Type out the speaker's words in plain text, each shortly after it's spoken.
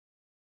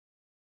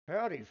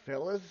Howdy,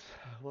 fellas.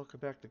 Welcome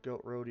back to Goat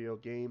Rodeo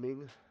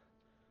Gaming.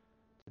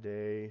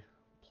 Today,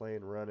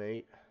 playing Run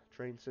 8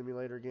 Train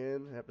Simulator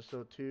again,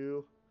 episode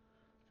 2.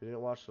 If you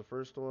didn't watch the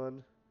first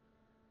one,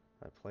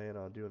 I plan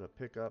on doing a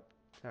pickup,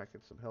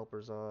 tacking some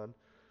helpers on.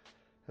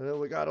 And then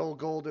we got old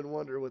Golden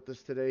Wonder with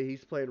us today.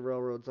 He's playing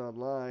Railroads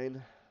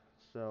Online.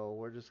 So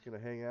we're just going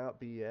to hang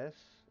out, BS,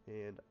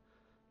 and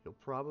you'll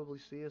probably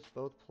see us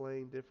both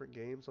playing different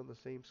games on the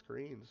same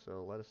screen.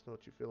 So let us know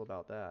what you feel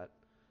about that.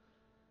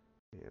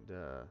 And,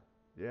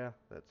 yeah,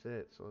 that's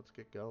it. So let's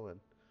get going.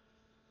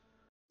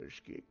 Let's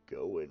get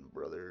going,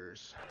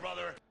 brothers.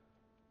 Brother.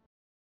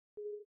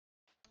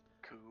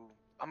 Cool.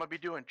 I'm gonna be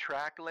doing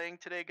track laying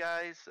today,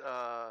 guys.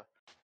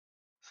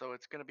 So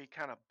it's gonna be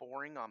kind of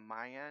boring on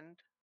my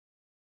end.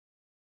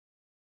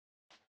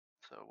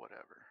 So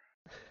whatever.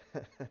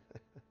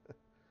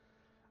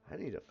 I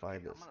need to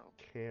find Okay, this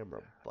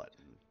camera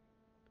button.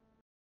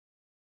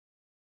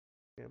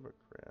 Camera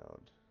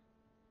ground.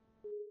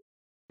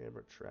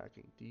 Camera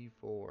tracking.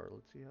 D4.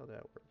 Let's see how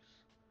that works.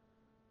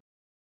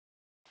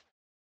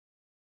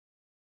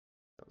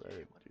 Oh, that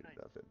didn't do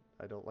nothing.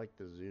 I don't like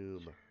the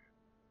zoom.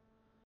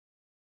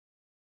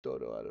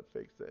 Don't know how to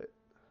fix it.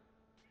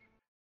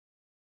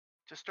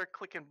 Just start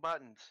clicking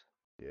buttons.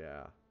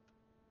 Yeah,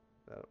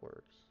 that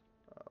works.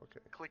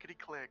 Okay. Clickety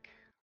click.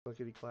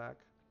 Clickety clack.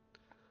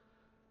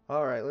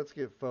 Alright, let's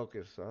get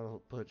focused so I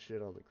don't put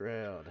shit on the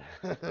ground.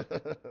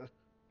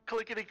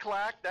 Clickety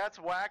clack. That's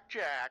whack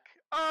jack.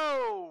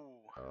 Oh!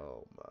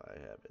 Oh my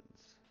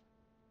heavens.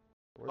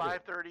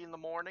 5:30 in the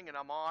morning and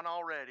I'm on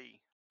already.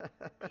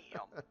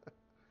 Damn.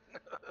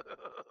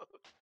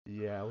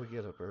 Yeah, we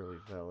get up early,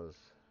 fellas.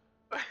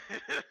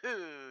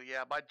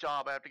 Yeah, my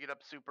job, I have to get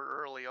up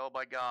super early. Oh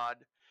my god.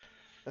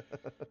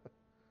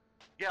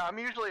 Yeah, I'm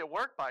usually at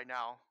work by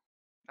now.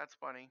 That's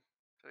funny.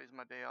 Today's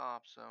my day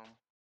off, so.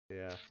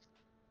 Yeah.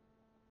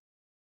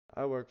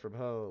 I work from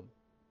home.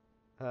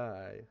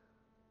 Hi.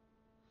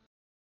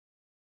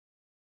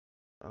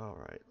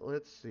 Alright,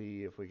 let's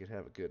see if we can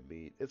have a good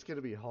meet. It's going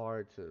to be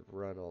hard to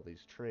run all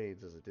these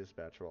trains as a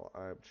dispatcher while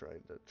I'm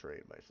trying to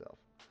train myself.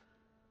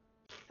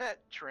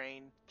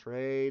 Train.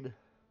 Train.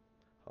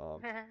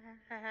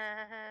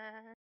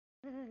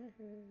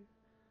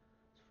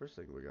 First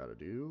thing we gotta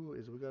do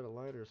is we gotta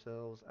line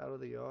ourselves out of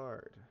the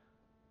yard.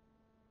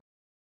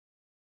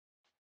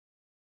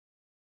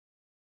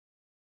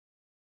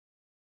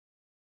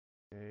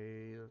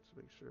 Okay, let's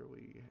make sure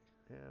we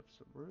have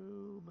some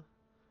room.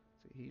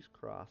 See, he's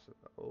crossing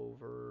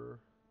over.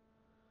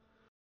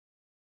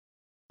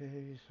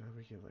 Okay, so let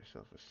me give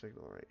myself a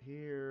signal right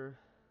here.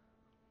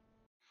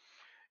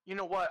 You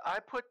know what? I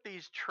put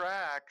these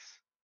tracks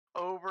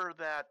over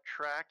that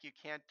track you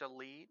can't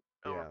delete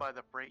over by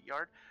the freight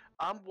yard.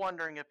 I'm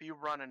wondering if you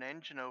run an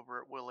engine over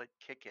it, will it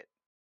kick it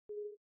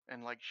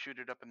and like shoot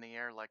it up in the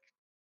air like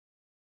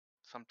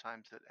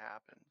sometimes it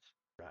happens?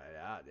 Right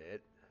on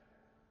it.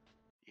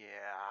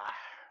 Yeah.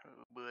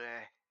 Oh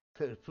boy.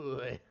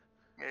 Boy.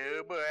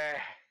 Oh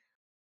boy.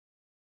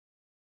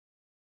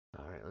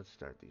 Alright, let's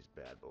start these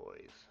bad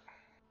boys.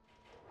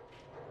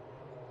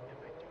 If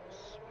I do a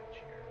switch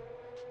here.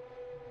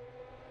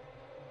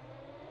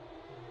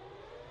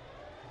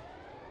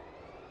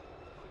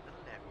 Put the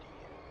lefty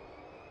in.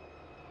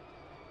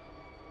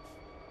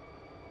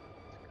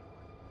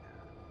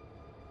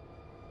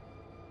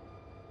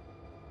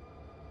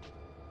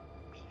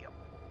 Yep.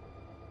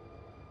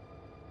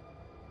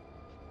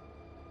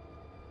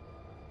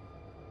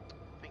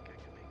 I think I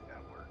can make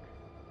that work.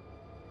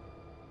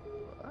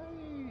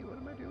 What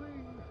am I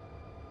doing?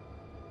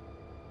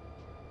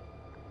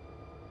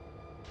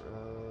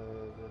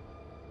 Run.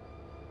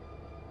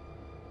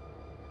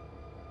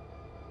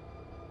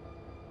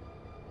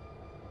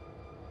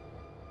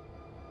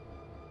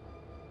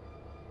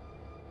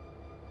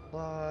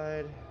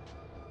 Slide.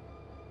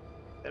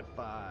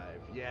 F5.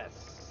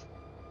 Yes.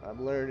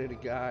 I'm learning,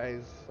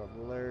 guys.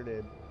 I'm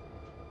learning.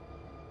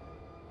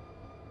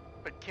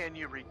 But can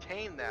you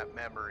retain that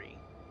memory?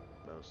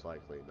 Most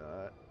likely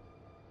not.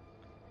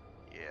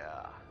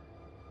 Yeah.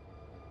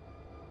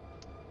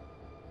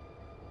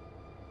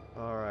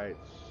 Alright,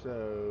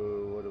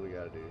 so what do we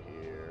gotta do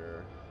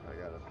here? I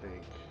gotta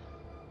think.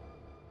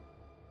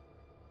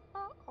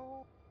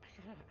 Uh-oh.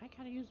 I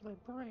gotta use my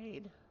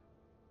brain.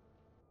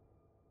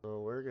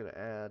 So we're gonna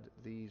add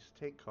these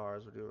tank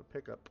cars. We're doing a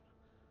pickup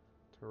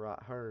to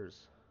rot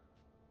hers.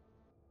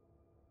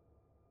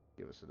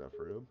 Give us enough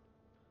room.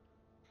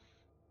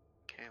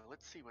 Okay,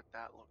 let's see what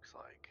that looks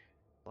like.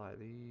 Fly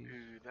these.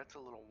 Ooh, that's a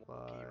little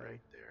wonky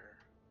right there.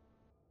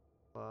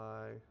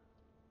 Fly.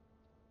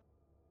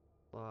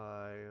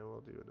 Fly. And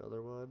we'll do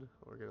another one.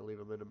 We're gonna leave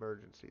them in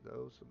emergency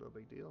though, so no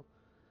big deal.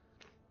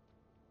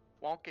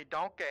 Wonky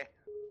donkey.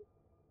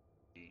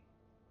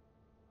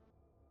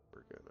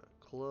 We're gonna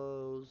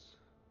close.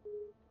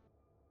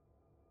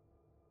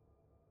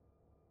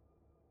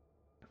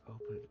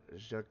 Open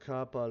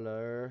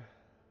Jacapaler.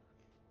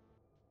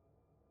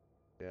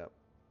 Yep,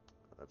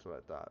 that's what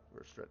I thought.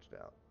 We're stretched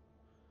out.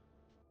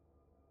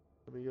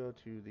 Let me go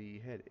to the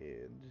head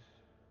end.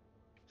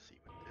 See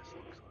what this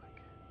looks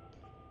like.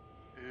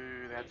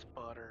 Ooh, That's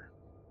butter.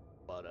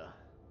 Butter.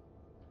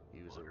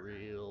 He was a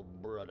real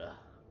brother.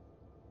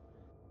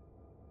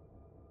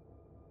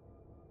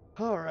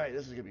 Alright,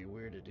 this is gonna be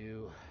weird to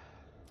do.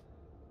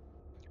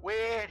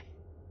 Weird.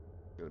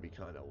 It's gonna be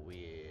kind of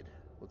weird.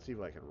 Let's see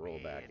if I can roll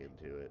back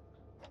into it.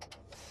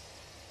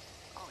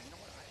 Oh, you know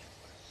what? I should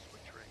put a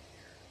switch right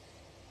here.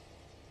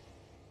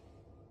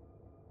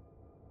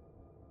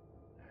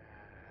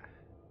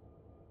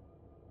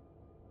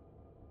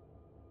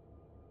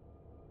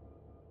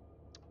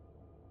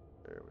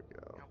 There we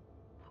go. I'll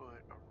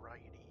put a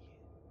righty.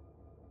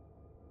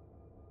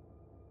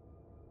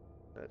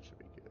 That should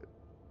be good.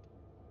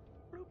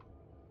 Bloop.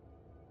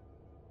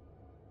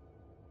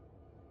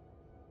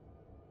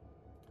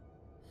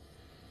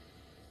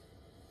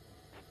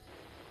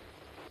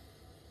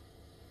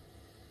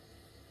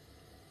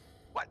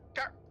 What?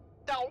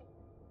 No!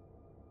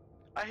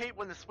 I hate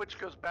when the switch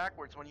goes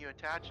backwards when you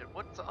attach it.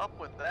 What's up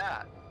with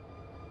that?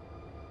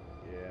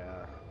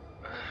 Yeah.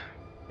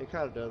 It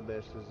kind of does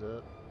mess this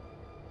up.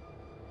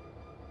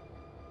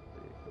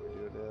 Can we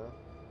do it now?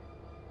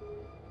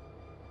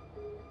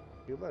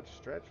 Too much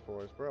stretch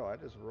for us, bro. I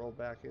just rolled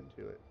back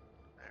into it.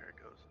 There it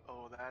goes.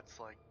 Oh, that's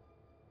like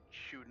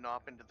shooting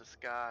off into the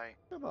sky.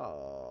 Come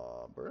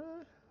on,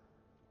 bruh.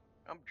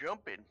 I'm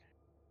jumping.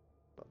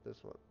 How about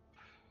this one?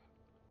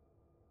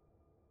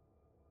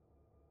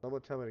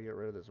 Someone tell me to get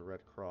rid of this red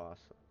cross.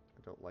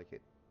 I don't like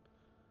it.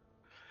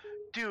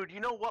 Dude,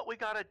 you know what we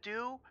gotta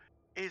do?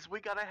 Is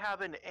we gotta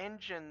have an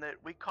engine that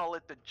we call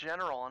it the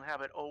General and have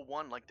it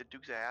 01 like the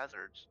Dukes of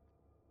Hazzards.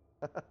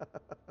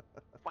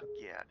 Fuck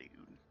yeah, dude.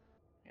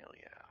 Hell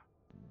yeah.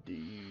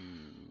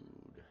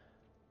 Dude.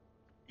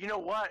 You know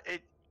what?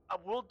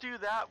 We'll do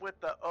that with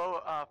the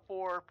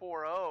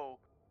 440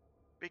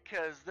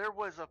 because there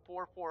was a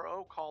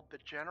 440 called the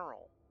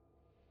General.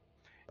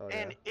 Oh,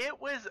 And yeah?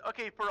 it was,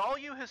 okay, for all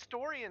you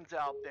historians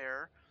out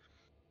there,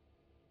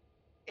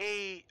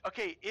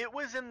 it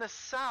was in the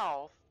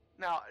South.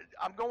 Now,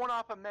 I'm going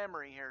off of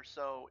memory here,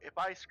 so if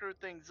I screw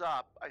things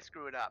up, I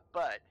screw it up.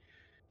 But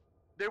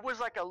there was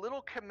like a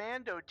little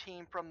commando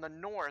team from the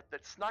North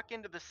that snuck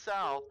into the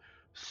South,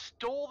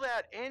 stole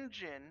that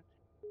engine,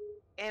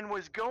 and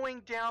was going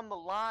down the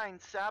line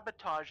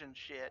sabotaging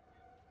shit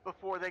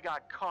before they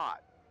got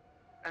caught.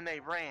 And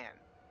they ran.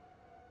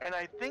 And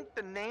I think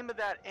the name of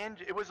that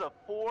engine, it was a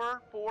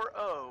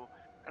 440,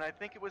 and I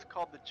think it was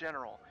called the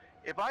General.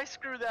 If I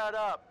screw that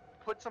up,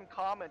 put some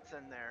comments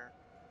in there.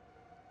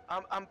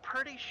 I'm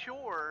pretty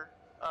sure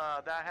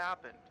that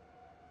happened.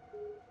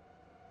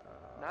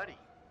 Nutty.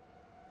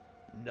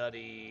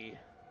 Nutty.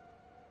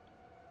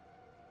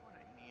 What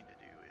I need to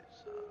do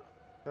is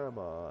Come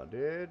on,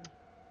 dude.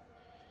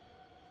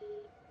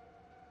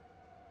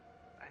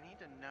 I need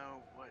to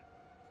know what.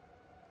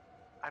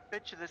 I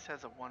bet you this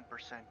has a 1%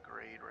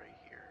 grade right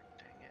here.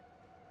 Dang it.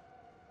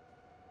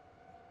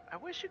 I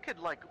wish you could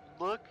like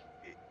look.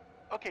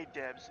 Okay,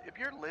 Debs, if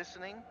you're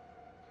listening,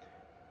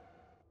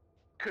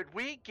 could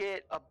we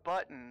get a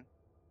button?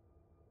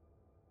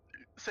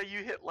 Say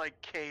you hit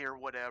like K or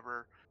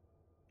whatever,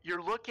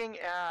 you're looking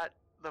at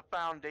the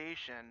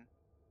foundation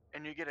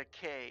and you get a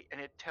K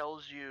and it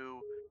tells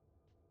you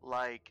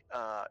like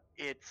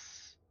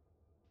its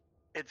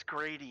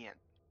gradient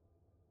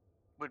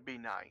would be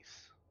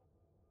nice.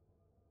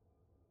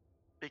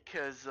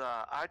 Because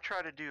I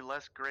try to do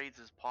less grades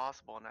as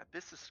possible and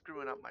this is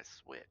screwing up my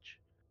switch.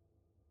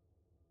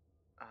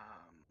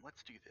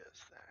 Let's do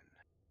this then.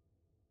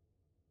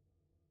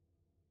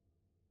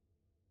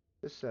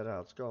 This set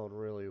out's going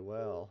really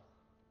well.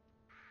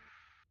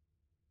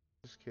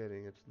 Just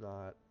kidding, it's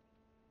not.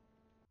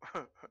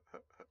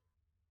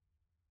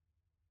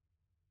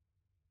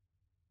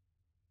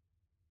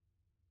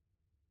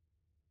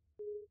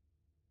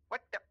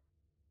 What the?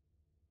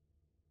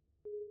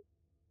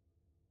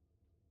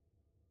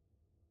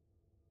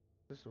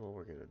 This is what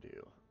we're gonna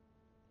do.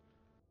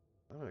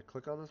 I'm gonna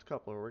click on this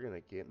coupler, we're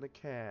gonna get in the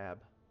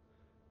cab.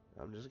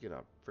 I'm just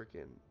gonna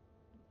freaking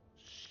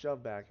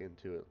shove back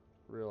into it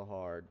real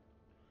hard.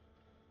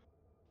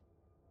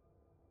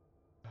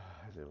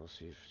 And then we'll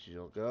see if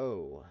she'll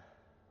go.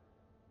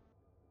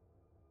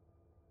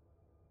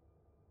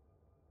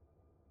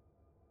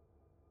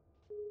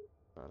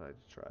 Thought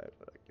I'd try it,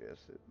 but I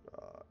guess it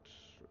not.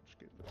 Let's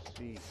get in the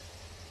seat.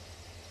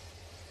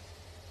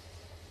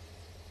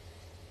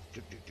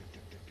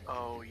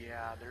 Oh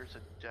yeah, there's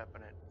a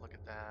definite, look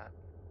at that.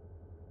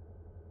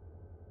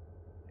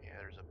 Yeah,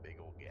 there's a big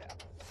old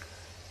gap.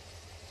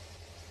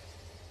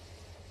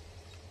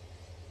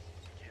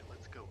 Okay,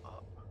 let's go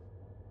up.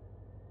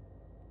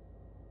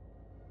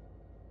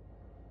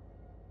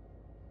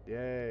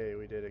 Yay,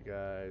 we did it,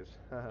 guys.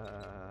 I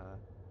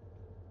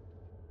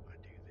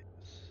do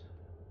this.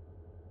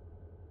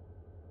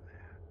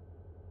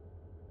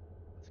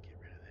 Let's get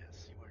rid of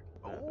this. See where.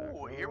 That back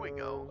Oh, here we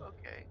go. on.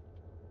 Okay.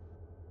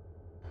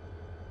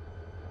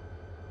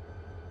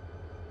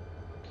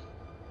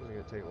 This is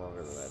gonna take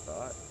longer than I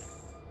thought.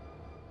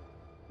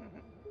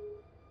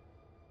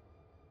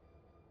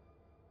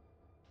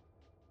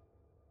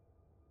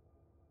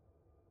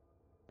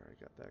 Alright,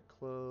 got that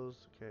closed.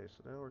 Okay,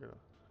 so now we're gonna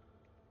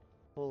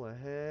Pull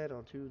ahead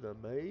onto the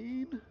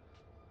main.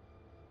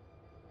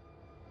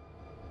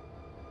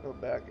 Come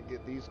back and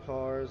get these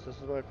cars. This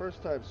is my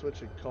first time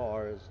switching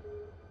cars,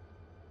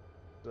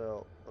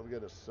 so I'm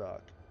gonna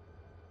suck.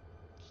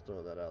 Just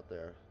throw that out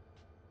there.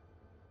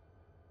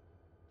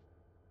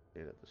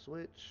 And at the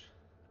switch.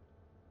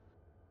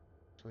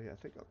 So yeah, I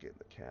think I'll get in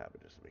the cab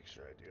and just make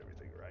sure I do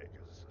everything right,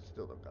 because I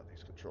still don't got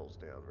these controls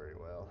down very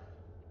well.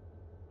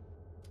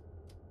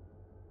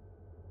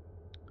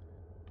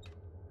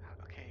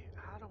 Okay,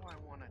 how do I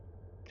want to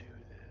do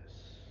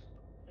this?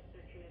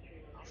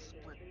 I'll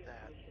split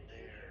that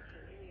there.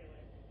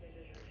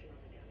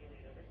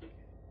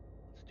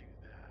 Let's do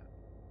that.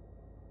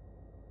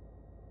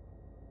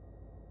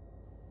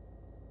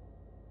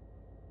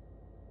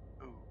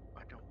 Ooh,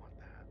 I don't want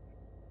that.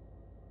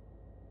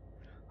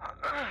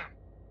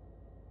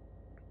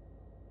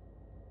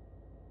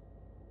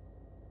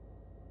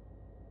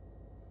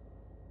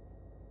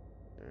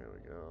 There we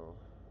go.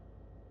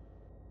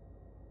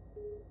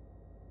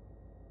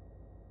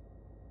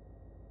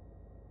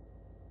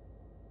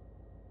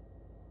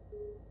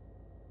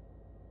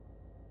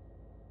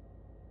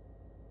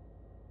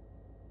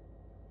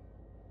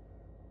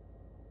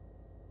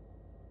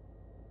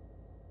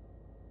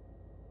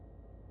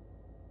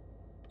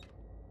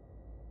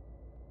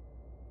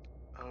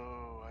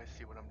 Oh, I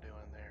see what I'm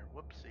doing there.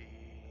 Whoopsie.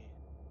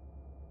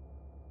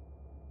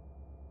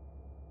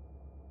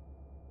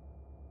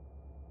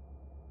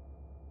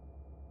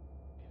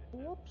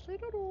 Whoopsie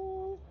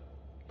doodle.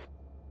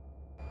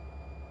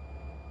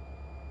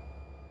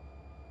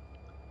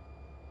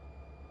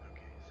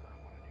 Okay, so I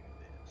want to do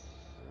this.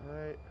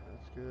 Alright,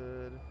 that's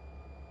good.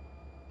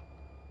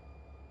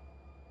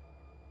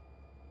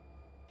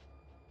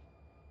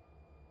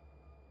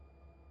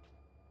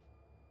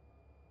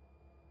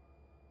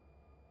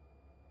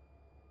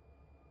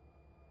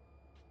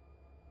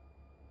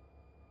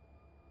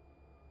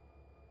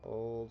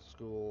 Old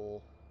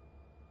school.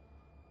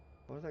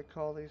 What do they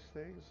call these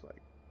things?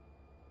 Like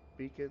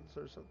beacons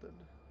or something?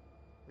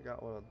 I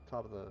got one on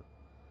top of the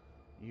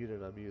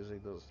unit I'm using.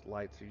 Those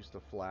lights used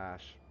to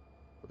flash,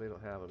 but they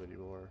don't have them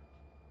anymore.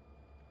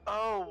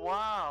 Oh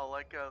wow,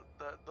 like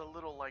the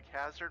little like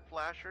hazard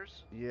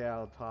flashers? Yeah,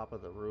 on top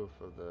of the roof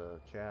of the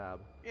cab.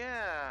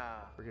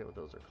 Yeah. I forget what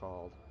those are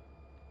called.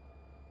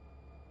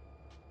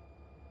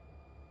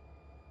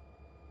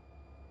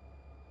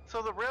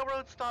 So the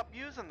railroad stopped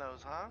using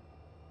those, huh?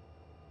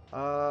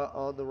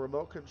 On the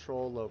remote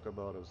control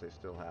locomotives, they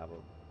still have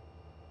them.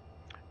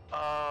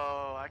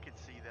 Oh, I could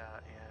see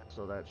that, yeah.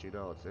 So that you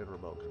know it's in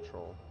remote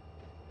control.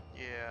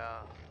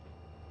 Yeah.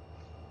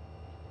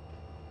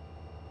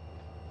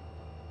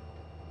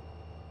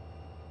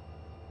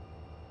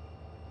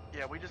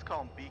 Yeah, we just call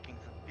them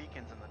beacons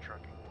in the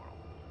trucking world.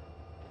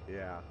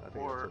 Yeah, I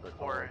think that's what they're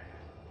called.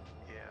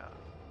 Yeah.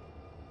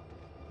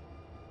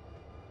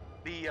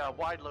 The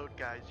wide load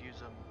guys use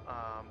them.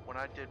 When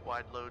I did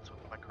wide loads with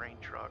my crane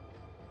truck,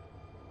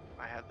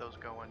 I had those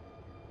going.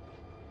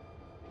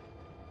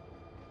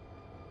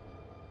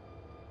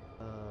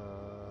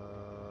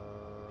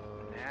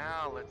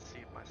 Now let's see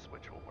if my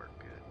switch will work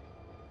good.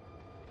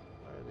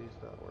 Why are these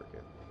not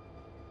working?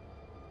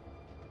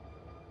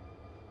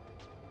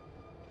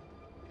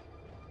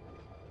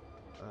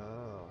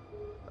 Oh,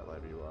 that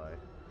might be why.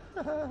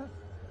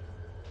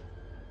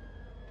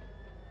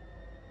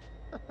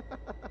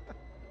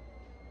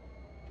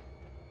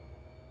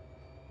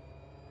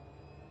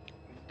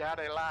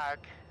 Daddy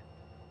like.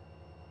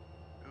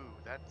 Ooh,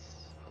 that's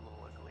a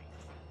little ugly.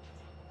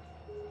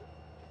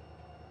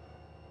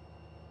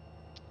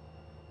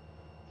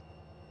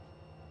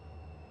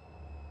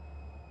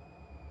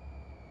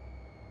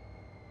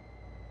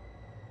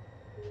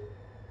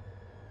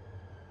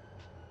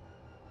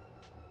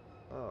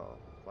 Oh,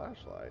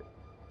 flashlight.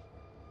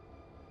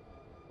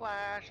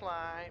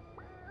 Flashlight.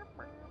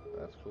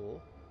 That's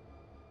cool.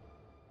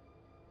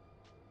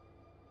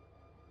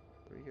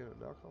 Are you gonna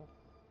knuckle?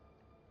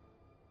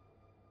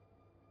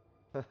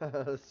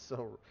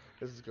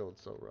 This is going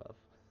so rough.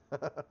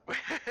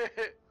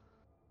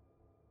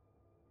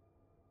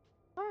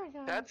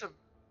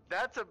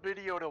 That's a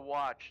video to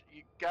watch.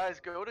 You guys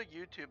go to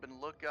YouTube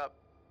and look up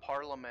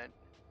Parliament,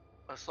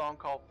 a song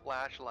called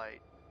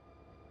Flashlight.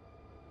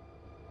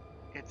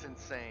 It's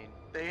insane.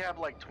 They have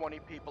like 20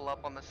 people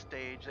up on the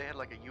stage. They had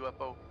like a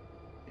UFO.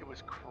 It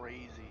was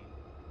crazy.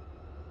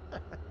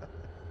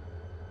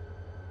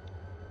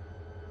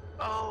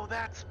 Oh,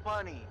 that's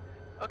funny.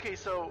 Okay,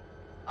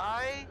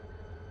 I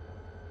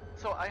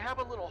I have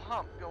a little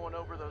hump going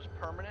over those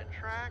permanent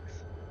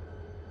tracks,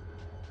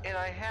 and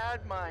I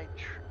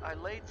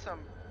laid some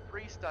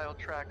freestyle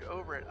track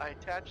over it. I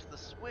attached the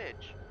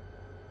switch,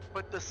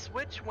 but the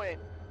switch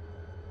went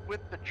with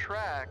the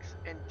tracks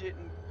and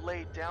didn't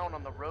lay down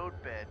on the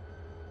roadbed,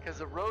 because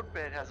the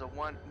roadbed has a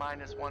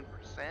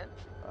 -1%.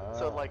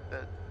 So Ah. like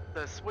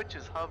the switch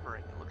is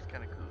hovering. It looks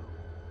kind of cool.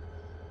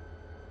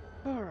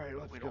 Alright,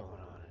 what's We going don't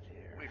on in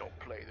here? we don't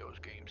play those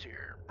games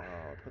here. Oh,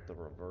 I put the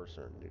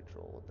reverser in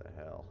neutral. What the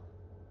hell?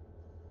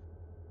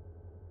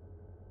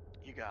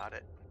 You got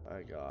it.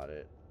 I got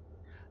it.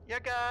 You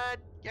good?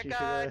 You You're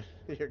good?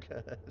 good. You're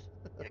good.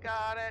 You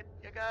got it.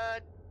 You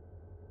good?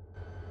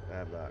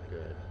 I'm not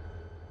good.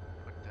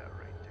 Put that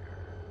right there.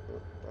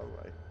 Oh, all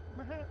right.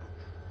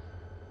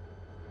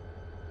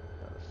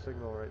 Got a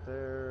signal right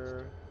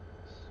there.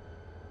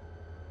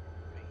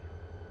 Bam.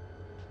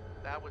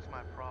 That was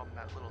my problem,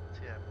 that little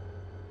tip.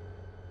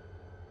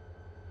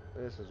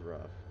 This is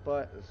rough,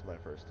 but this is my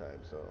first time,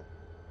 so.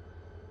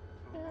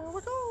 Ooh. Here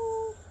we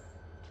go.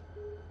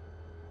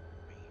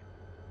 Bam.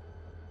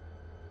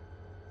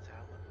 Does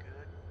that look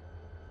good?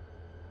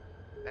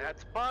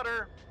 That's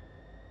butter.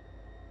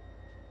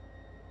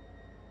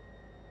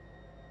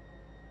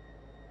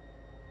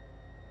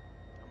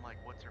 I'm like,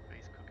 what's her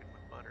face cooking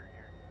with butter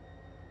here?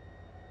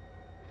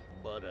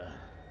 Butter.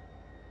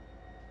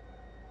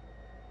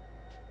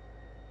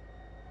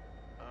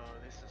 Oh,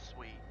 this is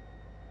sweet.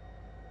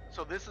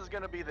 So this is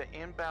going to be the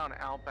inbound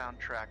outbound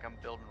track I'm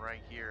building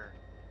right here.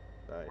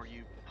 Nice. Where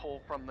you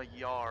pull from the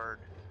yard.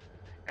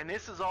 And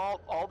this is all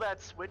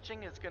that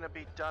switching is going to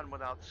be done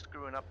without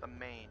screwing up the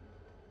main.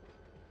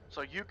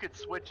 So you could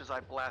switch as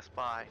I blast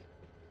by.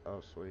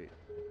 Oh, sweet.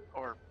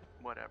 Or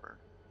whatever,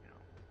 you know.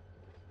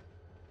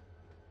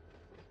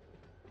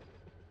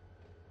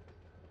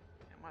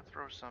 I'm going to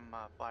throw some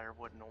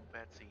firewood in old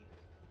Betsy.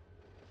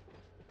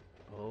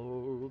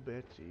 Oh,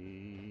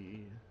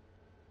 Betty.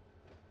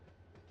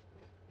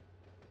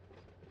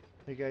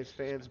 Hey guys,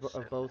 fans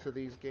of both of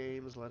these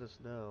games, let us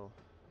know.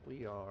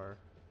 We are.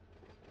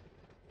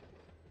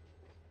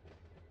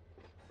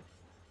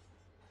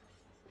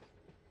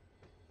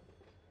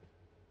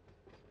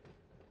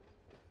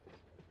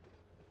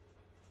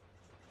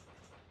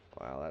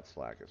 Wow, that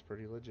slack is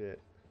pretty legit.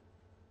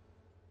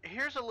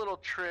 Here's a little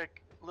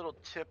trick, little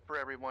tip for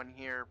everyone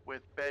here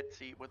with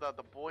Betsy, with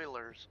other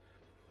boilers.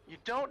 You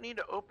don't need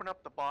to open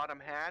up the bottom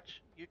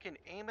hatch. You can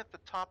aim at the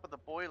top of the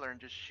boiler and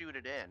just shoot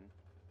it in.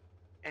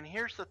 And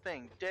here's the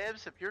thing,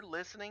 devs, if you're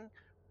listening,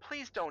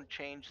 please don't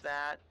change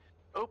that.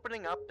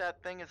 Opening up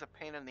that thing is a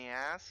pain in the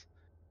ass.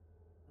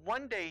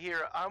 One day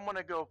here, I want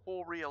to go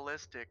full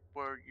realistic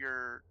where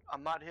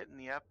I'm not hitting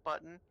the F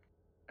button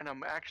and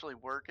I'm actually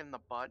working the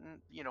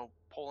button, you know,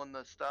 pulling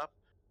the stuff.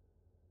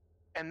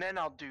 And then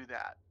I'll do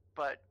that.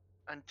 But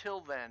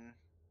until then,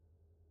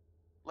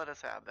 let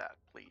us have that,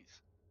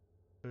 please.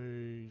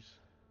 Please.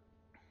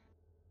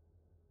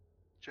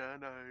 Jenny.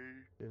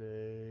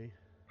 Jenny.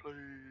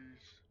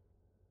 Please.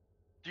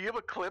 Do you have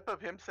a clip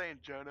of him saying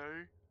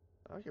Jenny?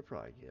 I could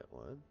probably get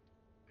one.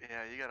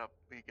 Yeah, you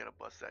gotta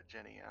bust that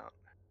Jenny out.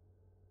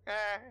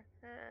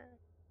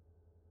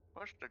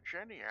 Bust the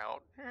Jenny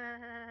out.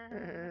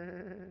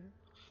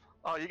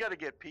 Oh, you gotta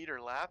get Peter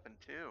laughing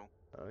too.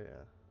 Oh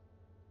yeah.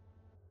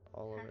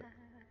 All of it.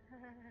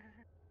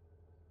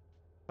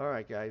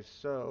 Alright guys,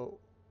 so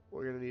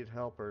we're gonna need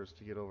helpers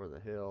to get over the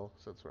hill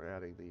since we're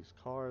adding these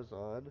cars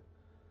on.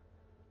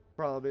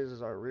 Problem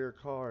is our rear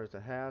car is a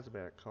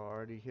hazmat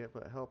car and you can't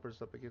put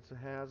helpers up against a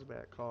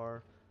hazmat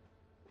car.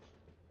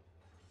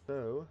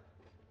 So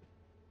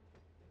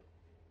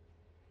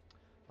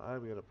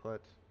I'm gonna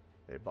put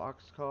a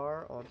box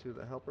car onto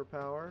the helper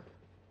power.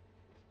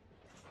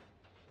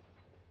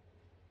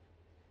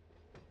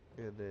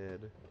 And then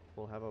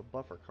we'll have a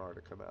buffer car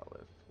to come out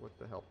with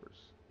the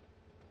helpers.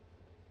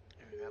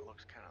 Ooh, that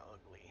looks kind of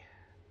ugly.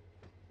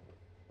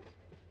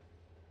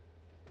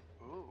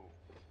 Ooh.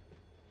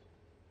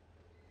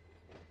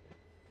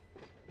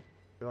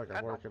 I feel like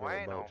I'm working a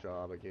remote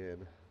job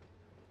again.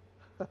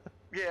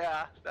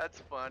 Yeah,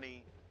 that's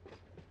funny.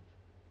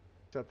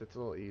 Except it's a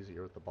little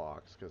easier with the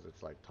box because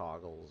it's like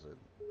toggles and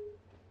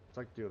it's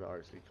like doing an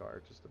RC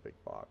car, just a big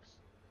box.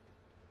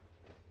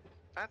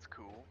 That's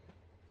cool.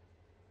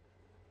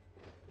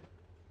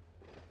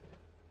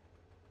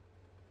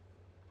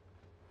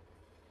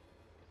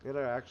 And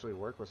I actually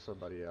work with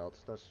somebody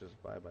else, that's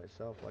just by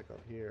myself like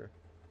I'm here.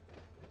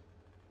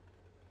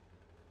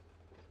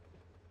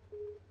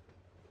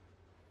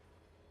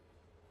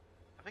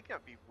 I think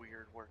that'd be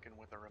weird working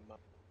with a remote.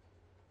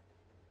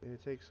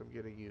 It takes some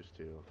getting used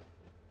to.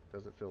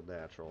 Doesn't feel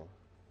natural.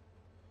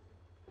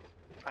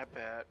 I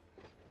bet.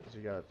 Because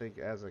you gotta think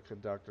as a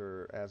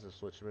conductor, as a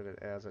switchman,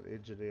 and as an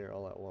engineer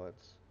all at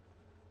once.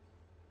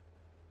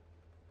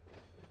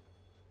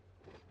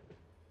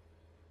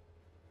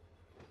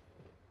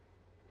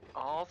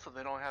 Also,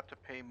 they don't have to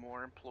pay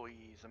more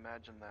employees.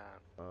 Imagine that.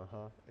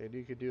 Uh-huh. And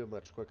you can do it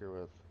much quicker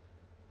with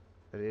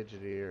an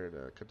engineer and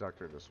a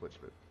conductor and a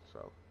switchman.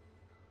 So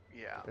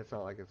Yeah. it's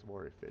not like it's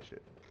more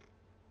efficient.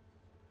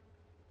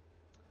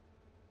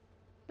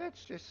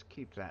 Let's just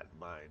keep that in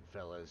mind,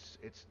 fellas.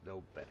 It's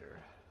no better.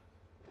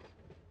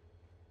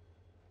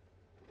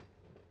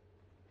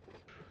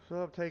 So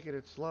I'm taking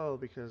it slow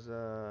because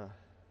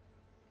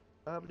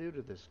I'm new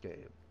to this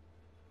game.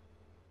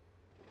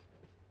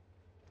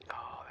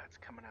 Oh, that's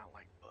coming out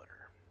like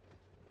butter.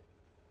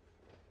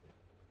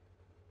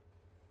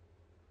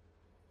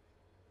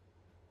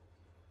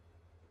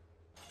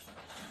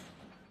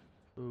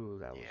 Ooh,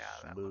 that was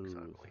Yeah, smooth. that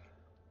looks ugly.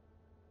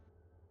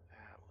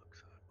 That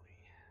looks ugly.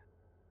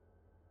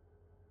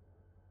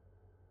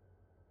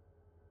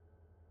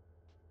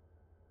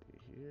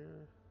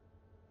 Here.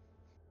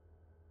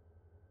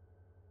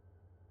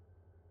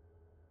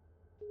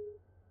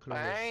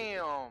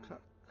 Bam!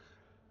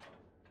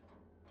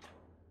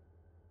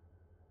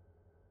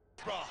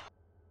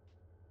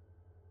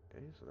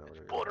 Okay, so now we're It's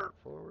gonna go butter.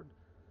 back forward.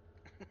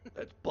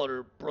 That's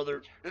butter,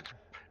 brother.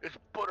 It's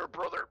butter,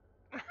 brother.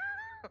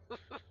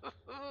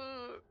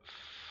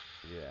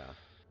 Yeah.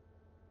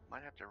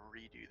 Might have to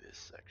redo this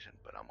section,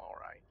 but I'm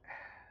alright.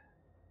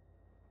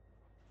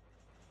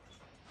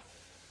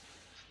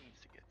 This needs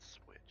to get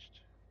switched.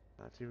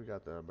 That's even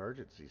got the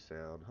emergency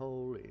sound.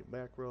 Holy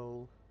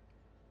macro.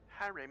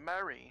 Harry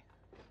Murray.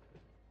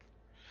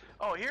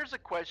 Oh, here's a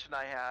question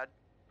I had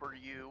for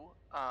you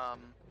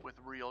with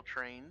real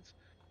trains.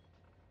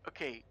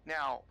 Okay,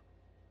 now,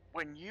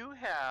 when you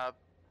have,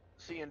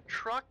 see in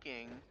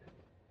trucking,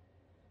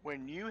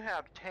 when you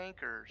have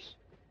tankers,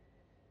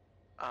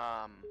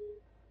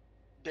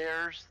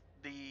 there's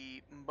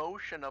the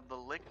motion of the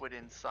liquid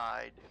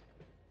inside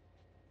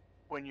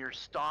when you're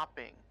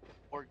stopping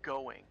or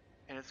going,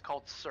 and it's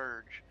called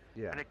surge.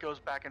 Yeah. And it goes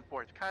back and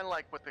forth, kind of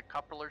like with the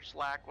coupler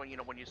slack when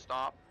you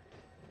stop.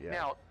 Yeah.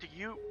 Now,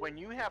 when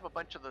you have a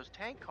bunch of those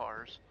tank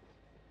cars,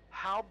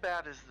 how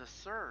bad is the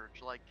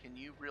surge? Like, can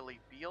you really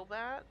feel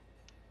that?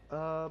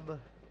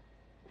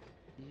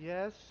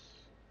 Yes.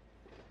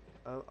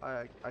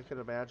 I could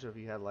imagine if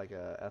you had like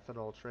a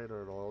ethanol train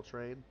or an oil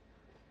train,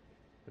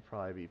 it'd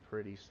probably be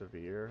pretty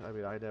severe. I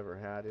mean, I never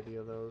had any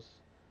of those.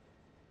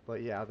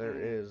 But yeah, there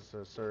is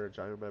a surge.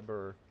 I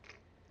remember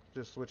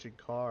just switching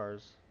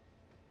cars,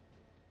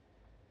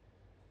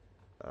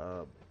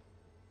 um,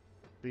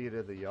 being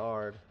in the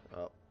yard.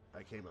 Oh,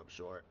 I came up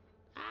short.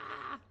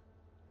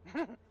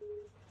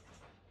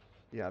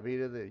 Yeah,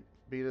 being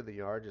in the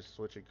yard, just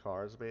switching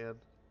cars, man.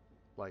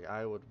 Like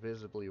I would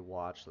visibly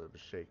watch them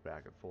shake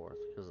back and forth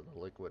because of the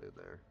liquid in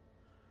there.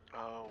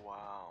 Oh,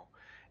 wow.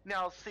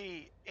 Now,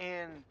 see,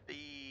 in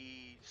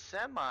the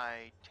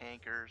semi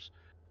tankers,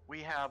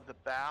 we have the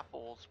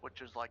baffles,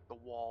 which is like the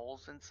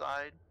walls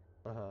inside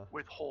Uh-huh.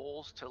 with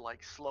holes to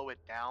like slow it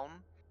down.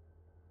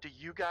 Do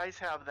you guys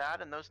have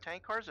that in those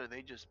tank cars, or are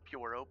they just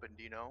pure open?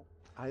 Do you know?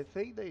 I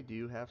think they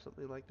do have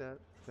something like that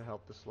to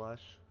help the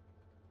slush.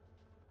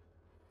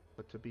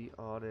 But to be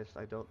honest,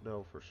 I don't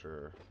know for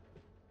sure.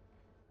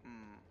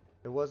 Hmm.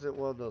 It wasn't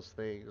one of those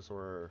things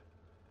where,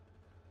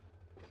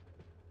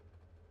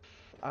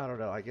 I don't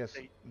know, I guess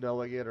They.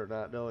 knowing it or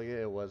not knowing it,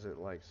 it wasn't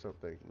like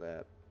something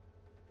that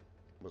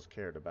was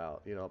cared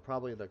about. You know,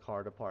 probably in the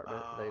car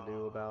department they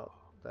knew about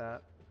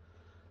that.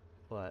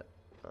 But,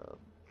 um,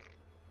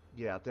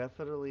 yeah,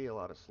 definitely a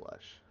lot of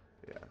slush.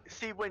 Yeah.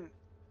 See, when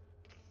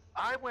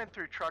I went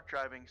through truck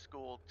driving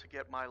school to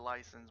get my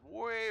license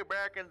way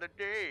back in the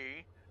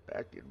day,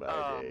 Back in my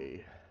um,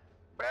 day.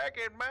 back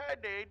in my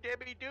day,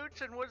 Debbie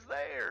Doodson was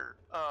there.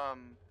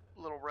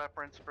 Little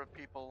reference for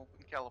people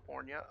in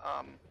California.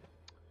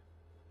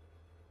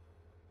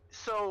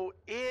 So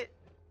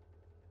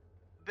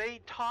they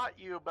taught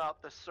you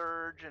about the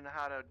surge and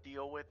how to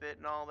deal with it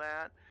and all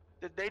that.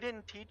 They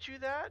didn't teach you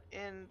that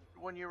in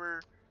when you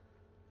were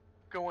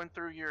going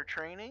through your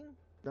training?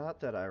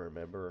 Not that I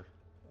remember.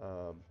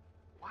 Um,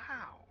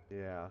 Wow.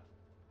 yeah.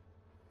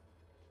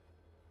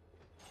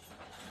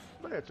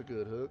 That's a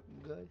good hook,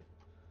 okay?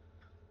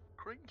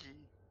 Cringy.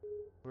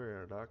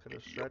 We're not going to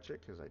Yep. stretch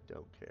it because I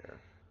don't care.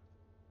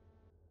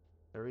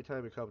 Every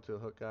time you come to a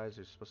hook, guys,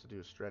 you're supposed to do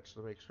a stretch to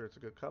make sure it's a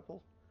good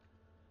couple.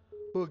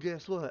 Well,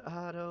 guess what?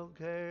 I don't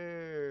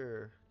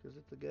care because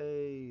it's a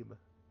game.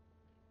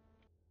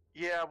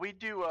 Yeah, we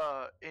do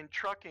in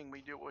trucking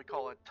we do what we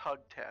call a tug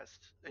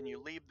test, and you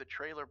leave the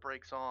trailer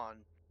brakes on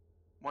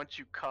once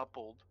you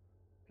coupled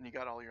and you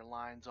got all your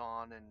lines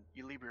on, and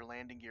you leave your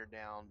landing gear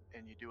down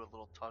and you do a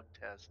little tug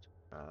test,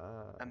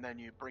 Ah, and then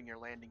you bring your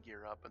landing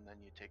gear up and then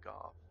you take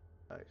off.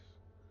 nice.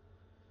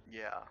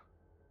 Yeah.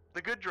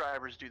 The good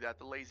drivers do that,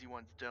 the lazy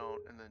ones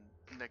don't, and then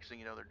next thing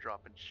you know they're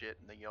dropping shit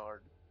in the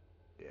yard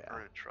Yeah.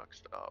 or at a truck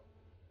stop.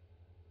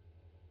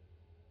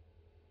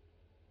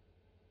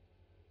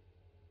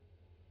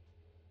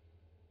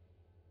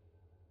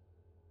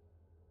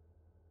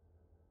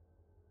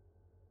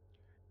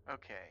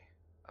 Okay.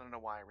 I don't know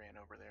why I ran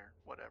over there.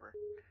 Whatever.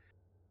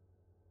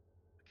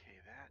 Okay,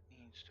 that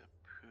needs to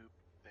poop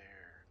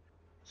there.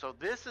 So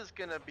this is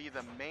going to be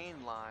the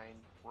main line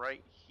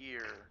right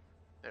here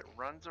that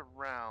runs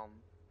around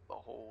the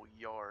whole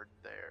yard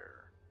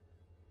there.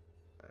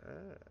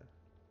 Ah.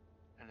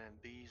 And then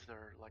these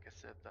are, like I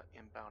said, the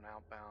inbound,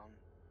 outbound.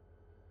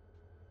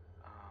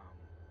 Um,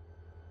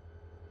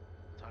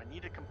 so I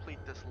need to complete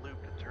this loop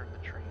to turn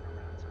the train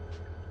around. So I'm going to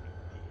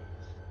complete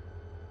these.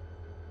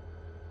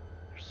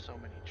 There's so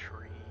many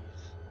trees.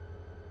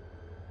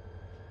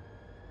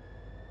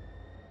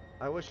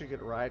 I wish you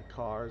could ride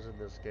cars in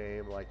this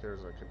game like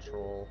there's a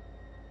control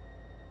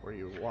where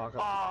you walk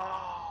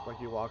up to,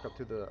 like you walk up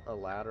to a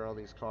ladder on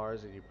these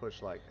cars and you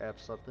push like F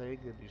something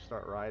and you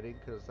start riding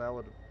because that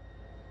would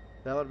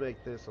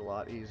make this a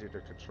lot easier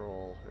to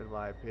control in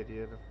my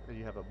opinion and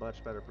you have a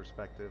much better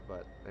perspective,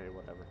 but hey,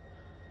 whatever.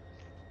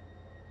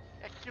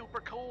 That's super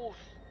cool.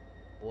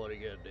 What are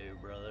you gonna do,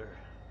 brother?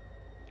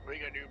 What are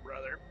you going to do,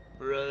 brother?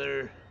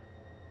 Brother.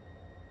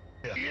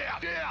 Yeah, yeah,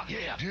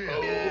 yeah, yeah,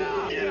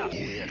 Oh, yeah,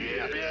 yeah,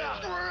 yeah, yeah.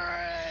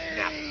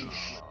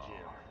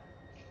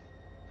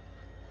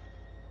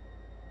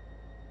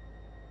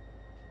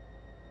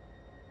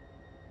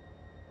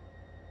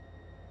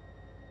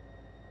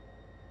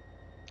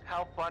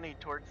 how funny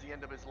towards the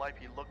end of his life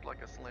he looked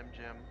like a Slim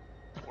Jim.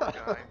 Poor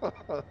guy.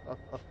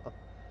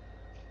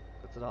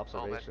 That's an All that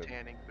observation.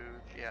 tanning booth.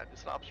 Yeah,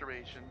 just an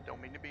observation.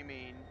 Don't mean to be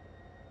mean.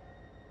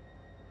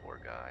 Poor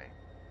guy.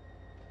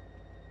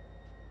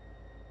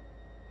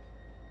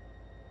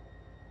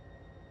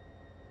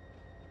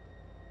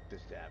 The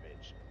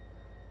Savage.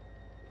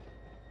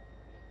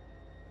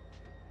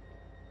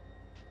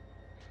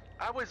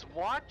 I was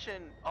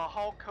watching a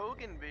Hulk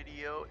Hogan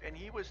video and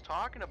he was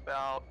talking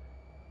about,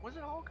 was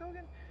it Hulk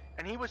Hogan?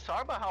 And he was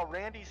talking about how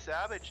Randy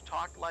Savage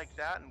talked like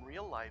that in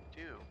real life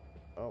too.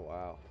 Oh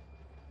wow.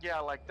 Yeah,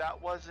 like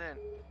that wasn't,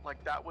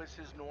 like that was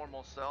his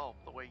normal self,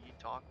 the way he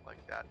talked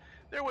like that.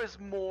 There was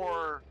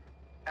more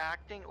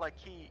acting, like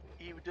he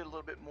did a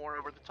little bit more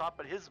over the top,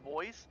 but his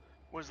voice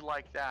was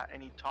like that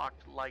and he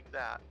talked like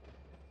that.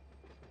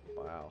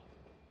 Wow.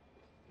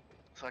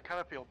 So I kind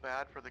of feel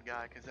bad for the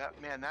guy because that,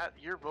 man, that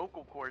your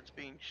vocal cords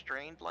being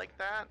strained like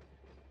that,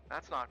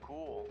 that's not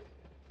cool.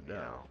 You No.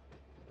 know,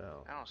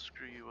 No. that'll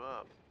screw you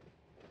up.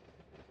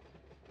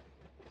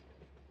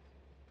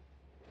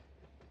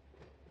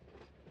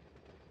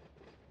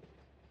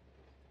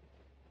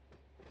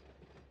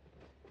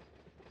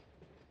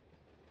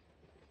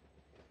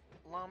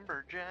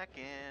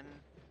 Lumberjacking.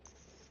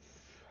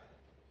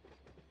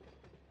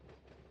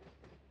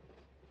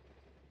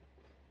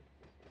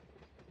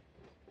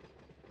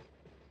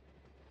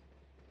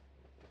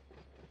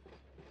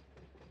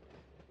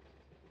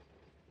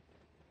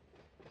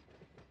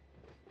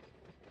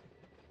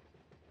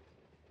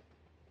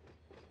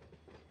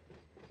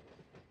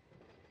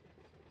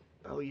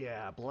 Oh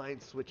yeah,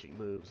 blind switching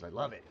moves. I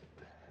love it.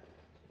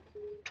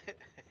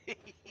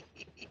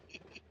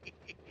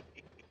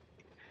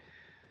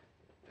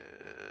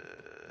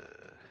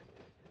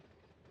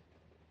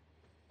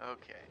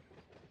 Okay.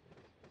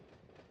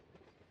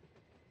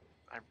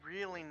 I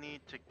really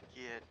need to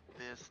get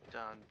this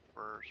done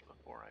first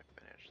before I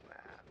finish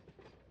that.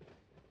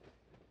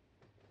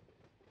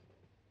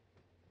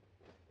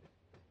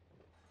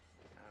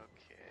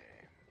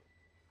 Okay.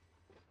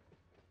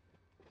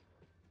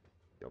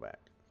 Go back.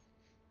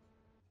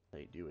 How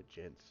you do it,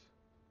 gents?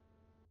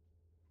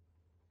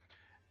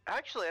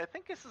 Actually, I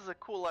think this is a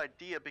cool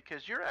idea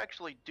because you're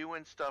actually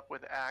doing stuff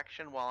with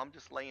action while I'm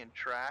just laying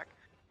track.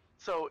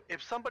 So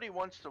if somebody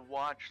wants to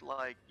watch,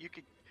 like, you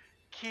could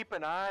keep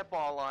an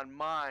eyeball on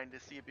mine to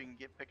see if you can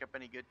pick up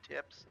any good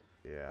tips.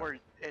 Yeah. Where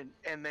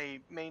and they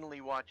mainly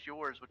watch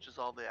yours, which is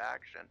all the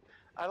action.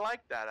 I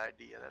like that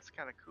idea. That's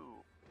kind of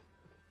cool.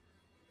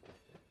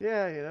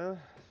 Yeah,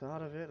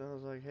 thought of it and I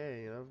was like,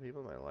 hey,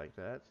 people might like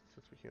that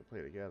since we can't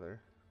play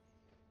together.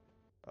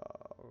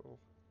 Oh.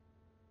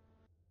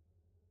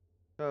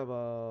 Come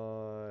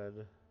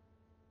on.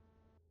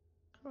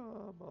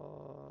 Come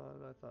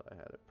on. I thought I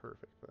had it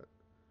perfect, but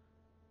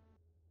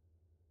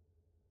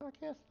I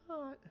guess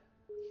not.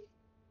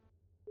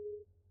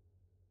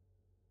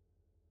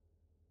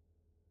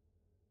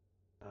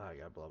 I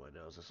gotta blow my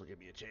nose. This will give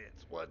me a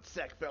chance. 1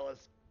 sec,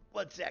 fellas.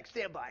 1 sec.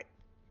 Stand by.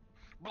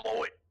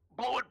 Blow it,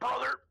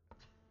 brother.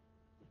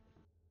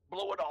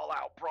 Blow it all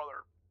out,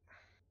 brother.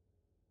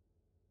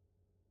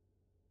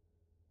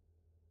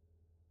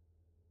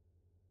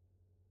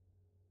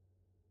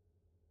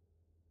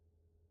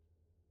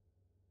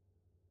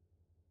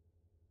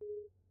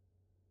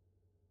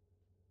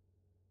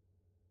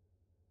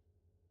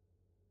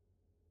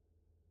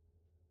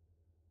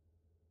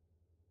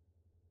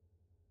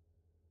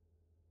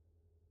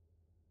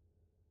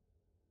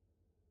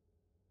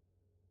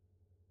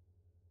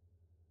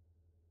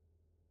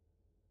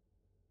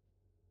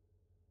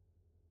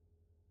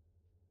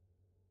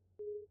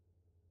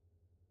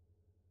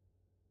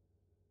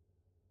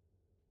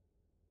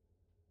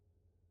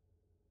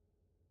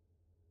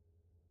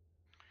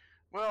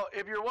 Well,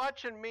 if you're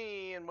watching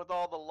me and with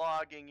all the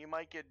logging, you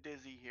might get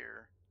dizzy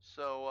here.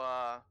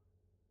 So,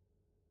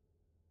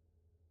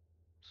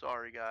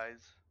 sorry guys.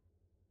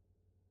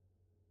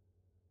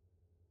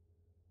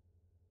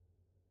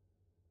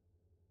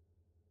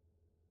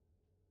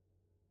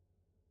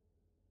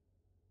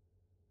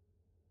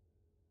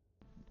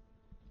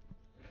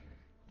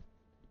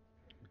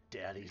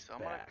 Daddy's So I'm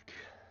gonna. back.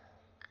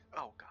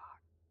 Oh God.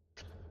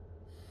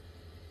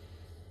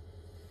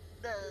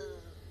 No.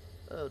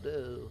 Oh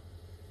no.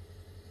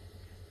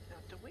 Now,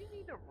 do we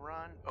need to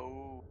run?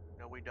 Oh,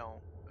 no, we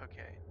don't.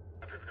 Okay.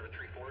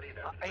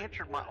 I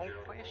answered my own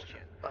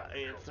question.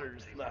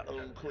 Answers my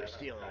own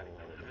question.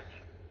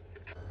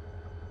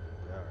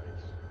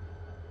 Alright.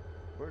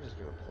 We're just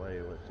gonna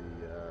play with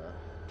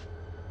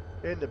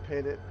the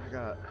independent. I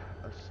got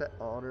a set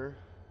on her.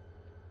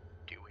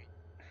 Do we?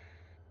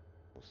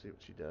 We'll see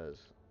what she does.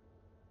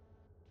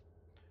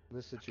 In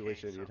this Okay,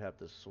 situation, so you'd have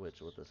to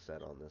switch with the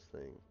set on this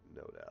thing,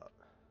 no doubt.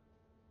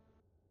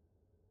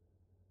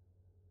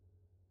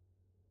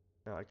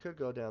 Now, I could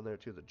go down there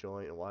to the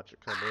joint and watch it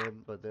come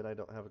in, but then I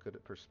don't have a good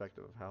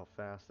perspective of how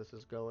fast this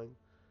is going.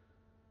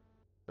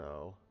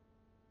 So,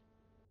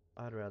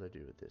 I'd rather do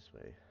it this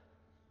way.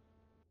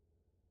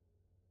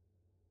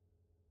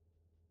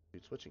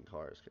 Dude, switching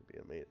cars could be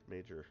a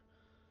major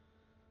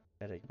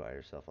headache by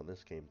yourself on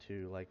this game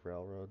too, like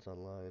Railroads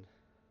Online.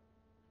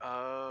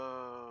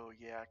 Oh,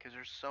 yeah, because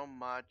there's so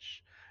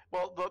much.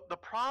 Well, the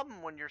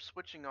problem when you're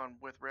switching on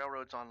with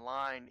Railroads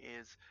Online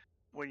is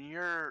when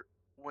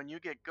you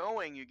get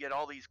going, you get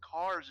all these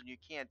cars and you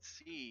can't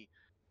see.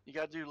 You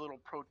got to do little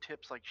pro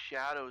tips like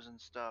shadows and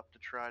stuff to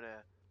try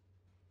to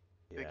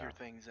Yeah, figure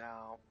things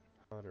out.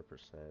 100%.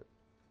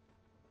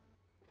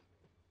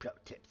 Pro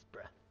tips,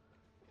 bruh.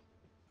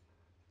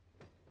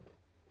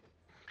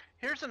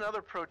 Here's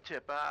another pro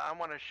tip I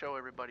want to show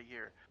everybody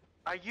here.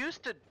 I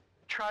used to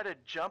try to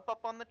jump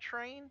up on the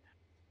train,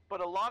 but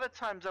a lot of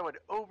times I would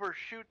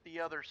overshoot the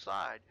other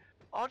side.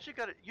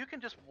 You can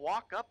just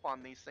walk up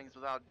on these things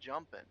without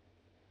jumping.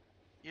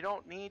 You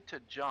don't need to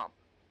jump.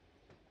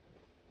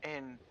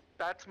 And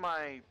that's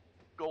my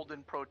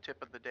golden pro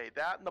tip of the day.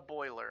 That and the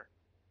boiler.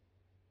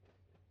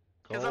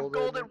 Because I'm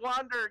Golden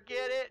Wanderer,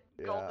 get it?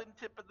 Yeah. Golden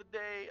tip of the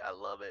day. I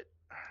love it.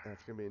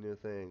 That's gonna be a new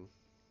thing.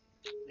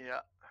 Yeah.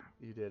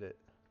 You did it.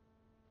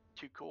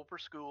 Too cool for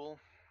school.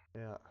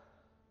 Yeah.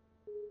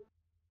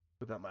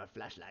 Without my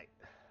flashlight.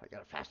 I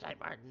got a flashlight,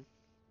 Martin.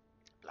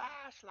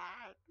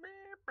 Flashlight.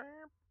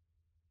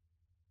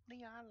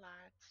 Neon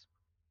lights.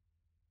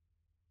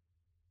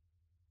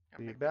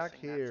 See, back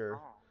here,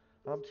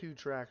 I'm 2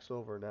 tracks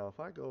over now. If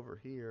I go over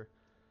here,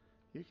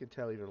 you can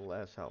tell even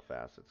less how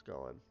fast it's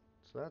going.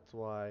 So that's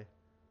why,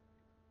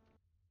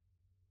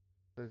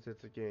 since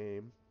it's a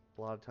game,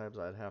 a lot of times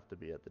I'd have to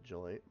be at the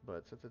joint.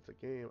 But since it's a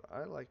game,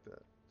 I like to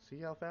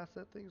see how fast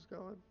that thing's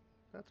going.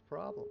 That's a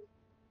problem.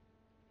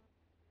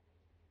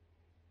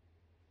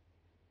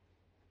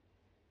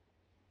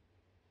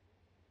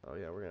 Oh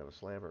yeah, we're gonna have a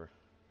slammer.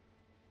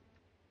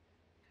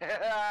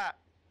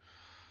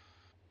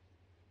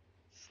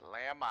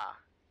 Slammer.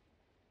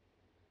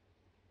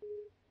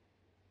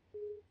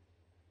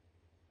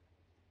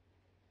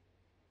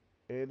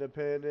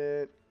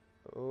 Independent.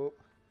 Oh.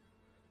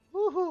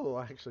 Woohoo!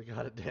 I actually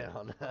got it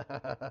down.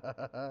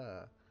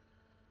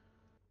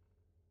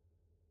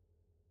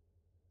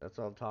 That's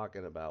what I'm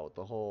talking about with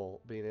the whole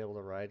being able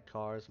to ride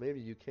cars. Maybe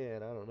you can,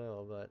 I don't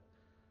know, but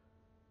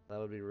that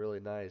would be really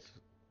nice.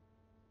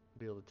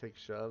 Be able to take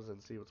shoves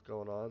and see what's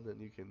going on, then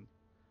you can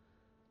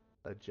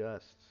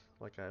adjust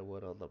like I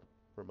would on the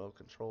remote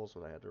controls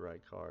when I had to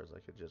ride cars. I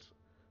could just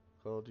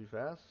go too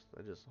fast.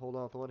 I just hold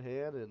on with one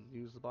hand and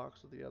use the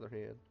box with the other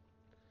hand.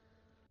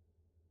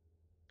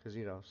 Because,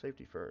 you know,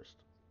 safety first.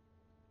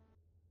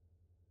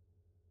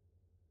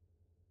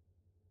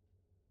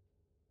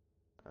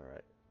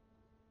 Alright.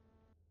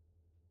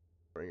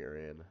 Bring her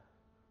in.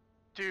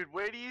 Dude,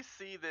 where do you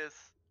see this?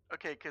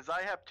 Okay, because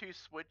I have 2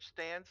 switch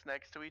stands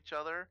next to each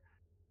other.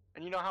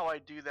 And you know how I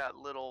do that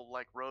little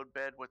like road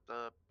bed with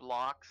the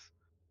blocks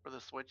for the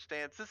switch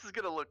stands? This is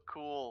going to look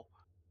cool.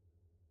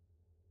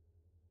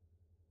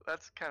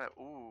 That's kind of,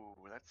 ooh,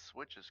 that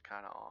switch is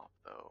kind of off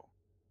though.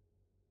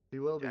 See,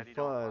 what'll be Daddy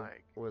don't fun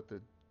like.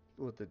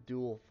 with the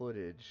dual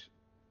footage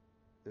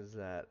is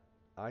that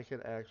I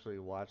can actually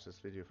watch this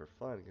video for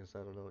fun because I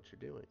don't know what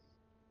you're doing.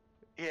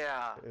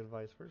 Yeah. And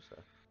vice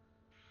versa.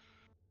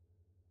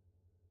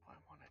 I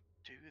want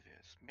to do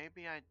this.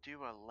 Maybe I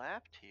do a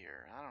left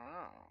here. I don't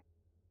know.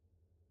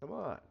 Come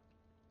on.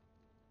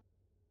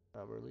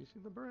 I'm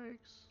releasing the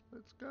brakes.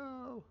 Let's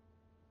go.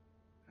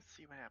 Let's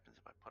see what happens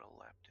if I put a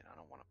left in. I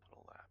don't want to put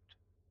a left.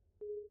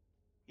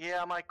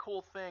 Yeah, my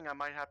cool thing, I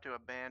might have to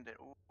abandon.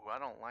 Ooh, I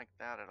don't like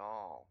that at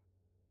all.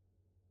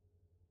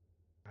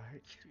 Right.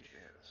 Let's do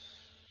this.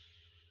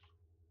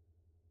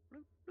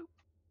 Bloop, bloop.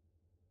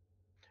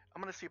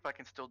 I'm going to see if I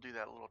can still do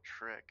that little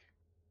trick.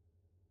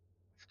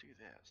 Let's do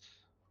this.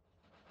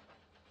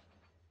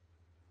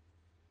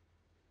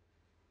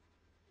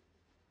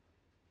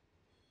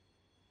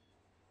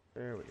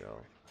 There we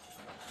go.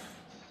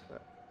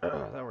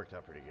 That worked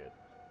out pretty good.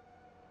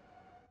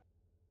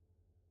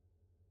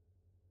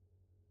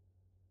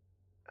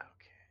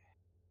 Okay.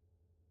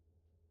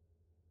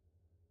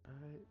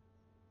 Alright.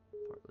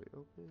 Partly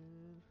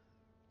open.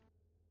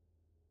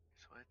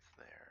 So it's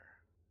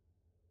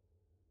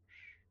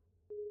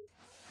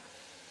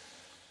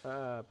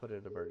there. Put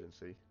in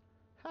emergency.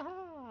 Ha!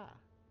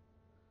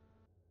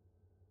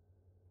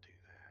 Do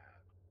that.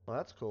 Well,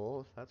 that's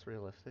cool. That's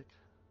realistic.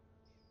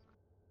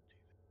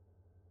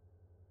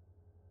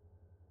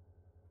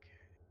 Okay.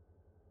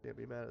 Can't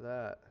be mad at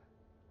that.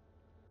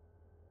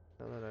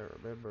 Now that I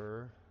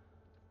remember.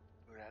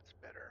 Ooh, that's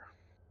better.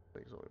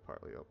 Thing's only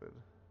partly open.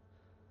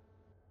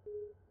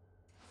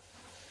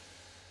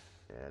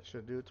 Yeah, it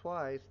should do it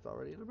twice. It's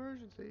already an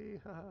emergency.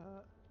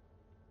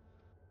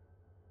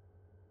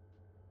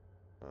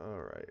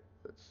 Alright,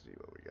 let's see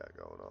what we got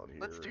going on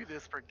here. Let's do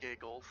this for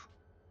giggles.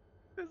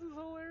 This is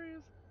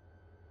hilarious.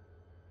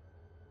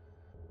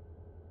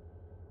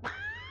 Where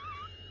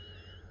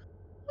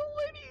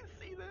do you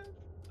see this?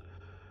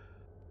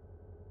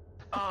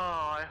 Oh,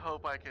 I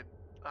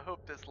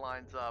hope this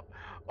lines up.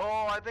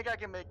 Oh, I think I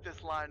can make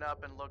this line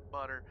up and look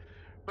butter.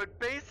 But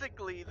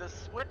basically, the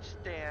switch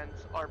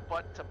stands are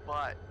butt to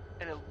butt,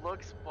 and it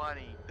looks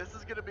funny. This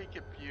is gonna be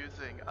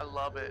confusing. I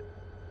love it.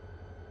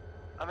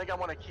 I think I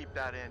want to keep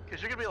that in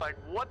because you're gonna be like,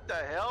 "What the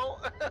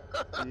hell?"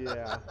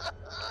 Yeah.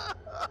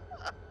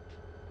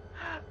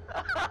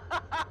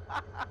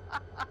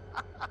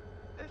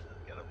 This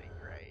is gonna be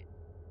great.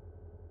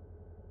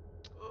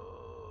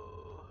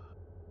 Oh.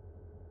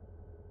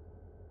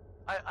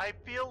 I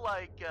feel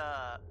like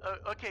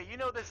okay, you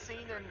know the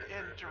scene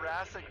in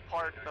Jurassic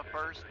Park, the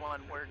first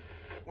one,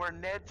 where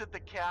Ned's at the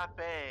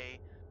cafe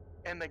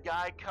and the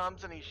guy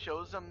comes and he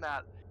shows him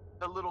that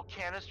the little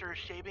canister of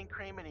shaving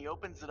cream and he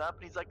opens it up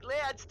and he's like,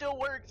 "Yeah, it still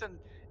works," and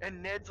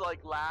Ned's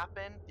like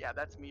laughing. Yeah,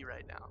 that's me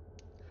right now.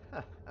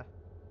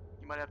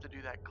 You might have to do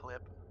that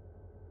clip.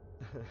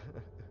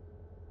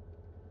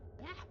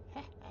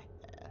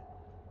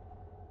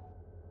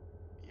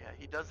 Yeah,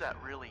 he does that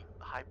really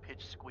high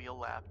pitched squeal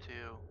laugh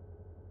too.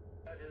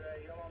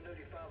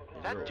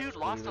 He's That real dude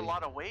lost a squealy.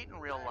 lot of weight in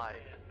real life.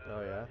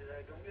 Oh yeah?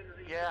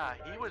 Yeah,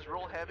 he was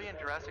real heavy in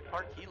Jurassic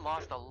Park. He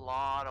lost a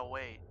lot of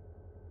weight.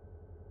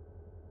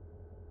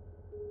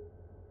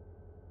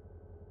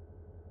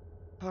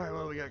 Alright,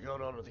 what do we got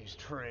going on with these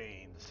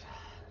trains?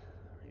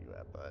 Where you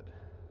at, bud?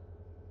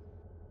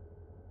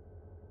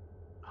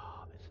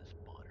 Oh, this is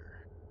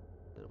butter.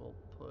 Then we'll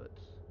put...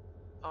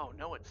 Oh,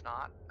 no, it's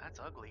not. That's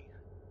ugly.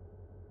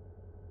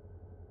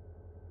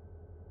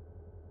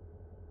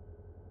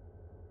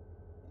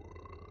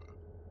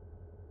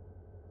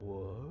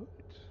 What?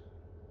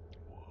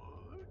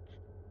 What?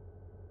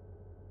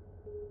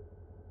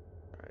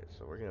 Alright,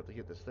 so we're gonna have to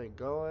get this thing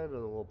going, and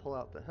then we'll pull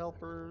out the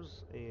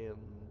helpers, and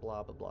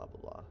blah blah blah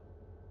blah blah.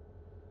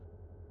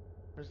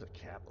 Where's the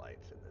cap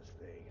lights in this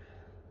thing? I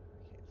can't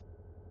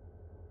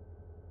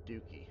see.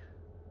 Dookie.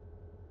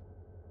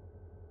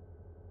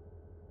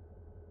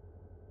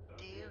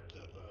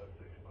 Dookie.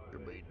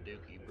 Everybody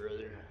Dookie,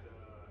 brother.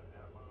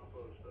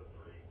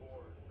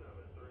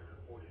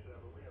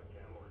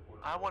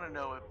 I want to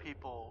know if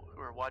people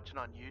who are watching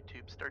on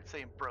YouTube start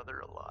saying brother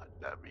a lot.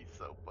 That'd be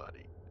so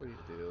funny. Please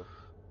do.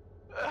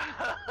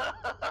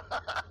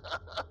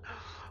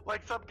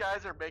 Like some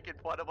guys are making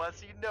fun of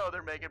us, you know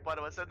they're making fun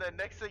of us, and then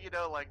next thing you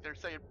know, like they're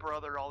saying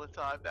brother all the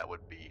time. That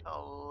would be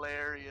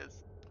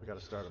hilarious. We gotta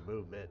start a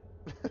movement.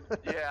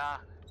 Yeah,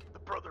 the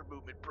brother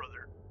movement,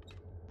 brother.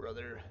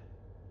 Brother.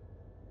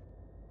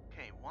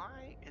 Okay,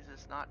 why is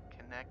this not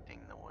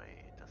connecting the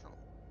way it doesn't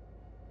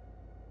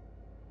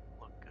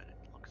look good? It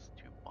looks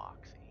too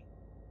boxy.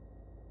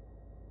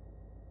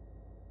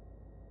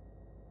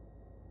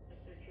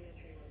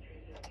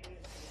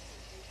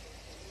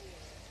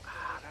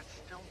 Ah, that's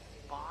still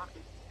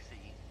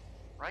boxy.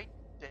 Right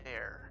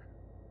there.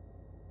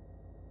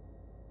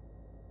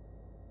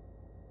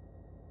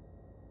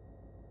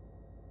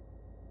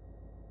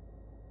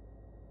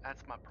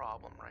 That's my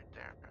problem right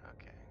there.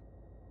 Okay.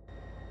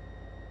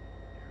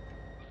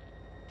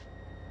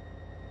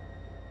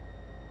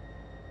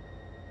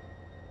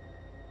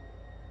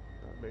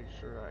 I'll make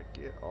sure I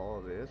get all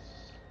of this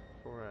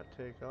before I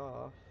take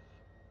off.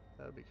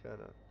 That'd be kind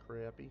of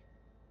crappy.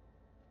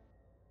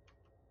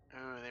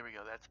 Oh, there we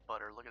go. That's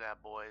butter. Look at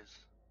that,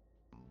 boys.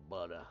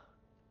 Butter.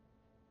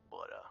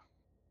 Butter.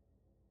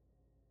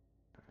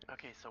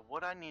 Okay, so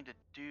what I need to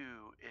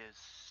do is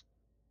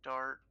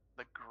start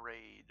the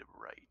grade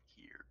right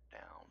here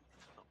down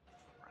to the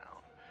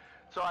ground.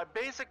 So I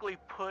basically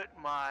put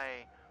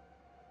I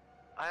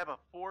have a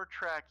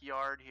 4-track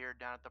yard here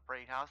down at the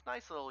freight house.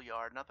 Nice little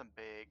yard, nothing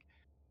big.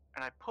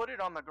 And I put it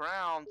on the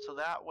ground so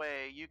that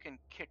way you can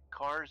kick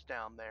cars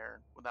down there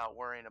without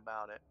worrying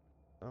about it.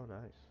 Oh,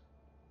 nice.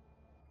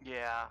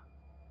 Yeah.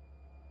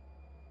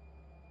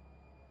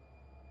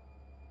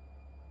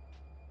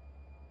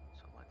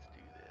 So let's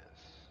do this.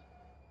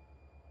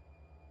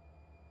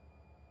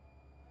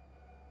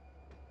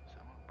 So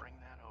I'm gonna bring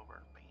that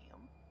over.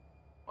 Bam.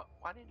 What?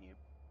 Why didn't you?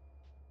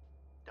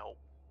 Nope.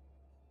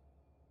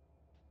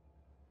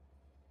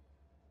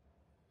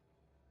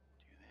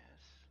 Do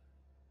this.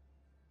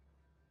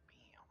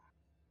 Bam.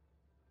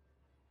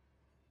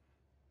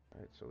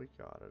 Alright, so we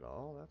got it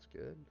all. That's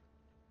good.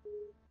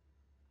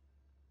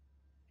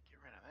 Get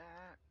rid of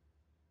that.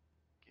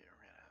 Get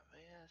rid of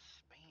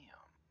this.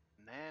 Bam.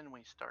 And then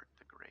we start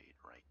the grade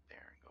right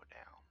there and go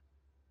down.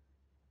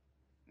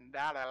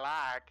 That I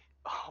like.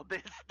 Oh,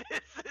 this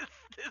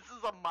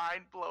is a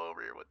mind blow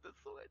over here with the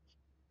switch.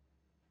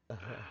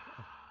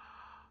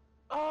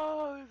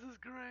 Oh, this is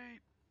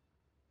great.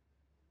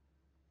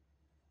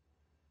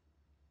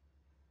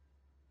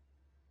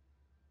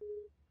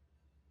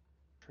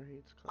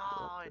 Train's coming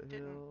up Oh, it the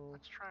didn't. hill.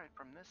 Let's try it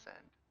from this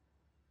end.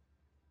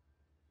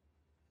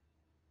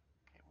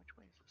 Okay, which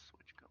way is the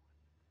switch going?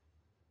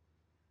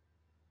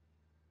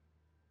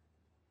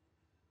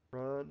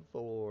 Run There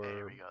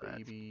for we go.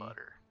 baby. That's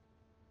butter.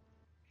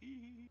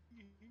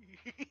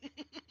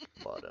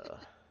 Butter.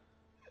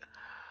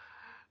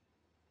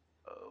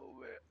 Oh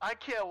man, I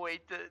can't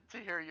wait to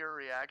hear your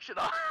reaction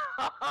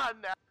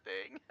on that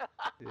thing.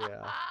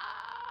 Yeah.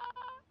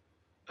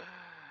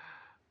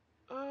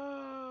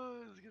 Oh,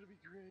 this is gonna be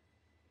great.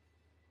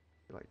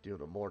 Feel like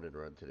doing a morning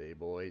run today,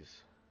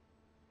 boys.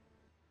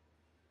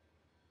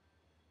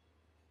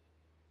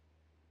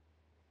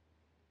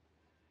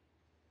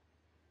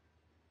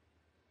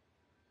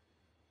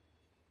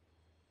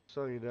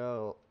 So you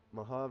know,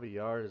 Mojave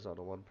Yard is on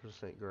a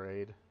 1%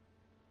 grade.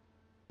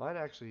 Might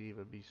actually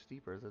even be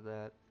steeper than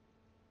that.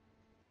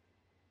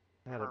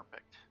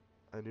 Perfect.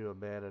 I knew a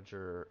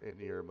manager in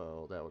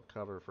Yermo that would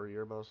cover for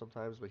Yermo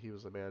sometimes, but he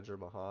was the manager of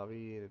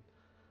Mojave, and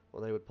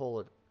when they would pull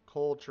a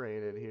coal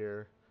train in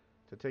here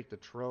to take the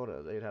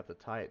Trona, they'd have to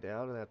tie it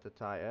down and have to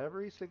tie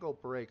every single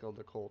brake on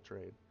the coal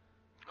train.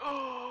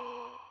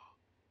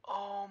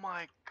 Oh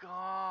my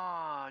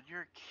God,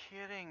 you're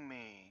kidding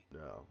me.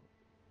 No.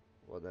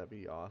 Wouldn't that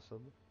be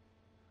awesome?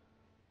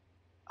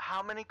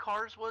 How many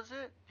cars was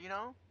it? Do you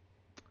know?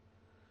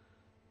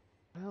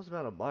 That was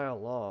about a mile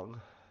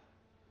long.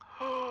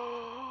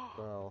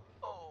 Well,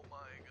 Oh my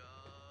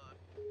God.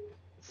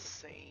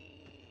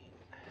 Insane.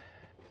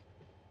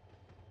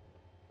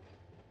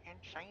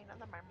 Insane in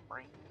the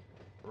membrane.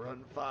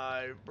 run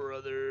 5,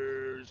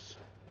 brothers.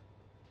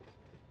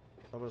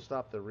 I'm gonna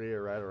stop the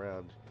rear right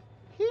around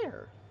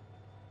here.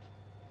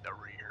 The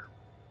rear.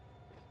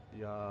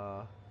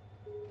 Yeah.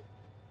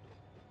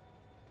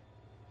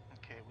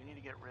 Okay, we need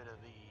to get rid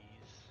of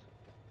these.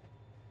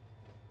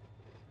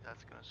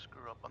 That's gonna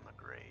screw up on the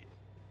grade.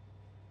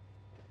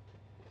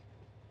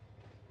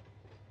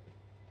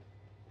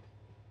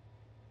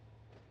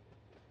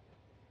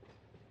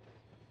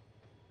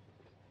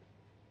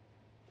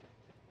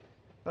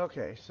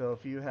 Okay, so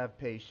if you have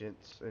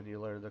patience and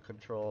you learn the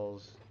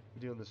controls,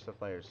 doing this stuff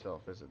by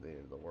yourself isn't the end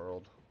of the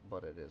world,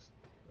 but it is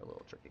a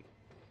little tricky.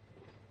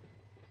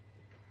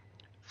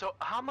 So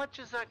how much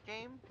is that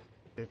game?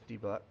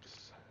 $50.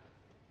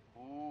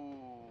 Ooh,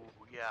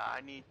 yeah,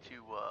 I need to,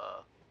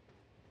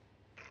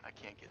 I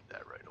can't get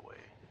that right away.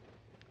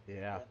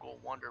 Yeah. Mogul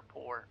Wonder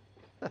poor.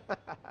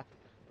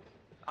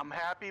 I'm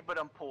happy, but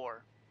I'm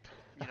poor.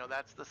 You know,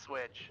 that's the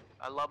switch.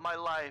 I love my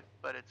life,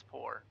 but it's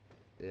poor.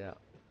 Yeah.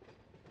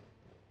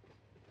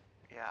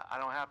 Yeah, I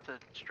don't have to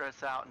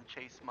stress out and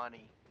chase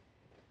money.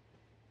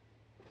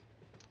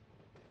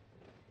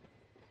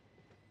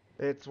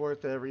 It's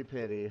worth every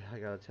penny, I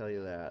gotta tell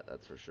you that,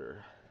 that's for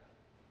sure.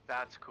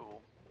 That's cool.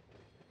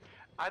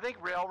 I think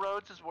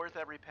Railroads is worth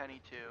every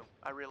penny too.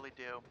 I really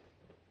do.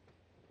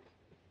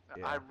 I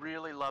Yeah.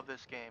 really love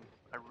this game.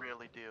 I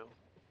really do.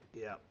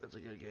 Yeah, it's a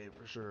good game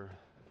for sure.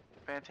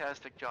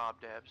 Fantastic job,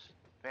 Debs.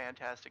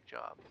 Fantastic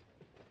job.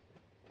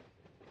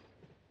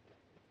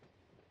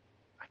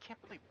 I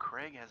can't believe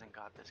Craig hasn't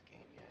got this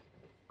game yet.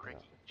 Craigie,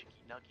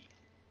 Chicky Nuggy.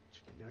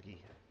 Chicken nuggy.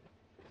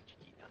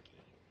 Chicky Nuggy.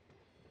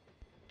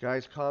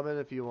 Guys, comment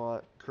if you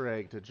want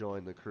Craig to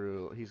join the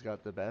crew. He's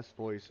got the best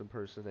voice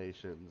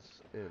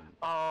impersonations, and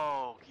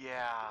Oh,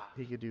 yeah.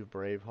 he could do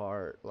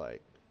Braveheart,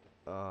 like,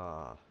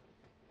 ah.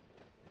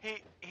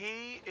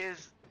 He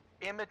is,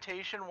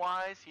 imitation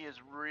wise, he is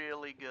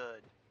really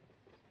good.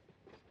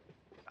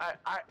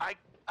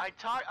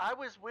 I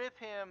was with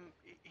him.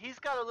 He's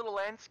got a little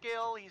N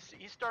scale. He's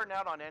starting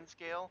out on N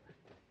scale,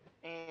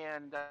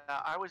 and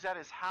I was at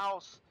his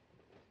house.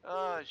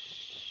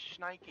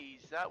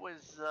 Shnikes. That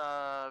was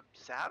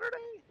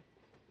Saturday.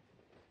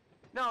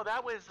 No,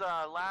 that was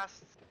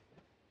last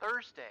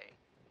Thursday.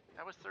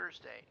 That was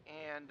Thursday,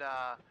 and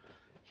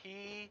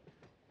he.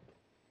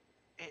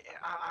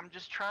 I'm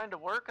just trying to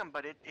work him,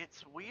 but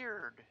it's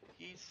weird.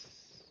 It's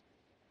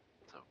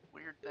a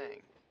weird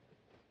thing.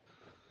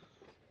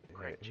 Yeah,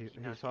 Craig Chicky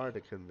he's Nuggy. hard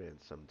to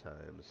convince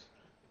sometimes.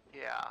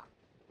 Yeah.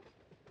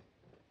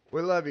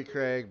 We love you,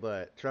 Craig,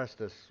 but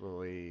trust us when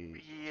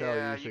we tell you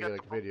Yeah, you should get a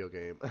video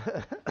game.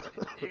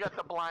 you got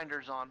the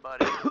blinders on,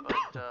 buddy.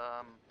 But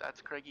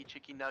that's Craigie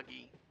Chicky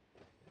Nuggy.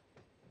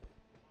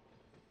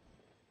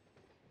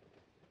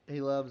 He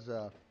loves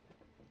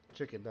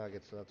chicken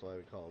nuggets, so that's why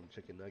we call him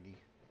Chicken Nuggy.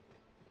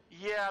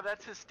 Yeah,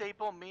 that's his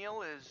staple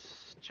meal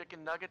is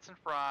chicken nuggets and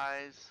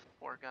fries.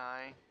 Poor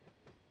guy.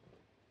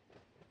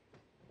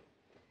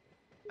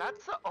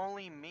 That's the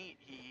only meat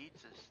he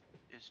eats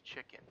is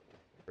chicken.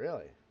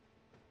 Really?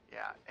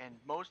 Yeah, and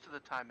most of the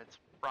time it's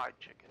fried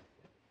chicken.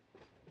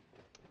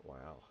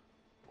 Wow.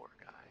 Poor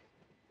guy.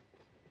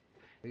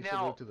 He should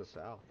move Now, to the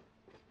south.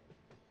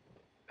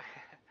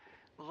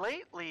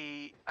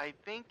 lately, I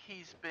think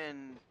he's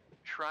been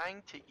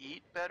trying to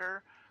eat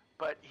better,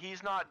 but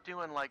he's not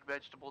doing like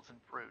vegetables and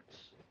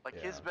fruits. Like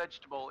his Yeah.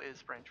 vegetable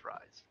is French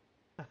fries.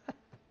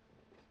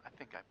 I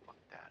think I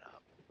fucked that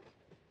up.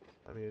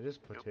 I mean, it is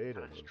Oop, kind of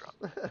potatoes. struck.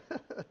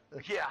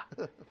 Yeah.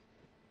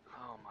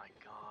 Oh my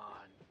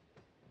god.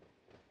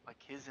 Like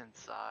his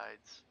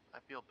insides. I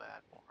feel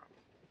bad for him.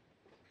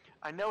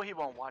 I know he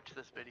won't watch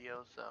this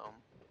video, so.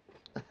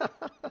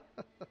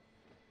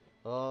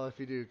 Oh, if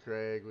you do,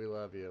 Craig, we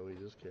love you. We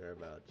just care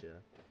about you.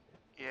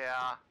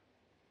 Yeah.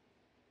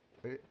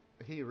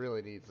 He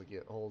really needs to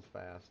get hold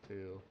fast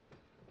too.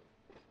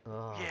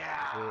 Oh, the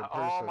Yeah.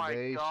 Oh my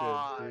impersonations,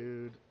 god.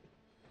 dude.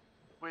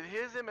 With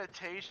his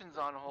imitations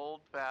on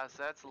Holdfast,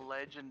 that's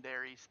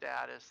legendary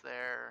status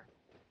there.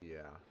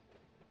 Yeah.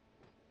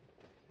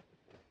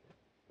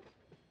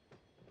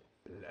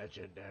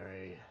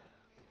 Legendary.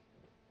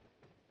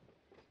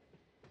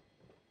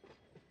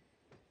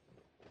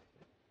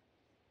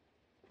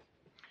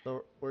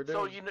 So we're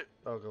So doing. you know.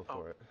 Oh, go Oh,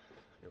 for it.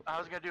 I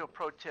was gonna do a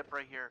pro tip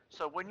right here.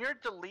 So when you're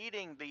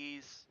deleting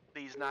these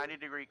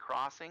 90-degree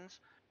crossings,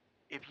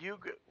 if you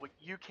well,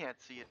 you can't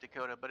see it,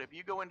 Dakota, but if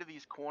you go into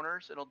these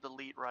corners, it'll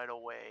delete right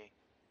away.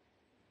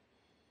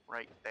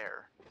 Right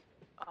there.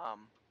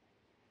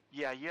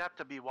 Yeah, you have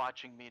to be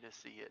watching me to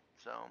see it.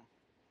 So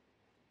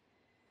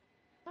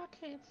I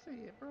can't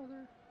see it,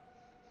 brother.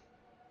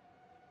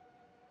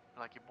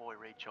 like your boy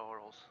Ray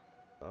Charles.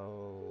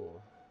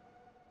 Oh.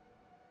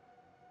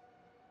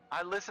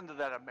 I listened to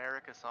that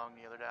America song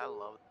the other day. I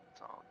love that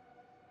song.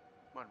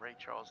 When Ray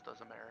Charles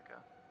does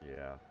America.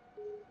 Yeah.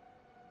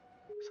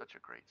 Such a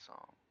great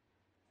song.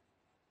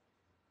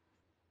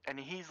 And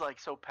he's like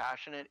so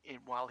passionate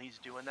while he's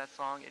doing that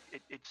song.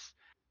 It's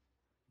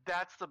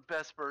that's the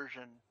best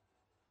version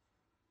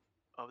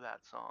of that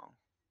song.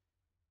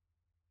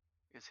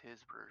 Is his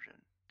version.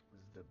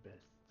 Is the best.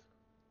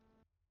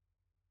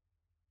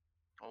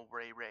 Oh,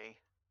 Ray.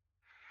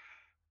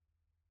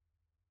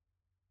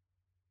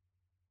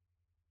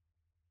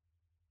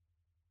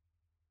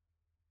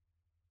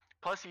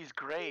 Plus, he's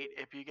great.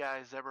 If you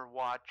guys ever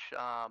watch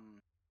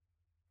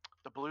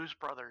the Blues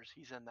Brothers,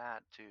 he's in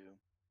that too.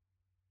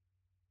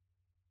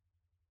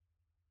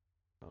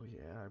 Oh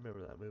yeah, I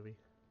remember that movie.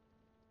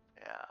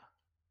 Yeah.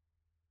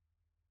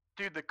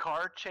 Dude, the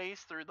car chase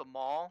through the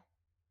mall,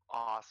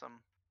 awesome.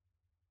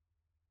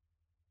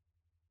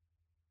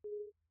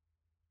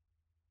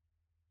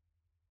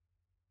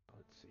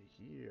 Let's see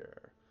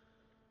here.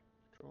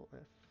 Control F.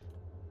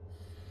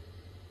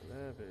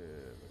 11.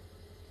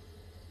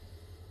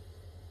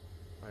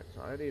 Alright,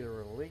 so I need to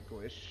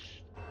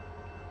relinquish.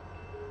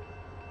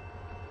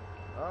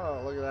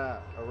 Oh, look at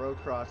that. A road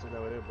crossing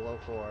that we didn't blow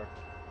for.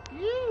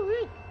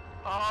 Yee-wee!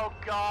 Oh,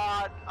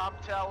 God. I'm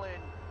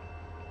telling.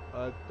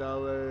 I'm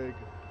telling.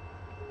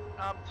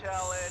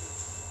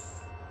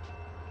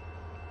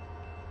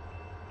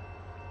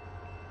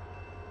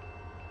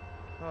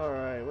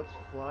 Alright, what's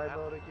fly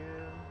mode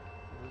again?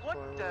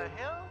 What the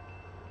hell?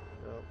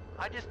 Nope.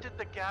 I just did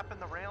the gap in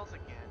the rails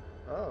again.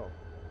 Oh,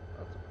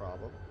 that's a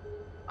problem.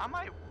 I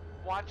might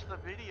watch the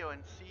video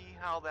and see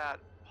how that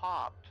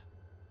popped.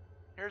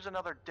 Here's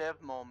another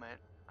dev moment.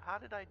 How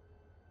did I...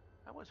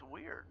 That was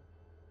weird.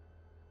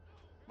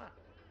 Huh.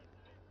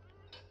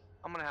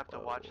 I'm gonna have to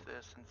watch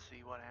this and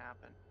see what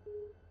happened.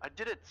 I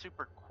did it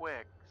super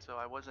quick, so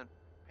I wasn't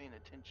paying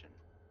attention.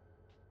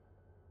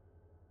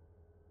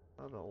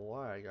 I don't know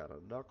why I got a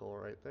knuckle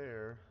right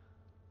there.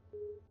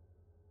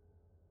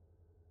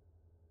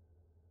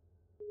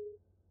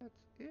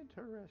 That's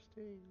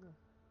interesting.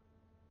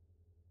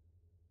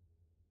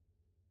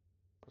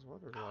 I was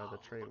wondering why the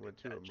train went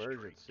to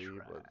emergency,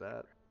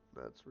 but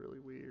that's really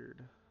weird.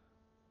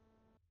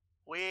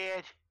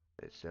 Weird.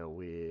 It's so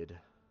weird.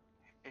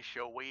 It's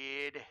so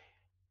weird.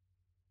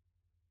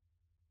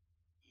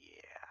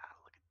 Yeah,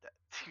 look at that.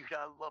 Dude,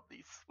 I love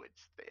these switch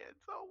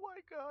stands. Oh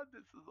my god,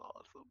 this is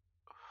awesome.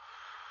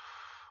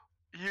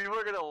 You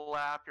were gonna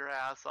laugh your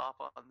ass off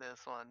on this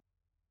one.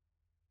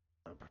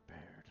 I'm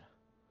prepared.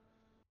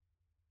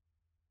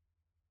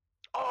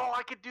 Oh,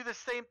 I could do the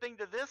same thing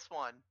to this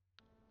one.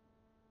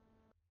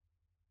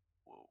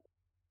 Whoa,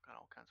 got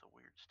all kinds of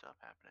weird stuff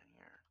happening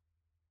here.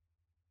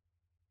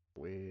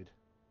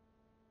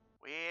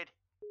 Weird.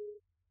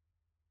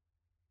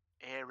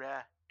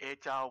 Era,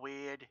 it's all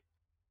weird.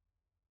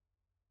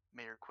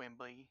 Mayor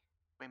Quimby,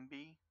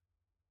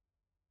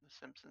 The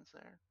Simpsons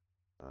there.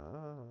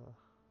 Ah.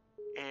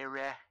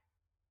 Era.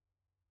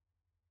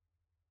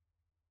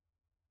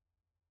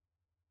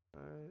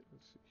 Alright,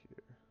 let's see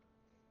here.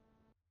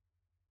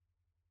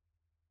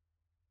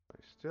 I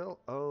still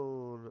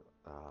own...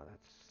 Ah, that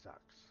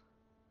sucks.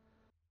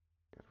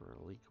 Gotta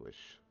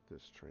relinquish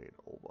this train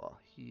over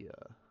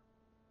here.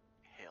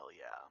 Hell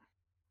yeah.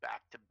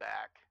 Back to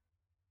back.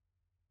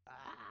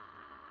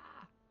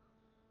 Ah.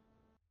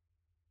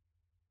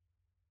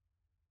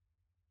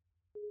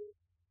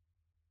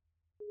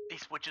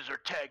 These switches are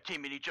tag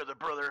teaming each other,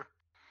 brother.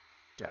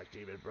 Tag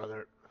teaming,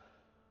 brother.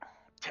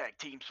 Tag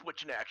team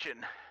switch in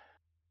action.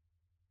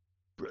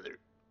 Brother.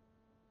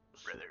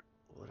 So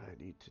what I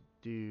need to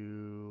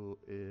do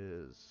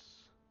is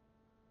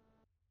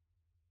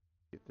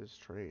get this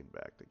train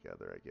back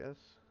together, I guess.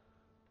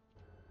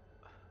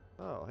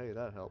 Oh, hey,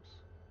 that helps.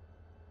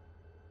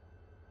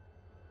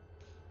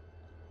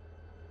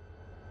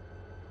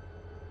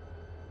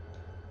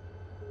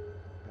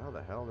 How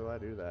the hell do I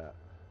do that?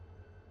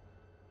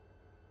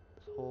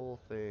 This whole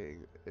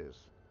thing is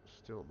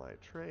still my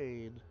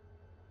train.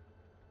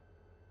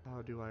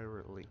 How do I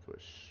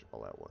relinquish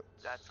all at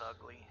once? That's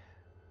ugly.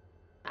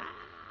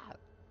 Ah!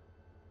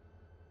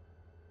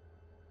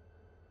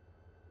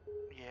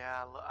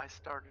 Yeah, I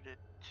started it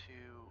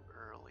too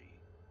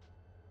early.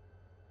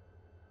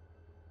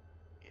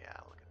 Yeah,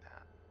 look at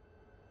that.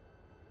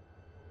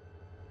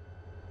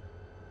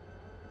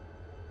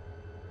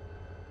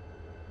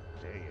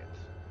 Dang it.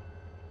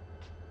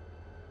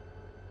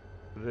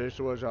 This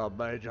was a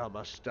major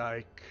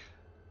mistake.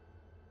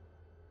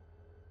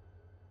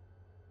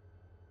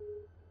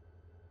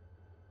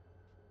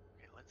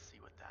 Okay, let's see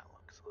what that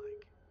looks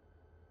like.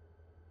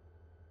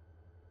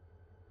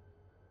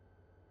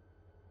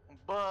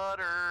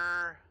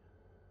 Butter.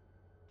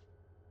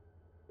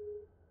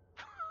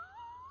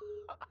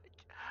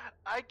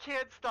 I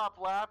can't stop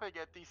laughing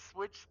at these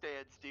switch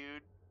stands,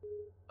 dude.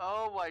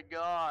 Oh my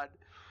god.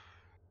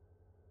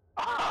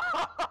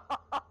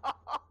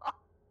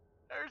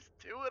 There's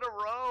two in a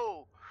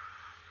row.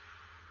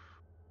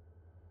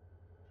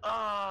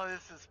 Oh,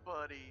 this is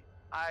funny.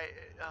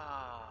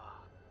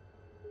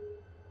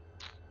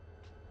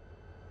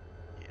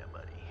 Yeah,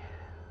 buddy.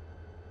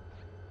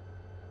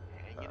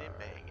 Hanging and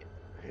banging.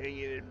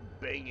 Hanging and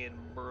banging,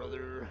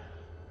 brother.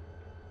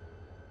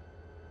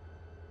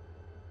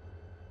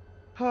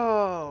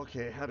 Oh,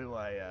 okay. How do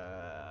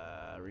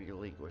I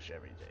relinquish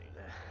everything?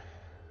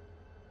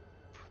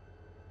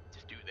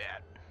 Just do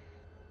that.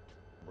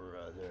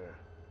 Brother.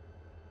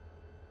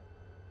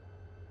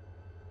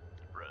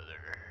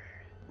 Brother.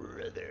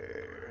 Brother.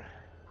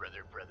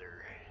 Brother.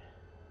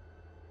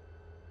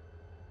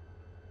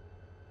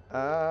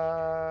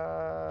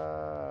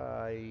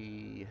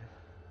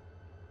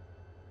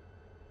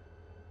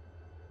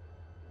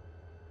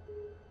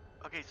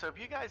 Okay, so if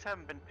you guys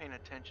haven't been paying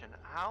attention,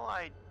 how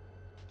I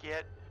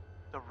get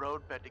the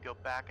road bed to go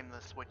back into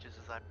the switches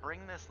is I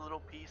bring this little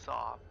piece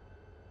off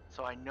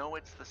so I know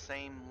it's the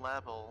same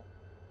level,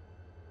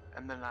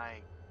 and then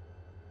I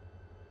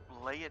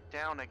lay it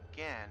down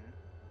again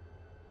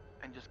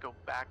and just go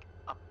back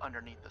up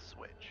underneath the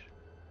switch.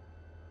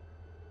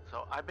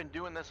 So I've been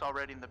doing this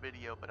already in the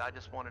video, but I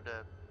just wanted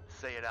to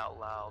say it out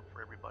loud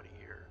for everybody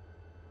here.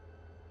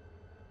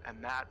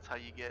 And that's how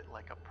you get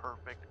like a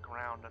perfect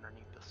ground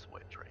underneath the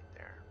switch right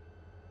there.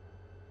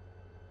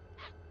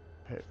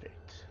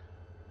 Perfect.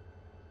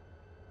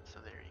 So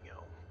there you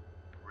go,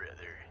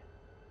 brother.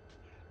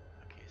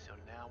 Okay, so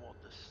now we'll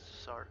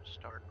just start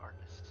our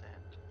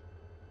descent.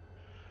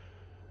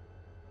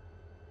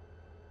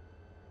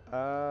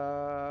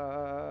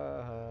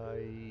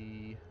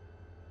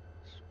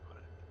 Just put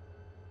a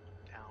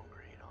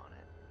downgrade on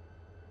it.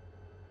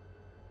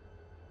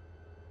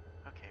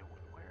 Okay,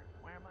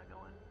 where am I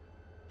going?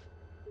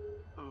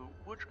 Oh,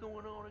 what's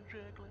going on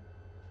exactly?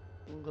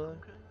 Okay.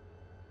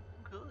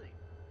 Okay.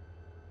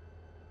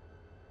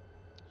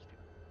 Let's do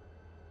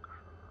curve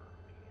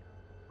here.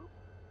 Boop.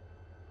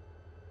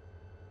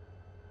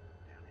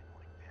 Down in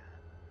like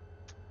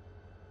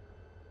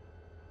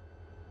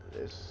that.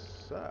 This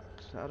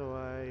sucks. How do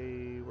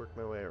I work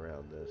my way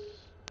around this?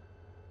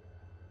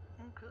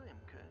 Okay.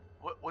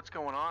 What's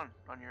going on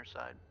your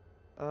side?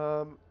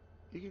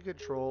 You can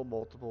control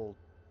multiple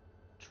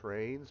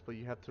trains, but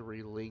you have to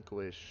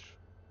relinquish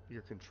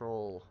your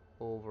control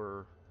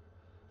over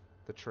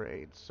the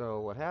train. So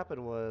what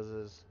happened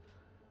is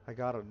I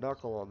got a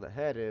knuckle on the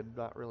head end,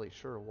 not really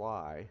sure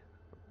why.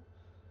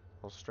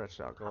 I was stretched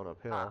out going Huh.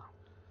 uphill.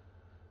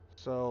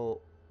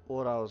 So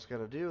what I was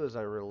gonna do is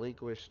I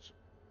relinquished.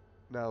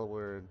 Now that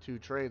we're in two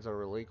trains, I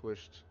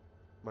relinquished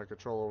my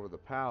control over the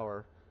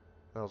power.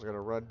 I was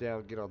gonna run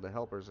down, get on the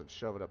helpers, and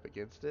shove it up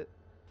against it.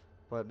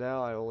 But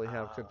now I only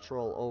have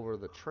control over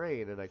the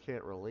train, and I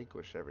can't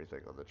relinquish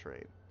everything on the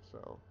train.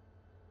 So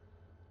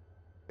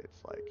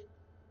it's like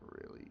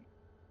really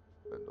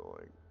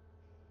annoying.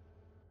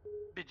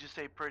 Did you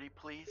say pretty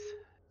please?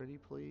 Pretty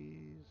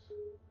please?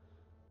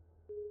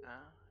 No,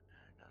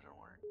 it doesn't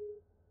work.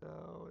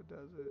 No, it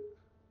doesn't.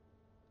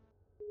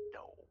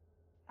 No.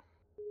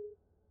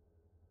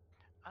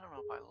 I don't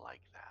know if I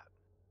like that.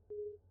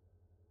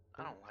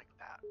 I don't like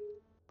that.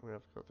 I'm gonna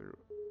have to go through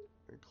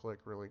and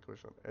click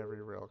relinquish on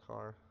every rail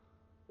car.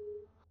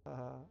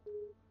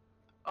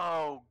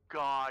 Oh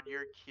God,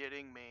 you're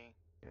kidding me.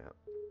 Yeah,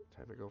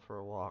 time to go for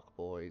a walk,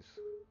 boys.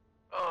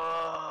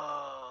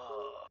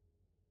 Oh.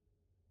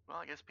 Well,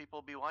 I guess people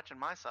will be watching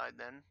my side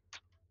then.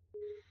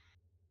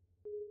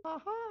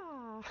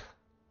 Haha!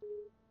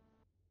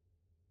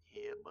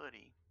 Yeah,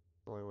 buddy.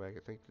 The only way I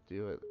could think to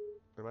do it.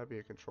 There might be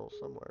a control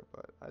somewhere,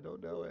 but I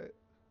don't know it.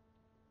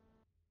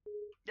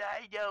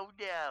 I don't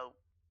know.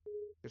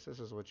 Guess this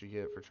is what you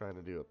get for trying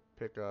to do a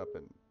pickup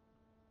and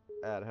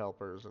add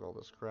helpers and all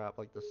this crap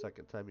like the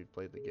second time you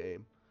played the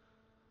game.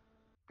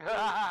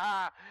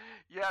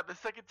 Yeah, the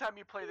second time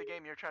you play the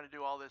game, you're trying to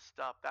do all this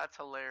stuff. That's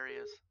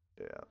hilarious.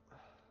 Yeah.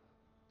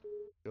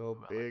 Go Ooh,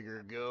 I like big or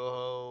that. go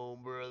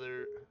home,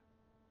 brother.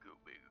 Go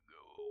big or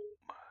go home.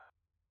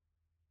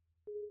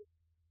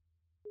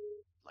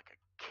 Like a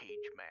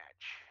cage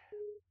match.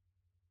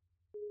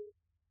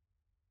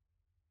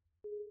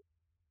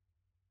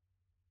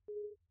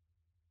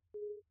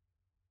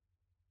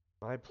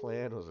 My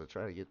plan was to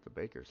try to get to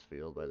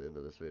Bakersfield by the end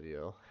of this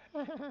video.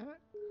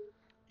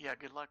 Yeah,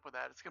 good luck with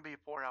that. It's gonna be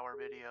a 4-hour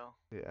video.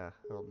 Yeah,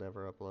 I'll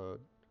never upload.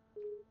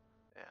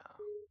 Yeah.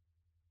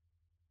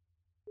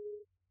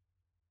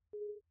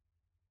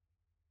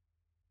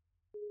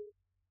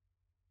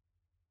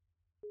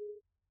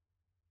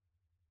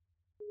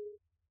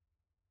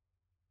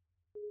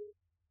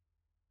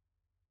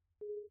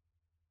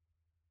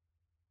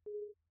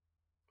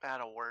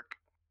 That'll work.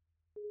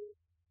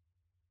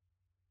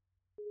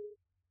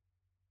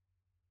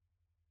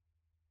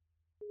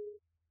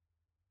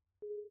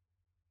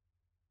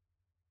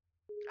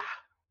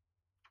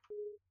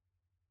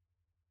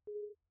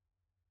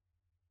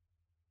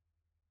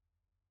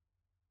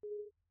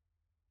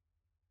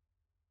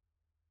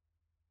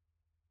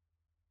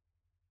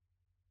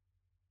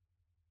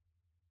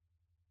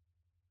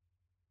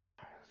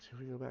 see if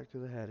we can go back to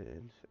the head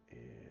end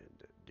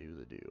and do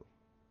the do.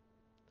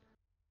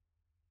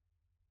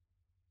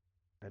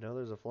 I know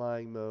there's a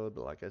flying mode,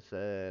 but like I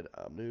said,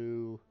 I'm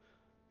new.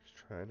 Just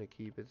trying to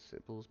keep it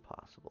simple as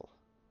possible.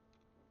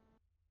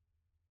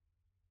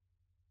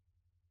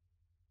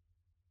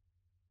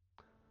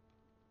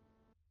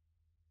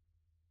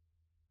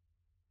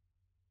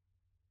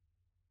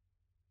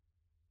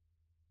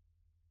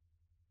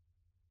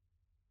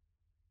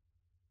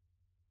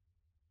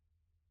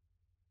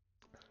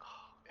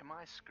 Oh, am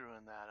I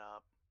screwing that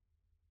up?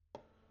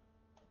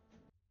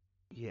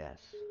 Yes.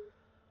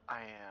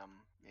 I am.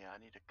 Yeah, I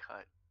need to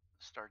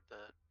start the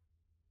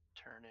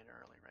turn in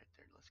early right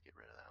there. Let's get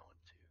rid of that one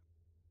too.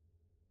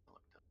 I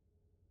looked up.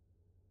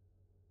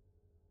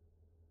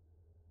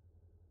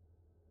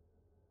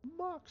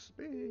 Mach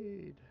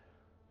speed.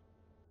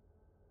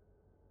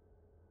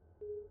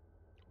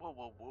 Whoa,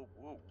 whoa, whoa,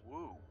 whoa,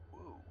 whoa,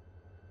 whoa.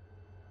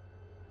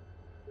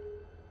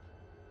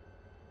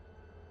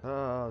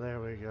 Oh,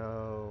 there we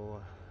go.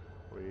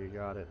 We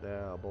got it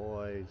now,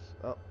 boys.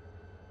 Oh,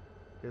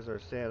 here's our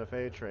Santa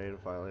Fe train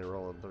finally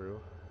rolling through.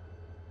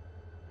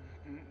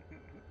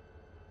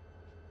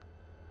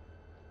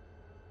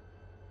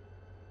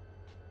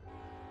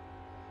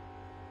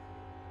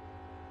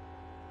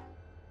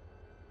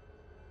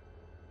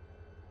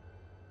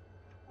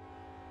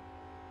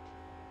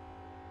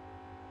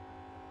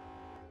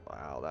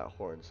 Wow, that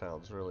horn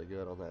sounds really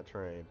good on that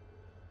train.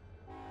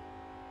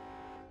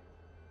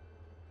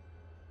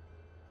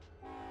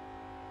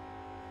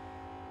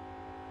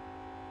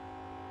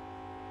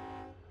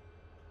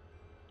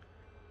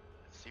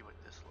 Let's see what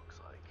this looks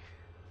like.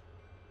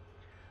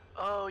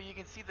 Oh, you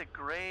can see the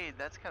grade.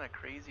 That's kind of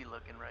crazy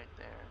looking right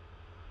there.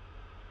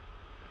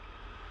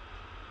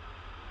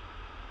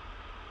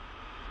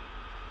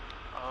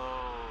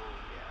 Oh,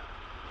 yeah.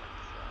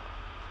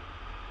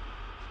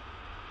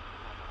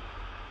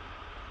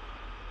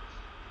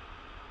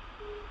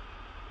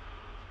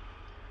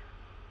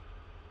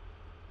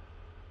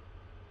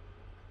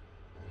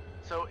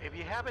 So if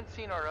you haven't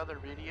seen our other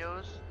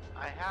videos,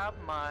 I have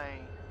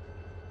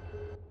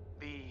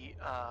the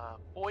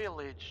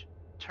foliage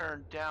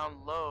turned down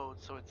low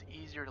so it's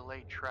easier to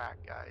lay track,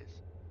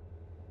 guys.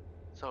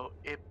 So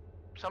if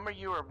some of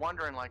you are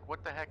wondering like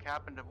what the heck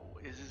happened to,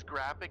 is his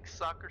graphics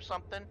suck or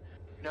something?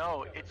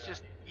 No, it's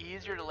just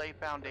easier to lay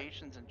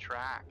foundations and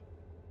track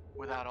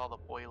without all the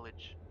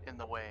foliage in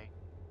the way.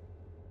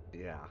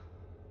 Yeah.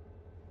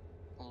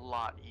 A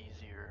lot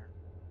easier.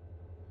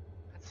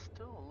 That's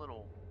still a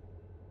little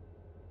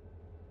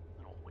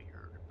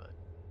weird, but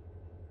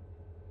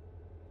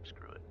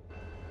screw it.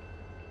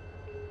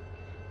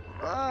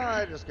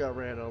 I just got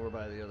ran over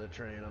by the other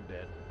train. I'm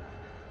dead.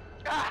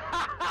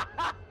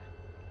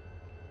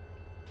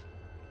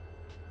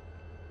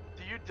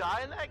 Do you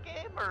die in that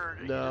game, or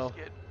do you No. just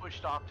get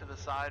pushed off to the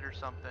side or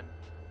something?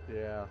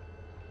 Yeah.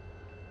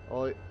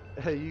 Oh,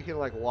 you can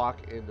like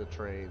walk into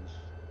trains.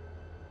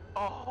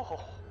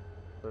 Oh.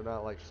 They're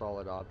not like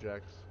solid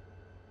objects.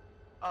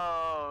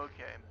 Oh,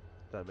 okay.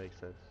 If that makes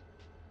sense.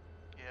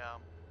 Yeah.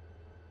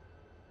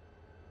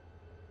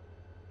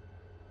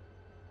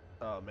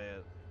 Oh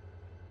man,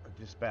 a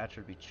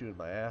dispatcher would be chewing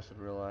my ass in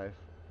real life.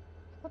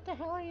 What the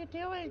hell are you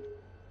doing?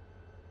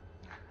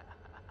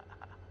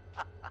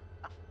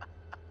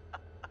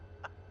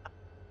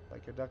 My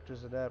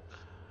conductor's inept.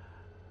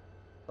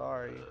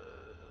 Sorry.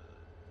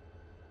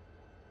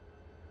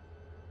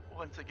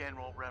 Once again,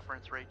 we'll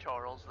reference Ray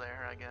Charles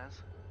there, I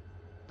guess.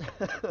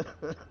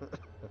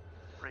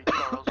 Ray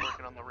Charles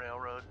working on the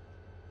railroad.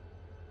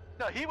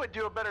 No, he would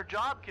do a better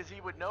job because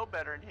he would know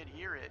better and he'd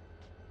hear it.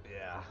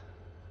 Yeah.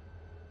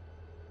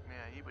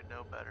 Yeah, he would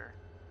know better.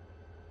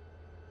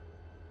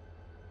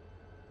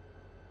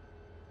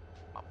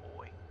 My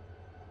boy.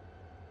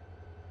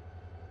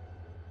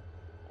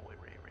 Boy,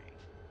 Ray Ray.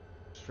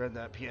 Shred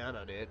that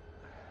piano, dude.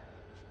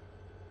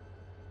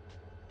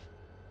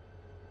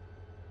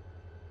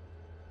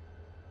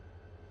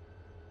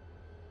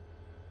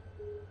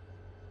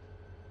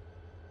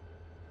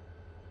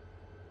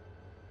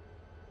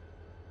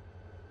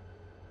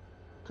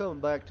 Coming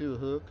back to a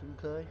hook,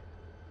 okay?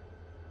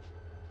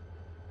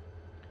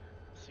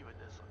 Let's see what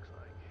this looks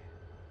like.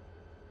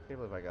 Can't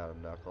believe I got a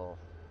knuckle.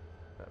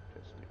 That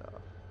pissed me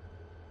off.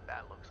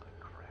 That looks like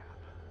crap.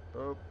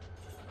 Oh.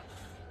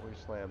 We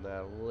slammed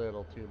that a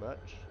little too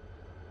much.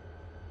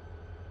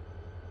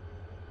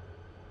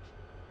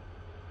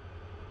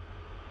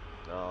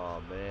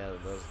 Oh man,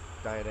 those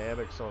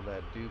dynamics on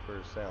that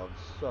duper sound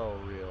so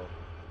real.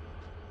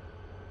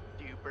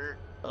 Duper.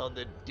 On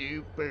the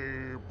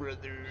duper,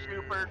 brother.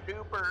 Super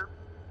duper.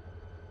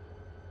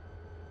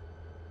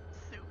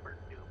 Super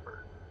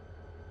duper.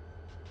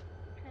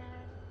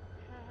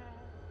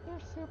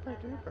 You're super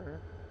duper.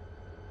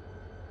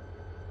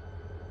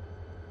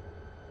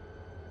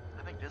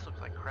 I think this looks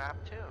like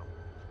crap too.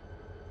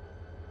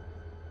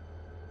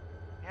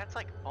 Yeah, it's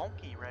like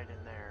funky right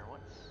in there.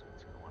 What's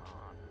going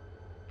on?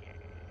 Okay.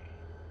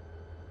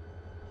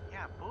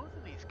 Yeah, both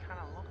of these kind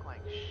of look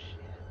like shit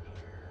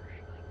here.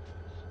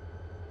 Shnikes.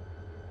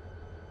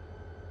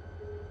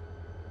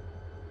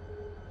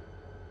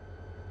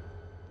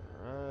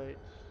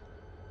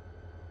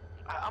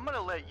 I'm gonna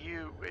let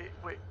you.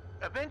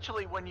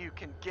 Eventually, when you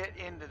can get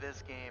into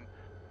this game,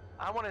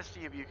 I want to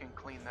see if you can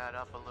clean that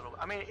up a little.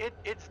 I mean,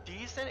 it's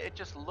decent. It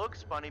just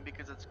looks funny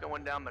because it's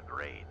going down the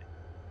grade.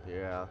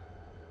 Yeah.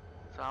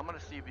 So I'm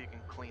gonna see if you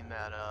can clean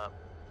that up.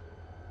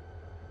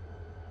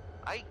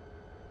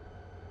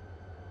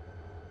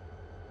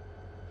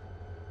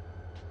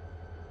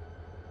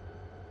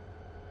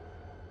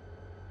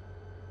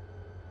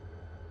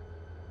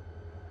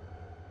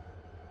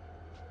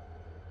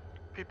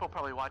 People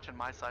probably watching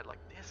my side like,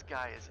 this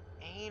guy is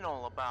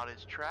anal about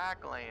his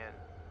track laying.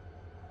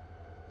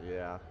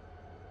 Yeah.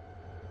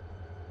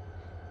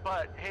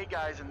 But hey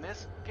guys, in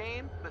this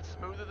game, the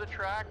smoother the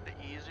track, the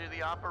easier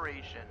the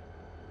operation.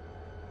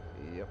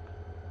 Yep.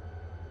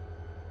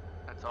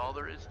 That's all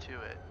there is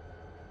to it.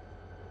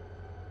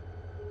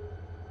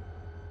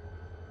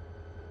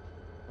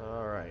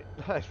 All right.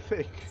 I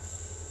think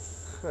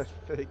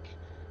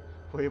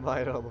we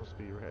might almost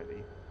be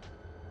ready.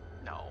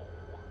 No.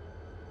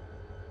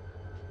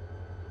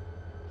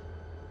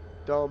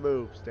 Don't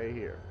move. Stay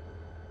here.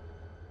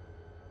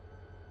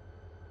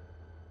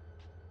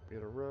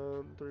 Gonna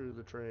run through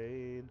the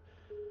train.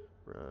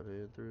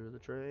 Running through the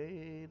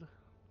train.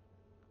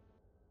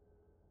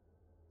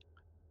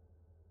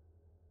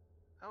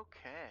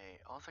 Okay,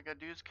 all I gotta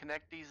do is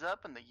connect these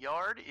up and the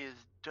yard is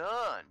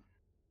done.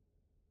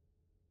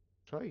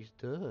 Try's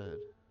done.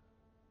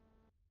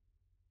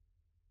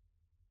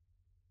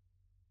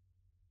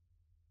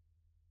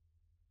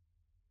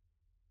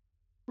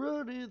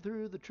 Running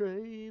through the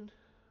train.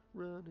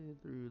 Running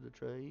through the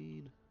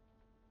train.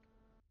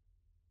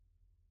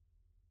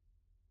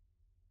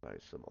 By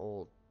some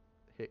old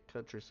hit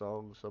country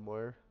song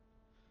somewhere.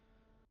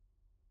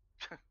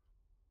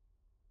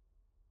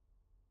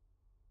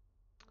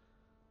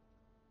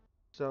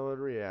 So in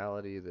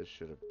reality, this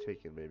should have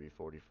taken maybe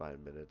 45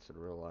 minutes in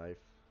real life.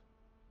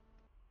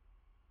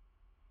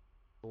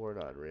 But we're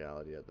not in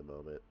reality at the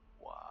moment.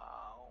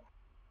 Wow.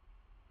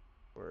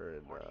 We're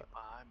in, 45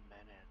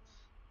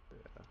 minutes.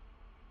 yeah.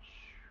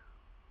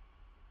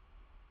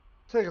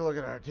 Take a look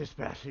at our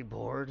dispatching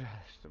board,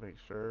 just to make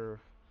sure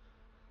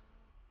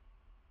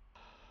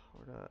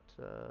we're not,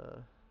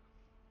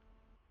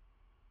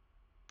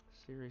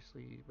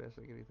 seriously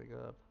messing anything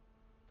up.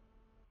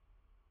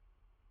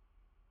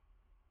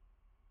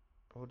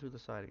 I'll do the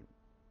siding.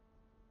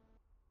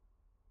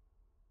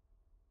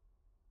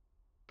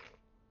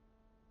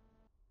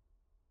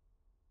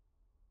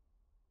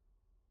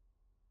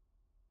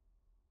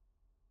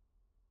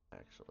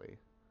 Actually.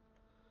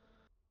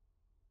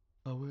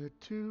 I went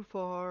too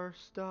far.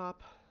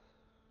 Stop.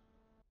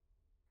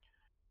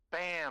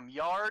 Bam,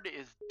 yard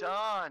is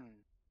done.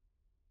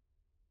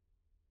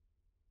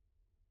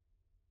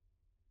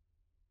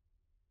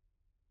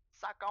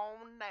 Suck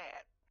on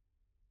that.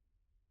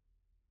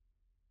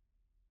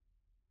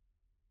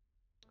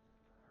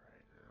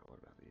 Alright, now what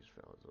about these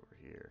fellas over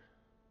here?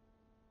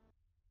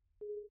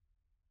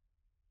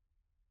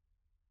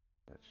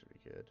 That should be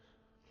good.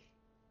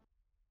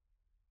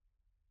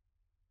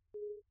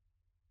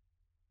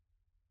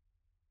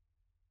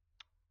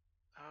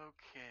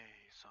 Okay,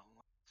 so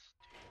let's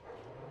do.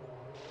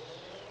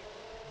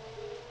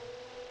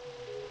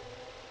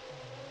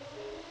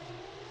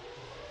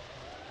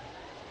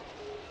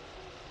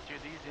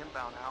 Dude, these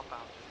inbound outbounds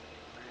are gonna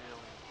be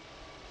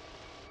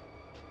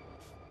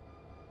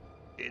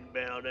really.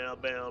 Inbound,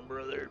 outbound,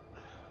 brother. I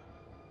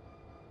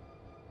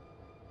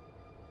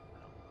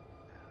don't want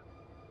that.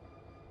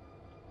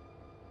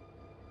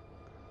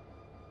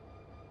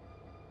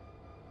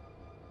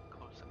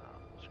 Close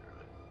enough. Screw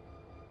it.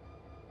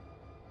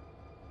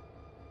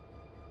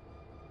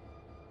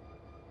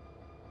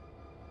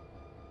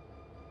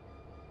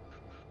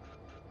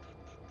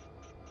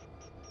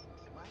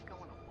 Am I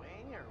going away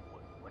or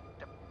what? What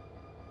the?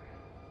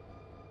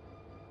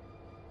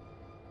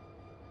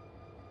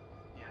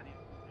 Yeah, I need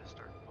to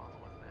start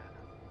following that.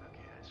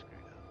 Okay, I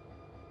screwed up.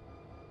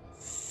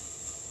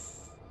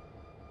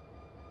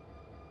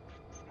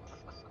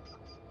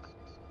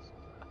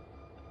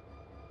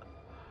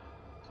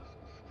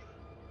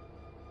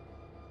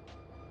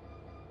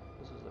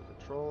 This is a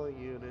controlling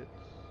unit.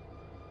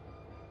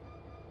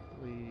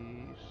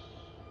 Please.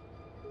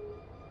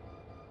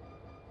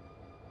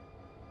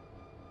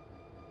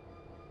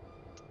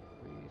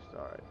 Please,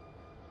 alright.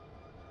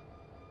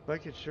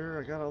 Making sure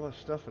I got all my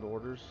stuff in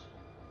orders.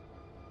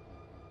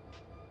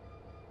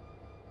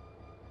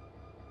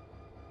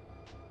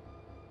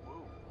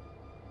 Whoa.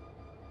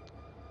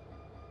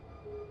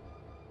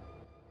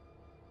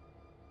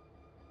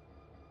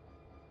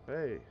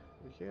 Hey,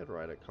 you can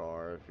ride a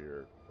car if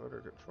you're under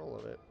control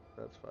of it.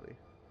 That's funny.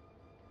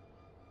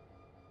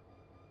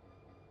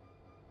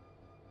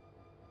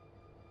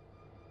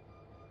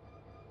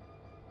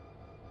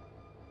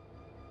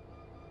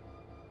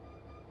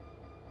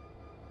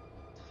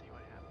 Let's see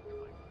what happens if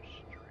I go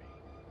straight.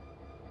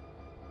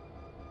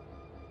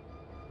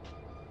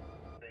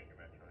 Thank you,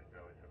 Metro.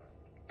 Charlie 7.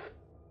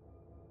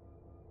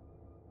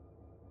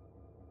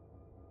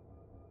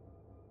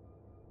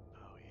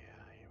 Oh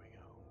yeah, here we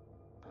go.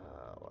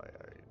 Why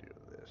are you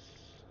doing this?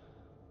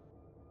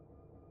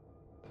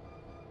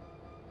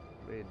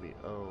 made me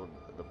own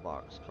the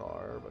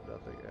boxcar, but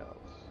nothing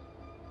else.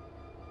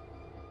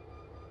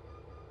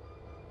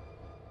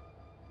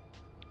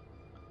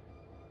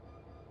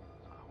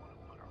 So I want to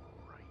put her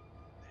right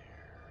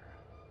there.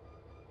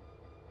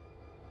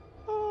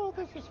 Oh,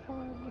 this Actually, is I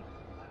want to fun. put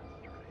her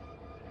left right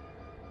there.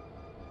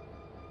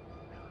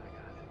 Now I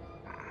got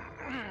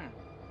it.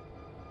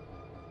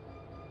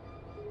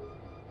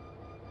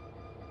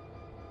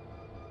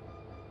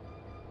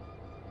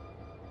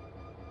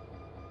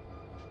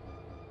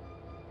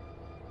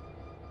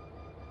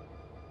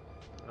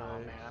 Oh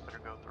Nice. man, I better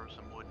go throw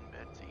some wood in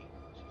Betsy.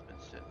 She's been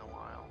sitting a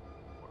while.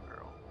 Poor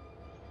girl.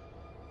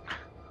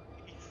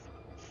 he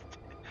switched.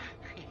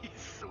 He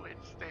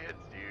switched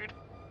stands, dude.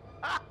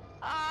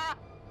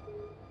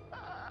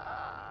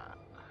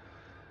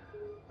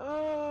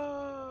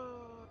 Oh.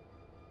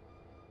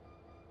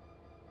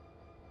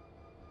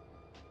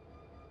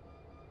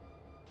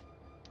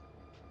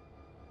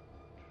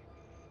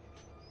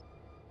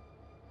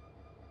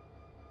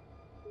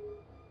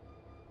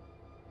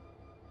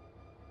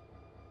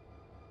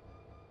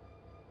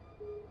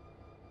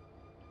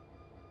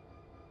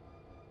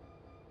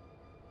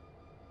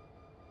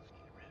 Let's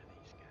get rid of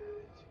these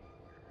guys here.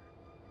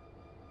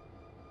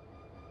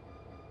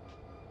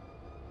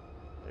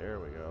 There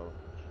we go.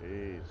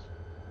 Jeez.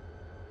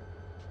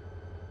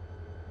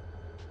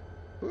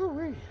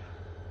 Woo-wee.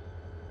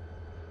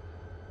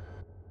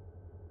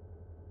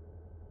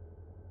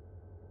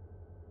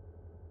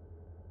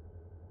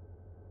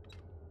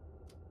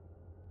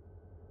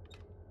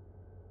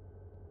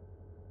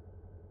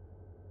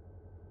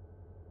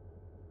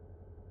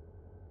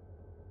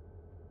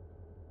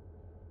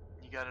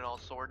 You got it all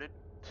sorted?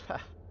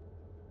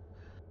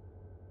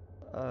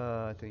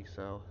 I think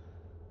so.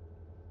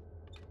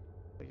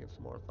 Taking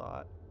some more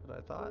thought than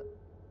I thought.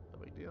 No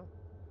big deal.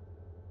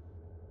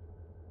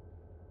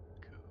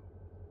 Cool.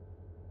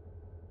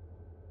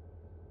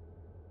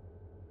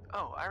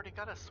 Oh, I already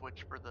got a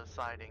switch for the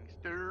sidings.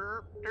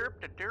 Derp, derp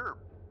to derp.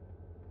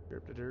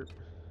 Derp to derp.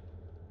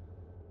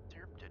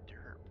 Derp to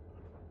derp.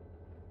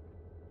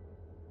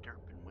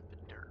 Derping with the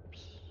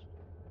derps.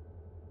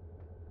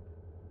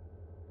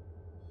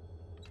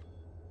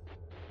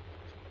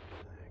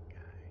 That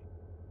guy.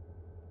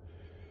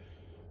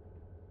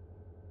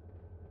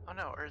 Oh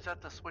no, or is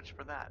that the switch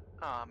for that?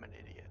 Oh, I'm an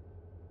idiot.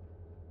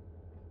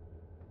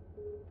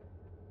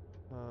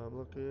 I'm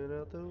looking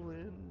out the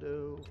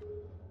window.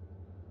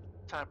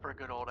 Time for a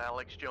good old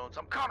Alex Jones.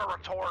 I'm kind of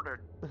retarded.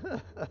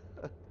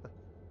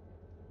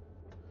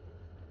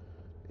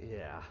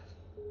 Yeah.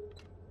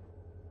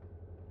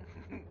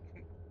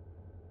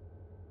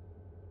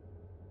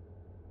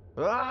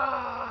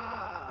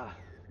 Ah!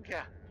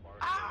 Yeah.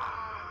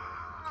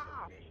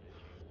 Ah!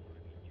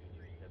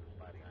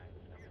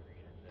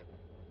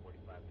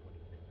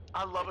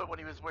 I love it when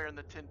he was wearing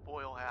the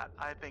tinfoil hat.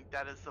 I think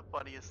that is the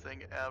funniest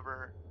thing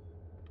ever.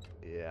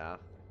 Yeah.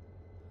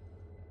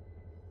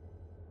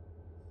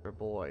 Our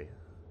boy.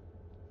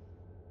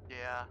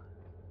 Yeah.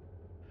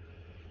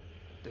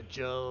 The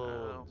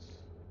Jones.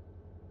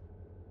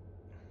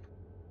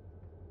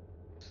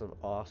 Some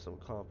awesome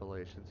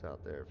compilations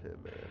out there of him,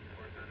 man.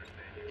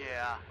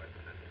 Yeah.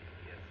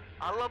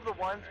 I love the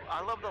ones.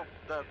 I love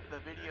the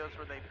videos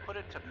where they put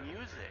it to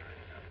music,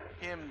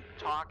 him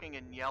talking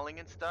and yelling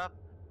and stuff.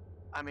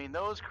 I mean,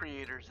 those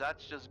creators,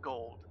 that's just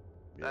gold.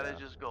 That Yeah. is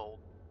just gold.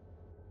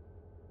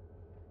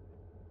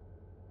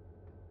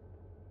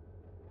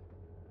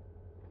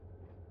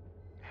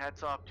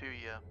 Hats off to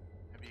you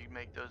if you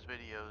make those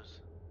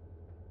videos.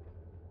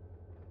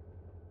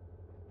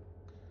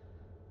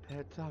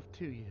 Hats off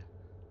to you.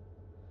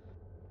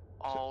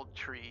 All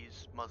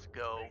trees must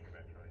go.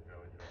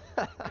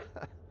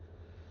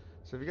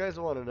 So if you guys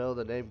want to know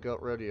the name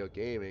Goat Rodeo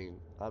Gaming,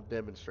 I'm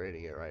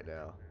demonstrating it right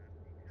now.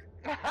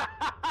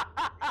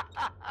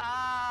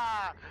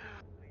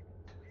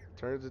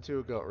 Turns into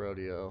a goat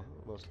rodeo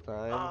most of the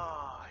time.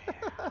 Oh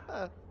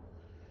yeah.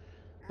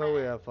 But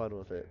we have fun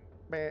with it.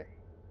 Meh.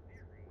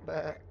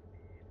 Meh.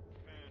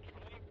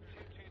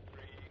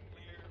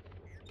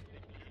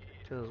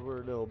 Cause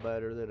we're no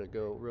better than a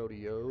goat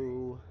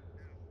rodeo.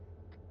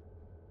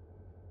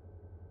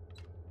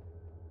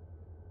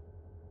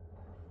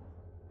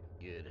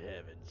 Good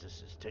heavens,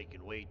 this is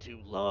taking way too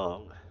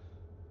long.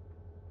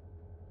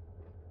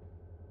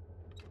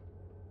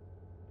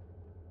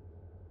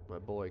 My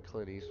boy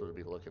Clint Eastwood would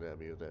be looking at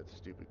me with that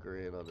stupid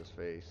grin on his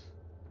face.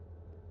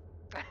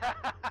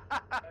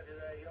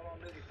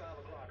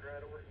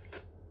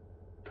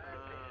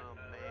 Oh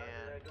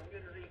man.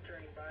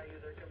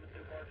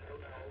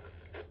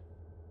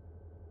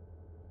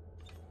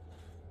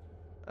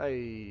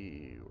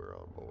 Hey, we're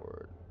on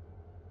board.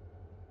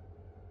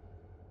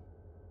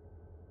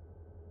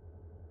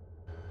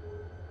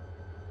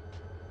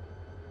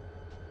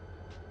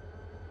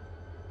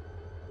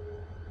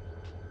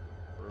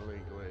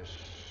 Relinquish.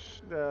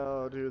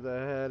 Now to the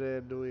head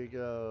end we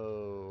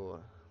go.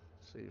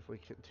 See if we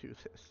can do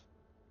this.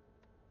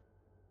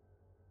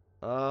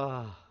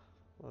 Ah,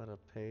 what a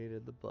pain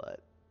in the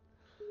butt.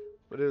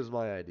 But it was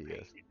my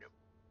idea.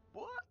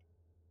 What?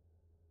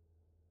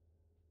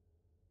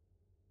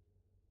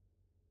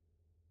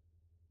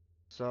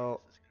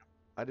 So This is gonna...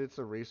 I did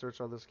some research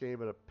on this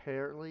game, and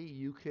apparently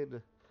you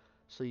can.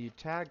 So you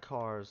tag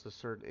cars to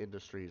certain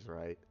industries,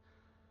 right?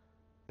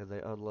 And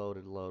they unload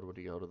and load when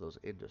you go to those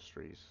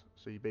industries.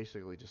 So you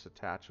basically just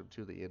attach them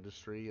to the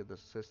industry in the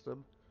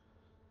system,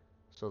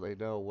 so they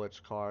know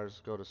which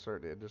cars go to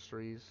certain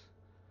industries.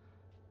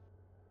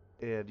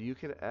 And you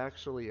can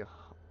actually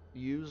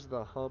use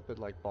the hump in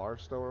like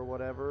Barstow or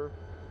whatever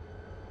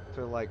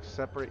to like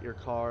separate your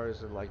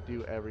cars and like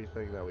do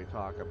everything that we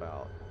talk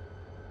about.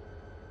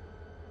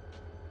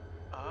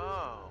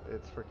 Oh.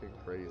 It's freaking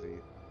crazy.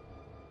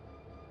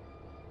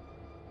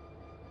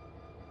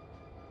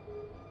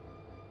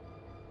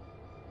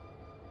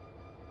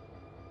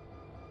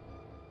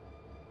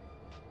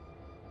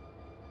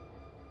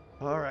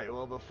 Alright,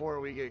 well, before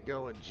we get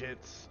going,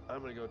 gents,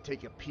 I'm gonna go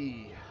take a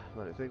pee.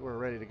 But I think we're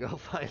ready to go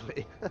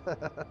finally.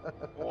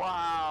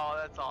 Wow,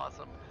 that's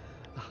awesome.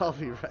 I'll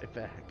That's be awesome. right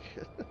back.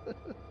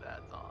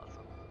 That's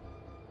awesome.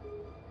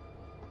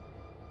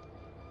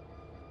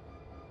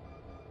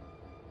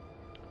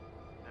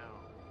 No.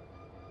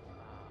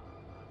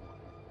 I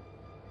want it.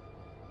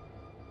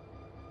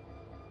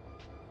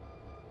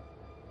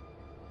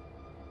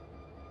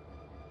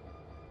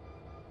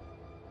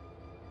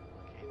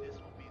 Okay, this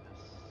will be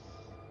this.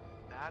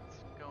 That's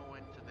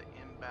going to the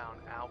inbound,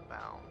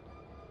 outbound,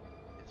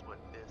 is what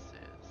this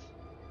is.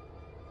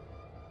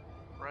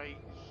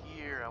 Right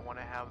here, I want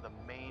to have the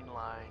main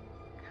line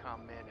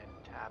come in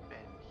and tap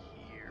in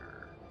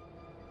here.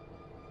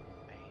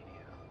 Bam.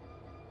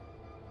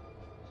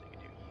 So you can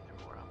do either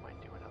or. I might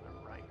do another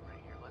right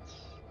here. Let's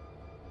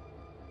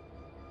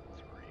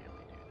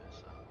really do this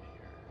up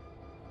here. There.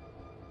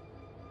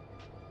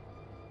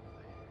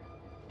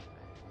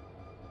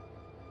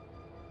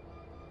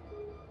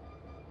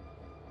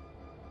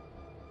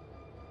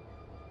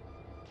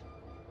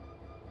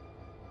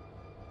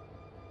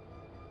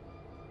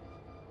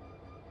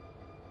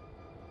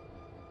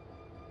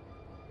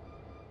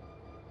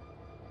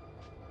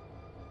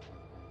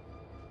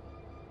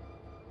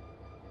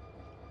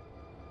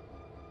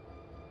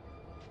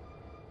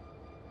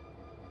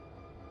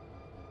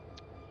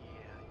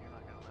 Yeah, you're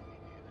not gonna let me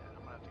do that.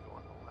 I'm gonna have to go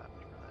on the left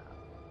for that.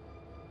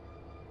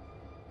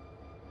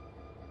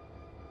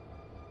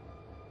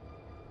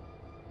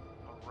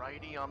 A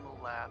righty on the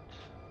left.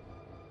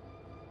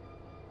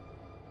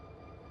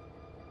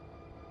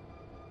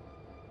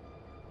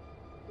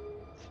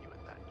 Let's see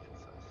what that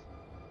gets us.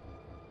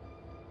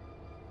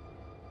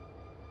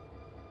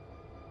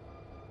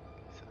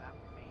 Okay, so that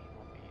main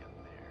will be in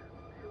there.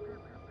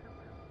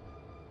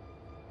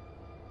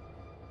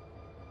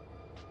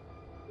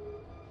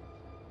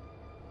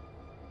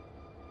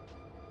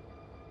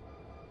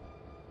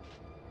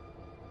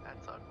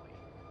 That's ugly.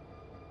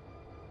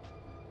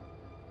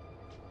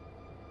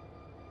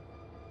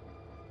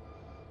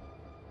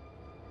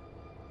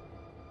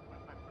 What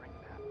if I bring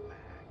that back?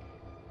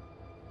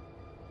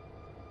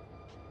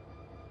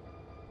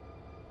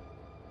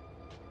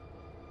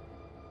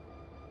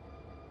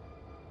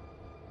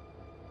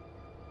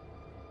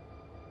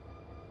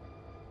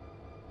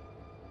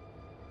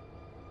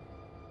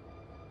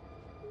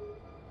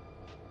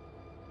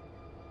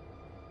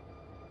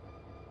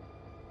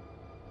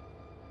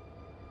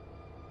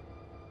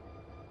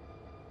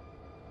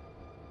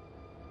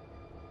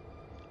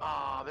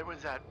 Oh, there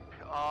was that.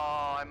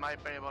 Oh, I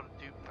might be able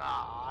to do.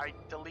 Ah, I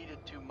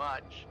deleted too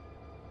much.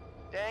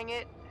 Dang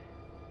it.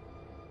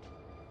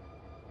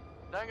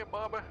 Dang it,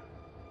 Bobby.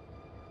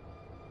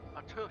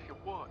 I tell you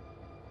what.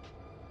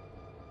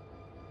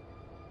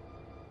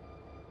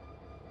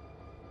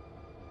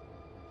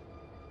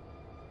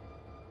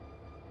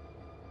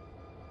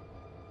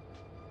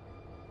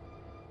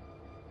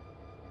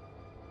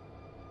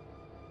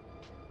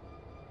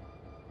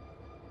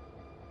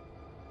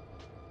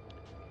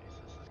 Okay,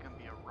 so this is going to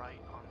be a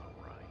right on the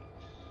right.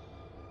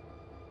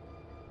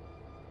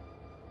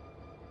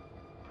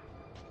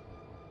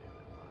 We'll do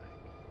it like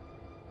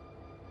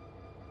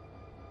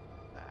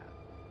that.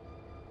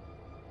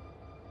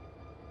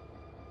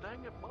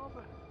 Dang it,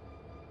 Bobby.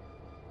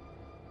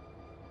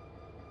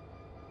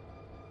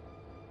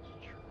 Let's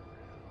turn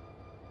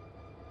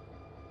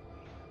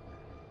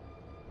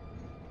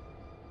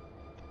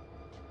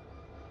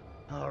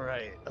around.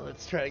 Alright,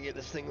 let's try to get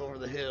this thing over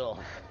the hill.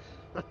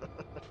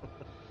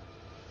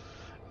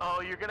 Oh,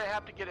 you're gonna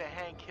have to get a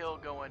Hank Hill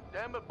going.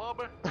 Damn it,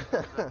 Bobby.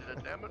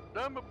 Damn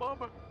it,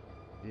 Bobby.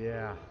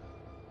 Yeah.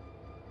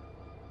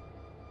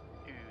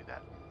 Ooh,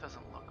 that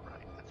doesn't look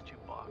right. That's too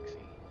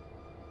boxy.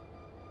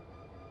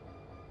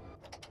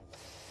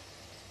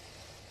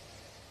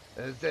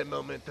 It's that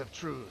moment of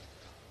truth.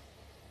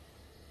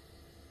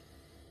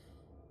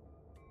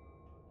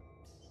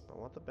 I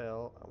want the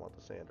bell, I want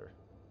the sander.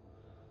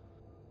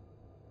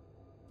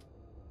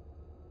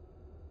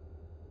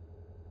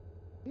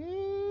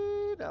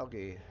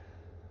 Algae.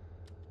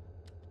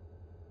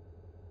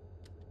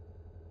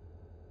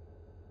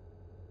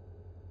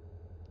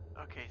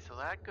 Okay, so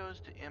that goes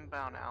to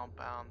inbound,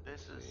 outbound.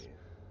 This is See.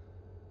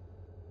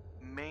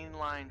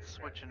 mainline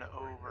switching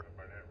over.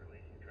 Barnett,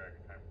 releasing track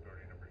and time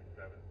authority number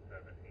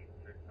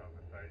 7786 on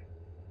the sighting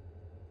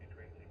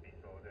between CP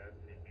Solar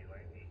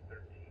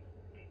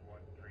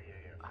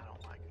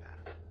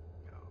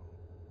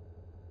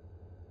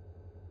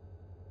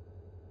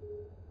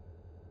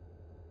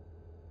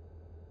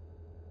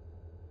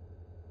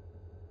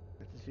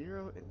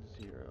 0 and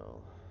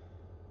 0.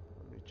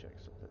 Let me check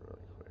something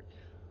really quick.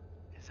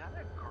 Is that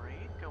a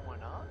grade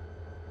going up?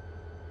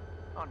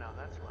 Oh no,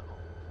 that's level.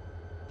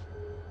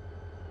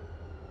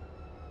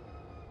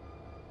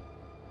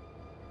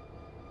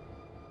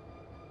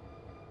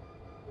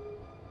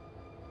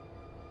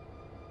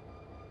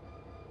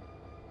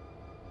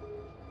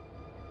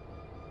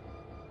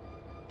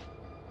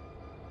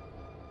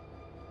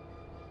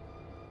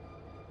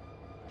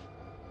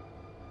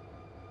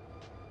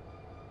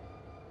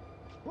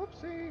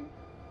 Whoopsie!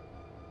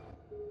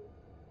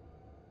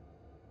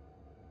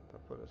 I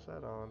put a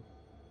set on.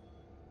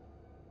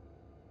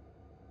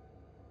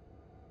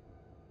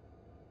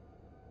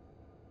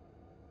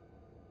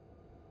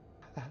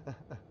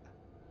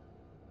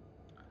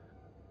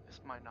 This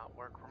might not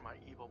work for my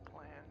evil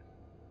plan.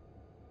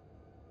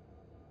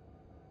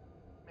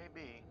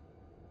 Maybe.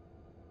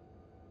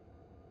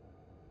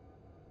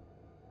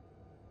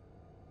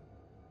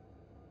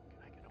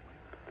 Can I get away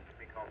with it?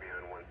 They call me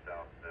on 1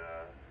 South,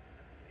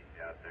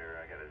 he's out there,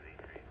 I got a Z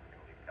Street,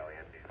 gonna leave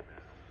Caliente's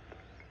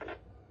now.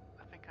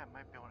 I think I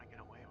might be able to get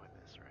away with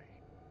this,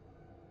 right?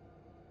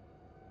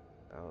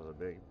 That was a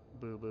big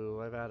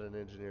boo-boo. I've had an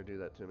engineer do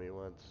that to me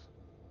once.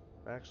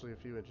 Actually, a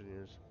few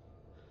engineers.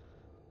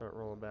 Start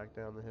rolling back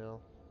down the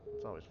hill.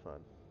 It's always fun.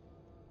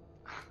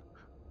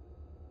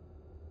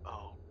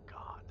 Oh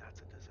god, that's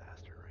a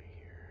disaster right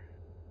here.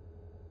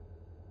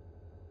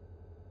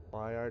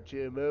 Why aren't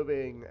you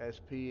moving?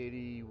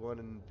 SP81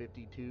 and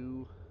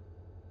 52.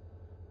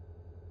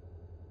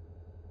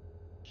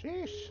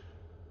 Sheesh.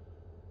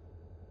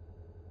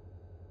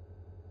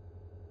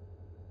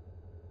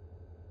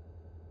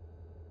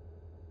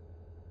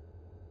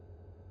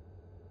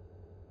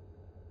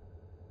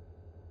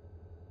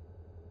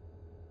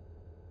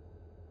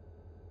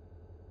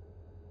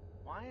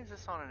 Why is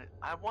this on an...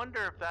 I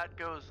wonder if that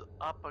goes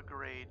up a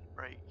grade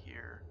right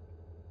here.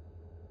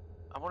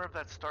 I wonder if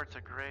that starts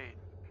a grade.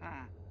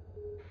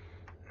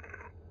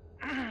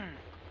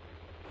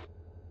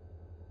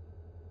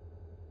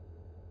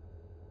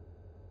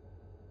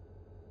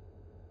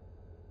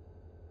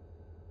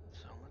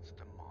 So let's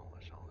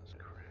demolish all this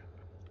crap.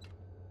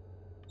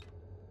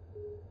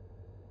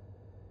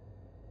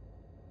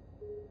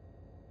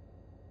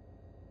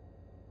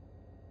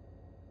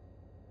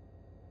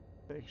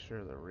 Make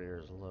sure the rear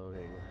is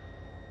loading.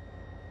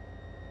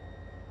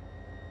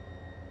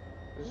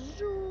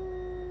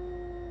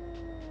 Zoom,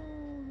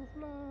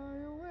 fly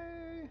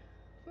away,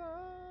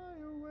 fly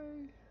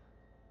away.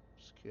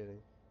 Just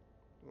kidding.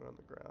 We're on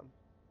the ground.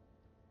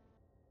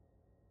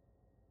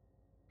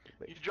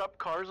 You drop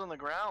cars on the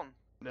ground.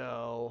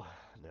 No.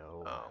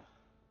 Oh.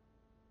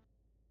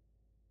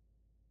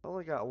 I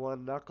only got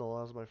one knuckle.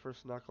 That was my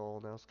first knuckle.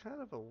 Now it's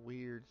kind of a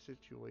weird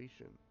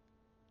situation.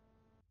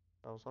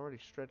 I was already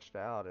stretched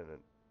out and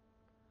it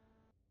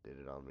did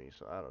it on me,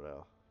 so I don't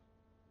know.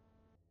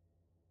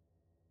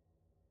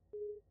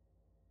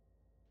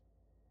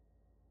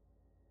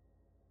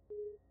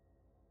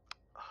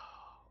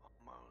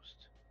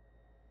 Almost.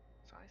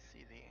 So I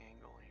see the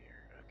angle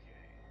here.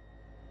 Okay.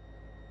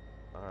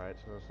 Alright,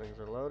 so those things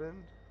are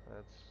loading.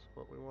 That's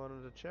what we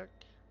wanted to check.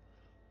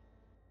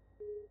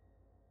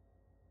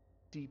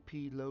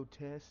 DP load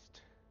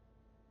test.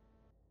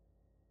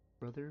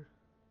 Brother.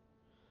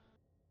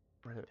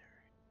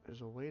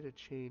 There's a way to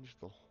change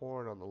the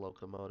horn on the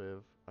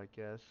locomotive, I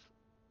guess.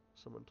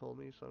 Someone told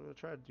me, so I'm going to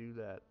try to do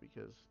that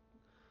because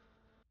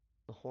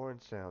the horn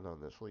sound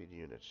on this lead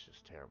unit's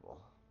just terrible.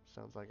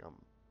 Sounds like I'm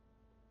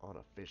on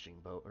a fishing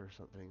boat or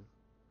something.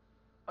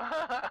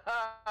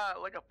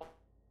 Like a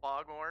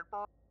foghorn.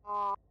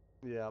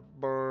 Yeah,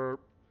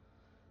 burp.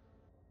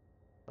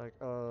 Like,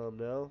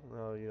 no.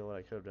 Oh, you know what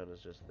I could have done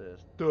is just this.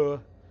 Duh.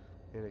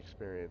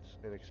 Inexperience.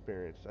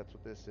 That's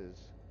what this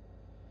is.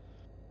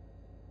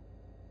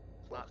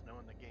 It's not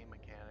knowing the game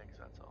mechanics,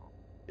 that's all.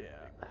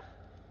 Yeah.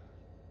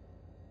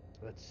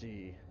 Let's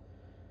see.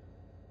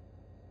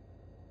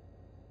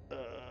 Did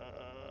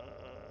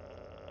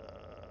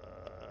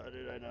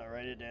I not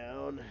write it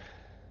down?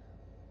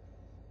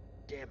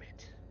 Damn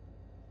it.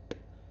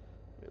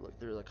 Let me look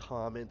through the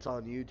comments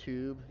on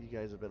YouTube. You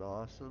guys have been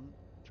awesome.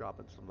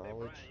 Dropping some knowledge. Hey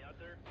Brian, you out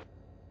there?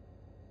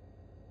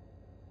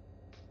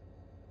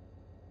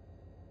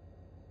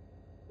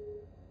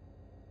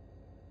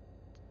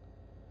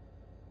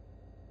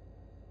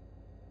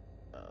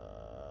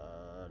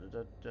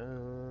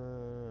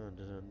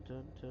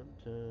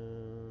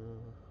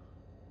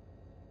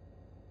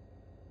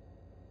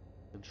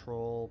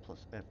 Control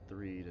plus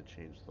F3 to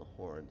change the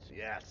horns.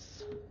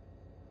 Yes!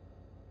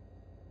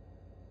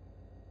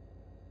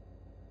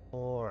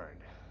 Horn.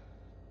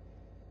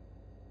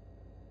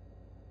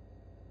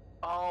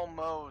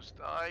 Almost.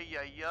 Ay,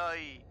 ay,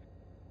 ay.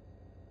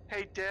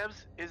 Hey,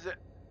 Debs, is it...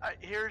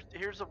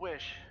 here's a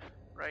wish.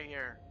 Right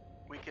here.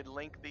 We could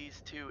link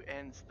these two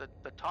ends.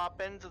 The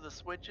top ends of the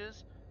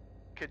switches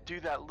could do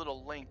that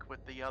little link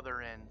with the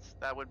other ends.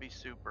 That would be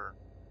super.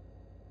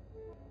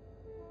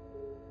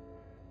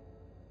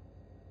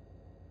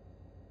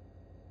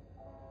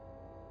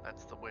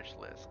 That's the wish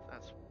list.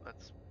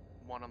 That's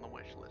one on the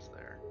wish list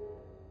there.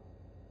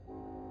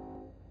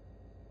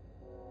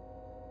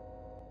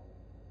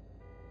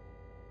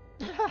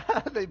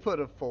 They put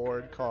a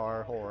Ford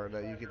car horn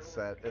that you can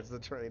set as the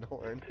train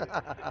horn.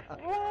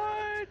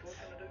 What?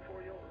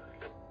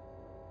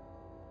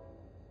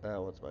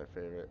 That one's my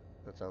favorite.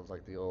 That sounds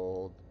like the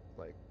old,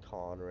 like,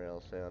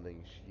 Conrail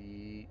sounding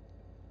sheet.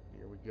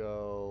 Here we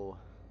go.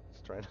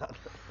 Let's try not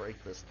to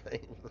break this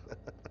thing.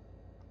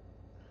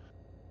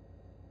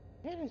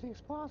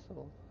 Anything's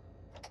possible.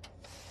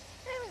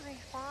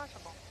 Anything's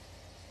possible.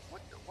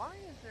 Why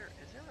is there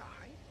a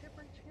height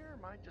difference here? Or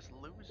am I just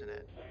losing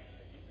it?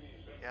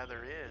 Yeah,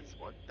 there is.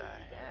 What the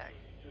heck?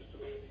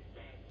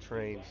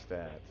 Train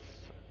stats.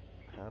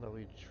 How do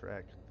we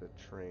track the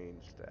train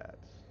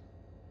stats?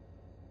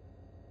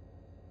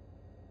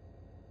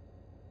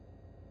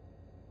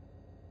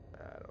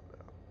 I don't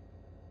know.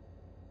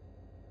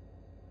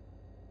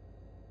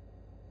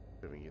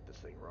 If we can get this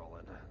thing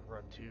rolling.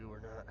 Run 2 or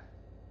not.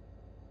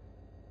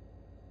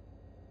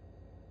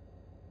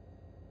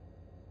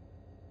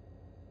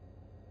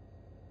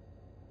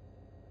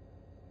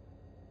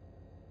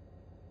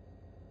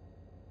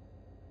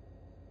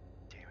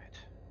 Damn it.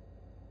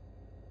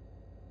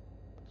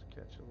 Let's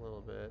catch a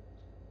little bit.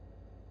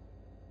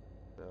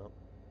 Nope.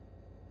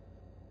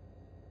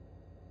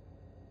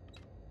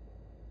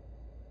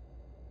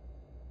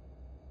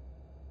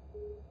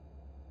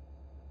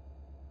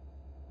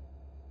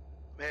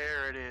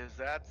 There it is.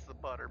 That's the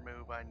butter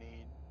move I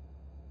need.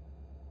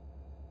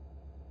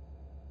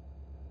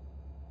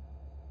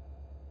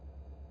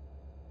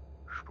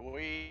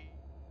 Sweet.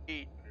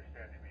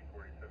 Understand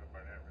ME47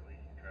 Barnett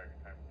releasing track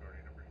and time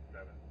authority number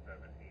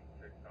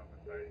 7786 on the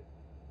site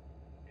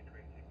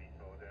between CP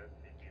Soledad,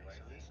 CP So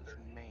Lane, this is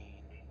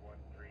Maine.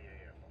 813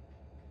 AM.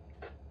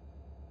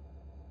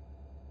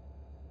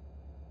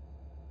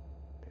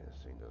 Yeah, this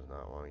thing does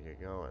not want to get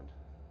going.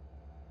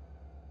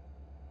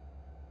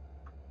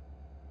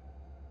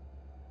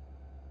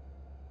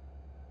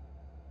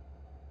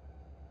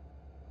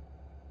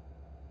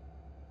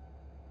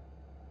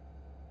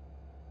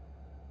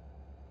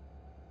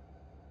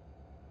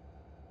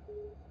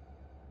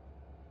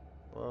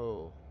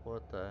 Whoa,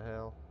 what the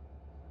hell?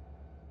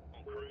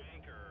 Won't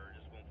crank or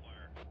just won't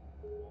fire?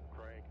 Won't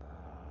crank.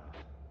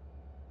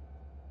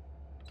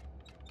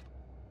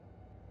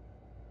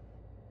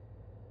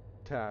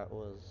 That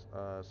was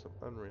some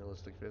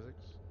unrealistic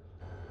physics.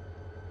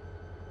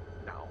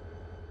 No.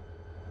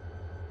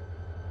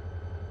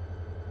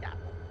 Yeah.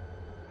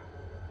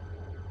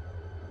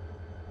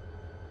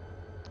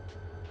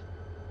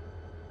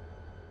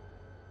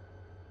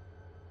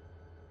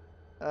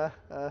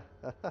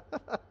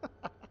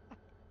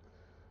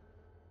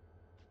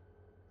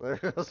 There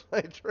goes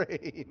my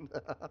train.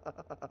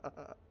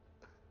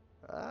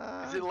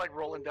 Is it like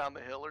rolling down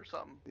the hill or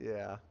something?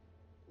 Yeah.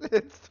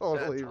 It's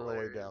totally That's rolling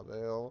hilarious. down the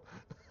hill.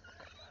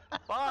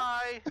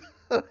 Bye.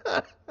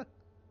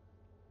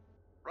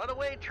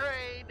 Runaway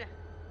train.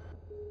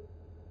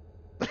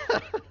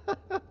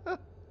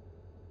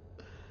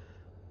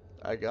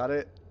 I got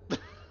it.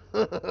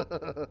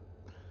 Go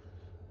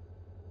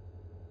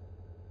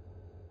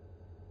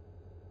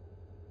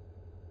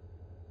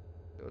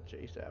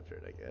chase after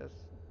it, I guess.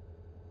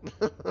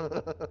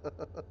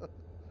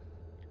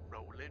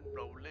 Rolling,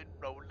 rolling,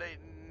 rolling.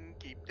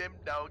 Keep them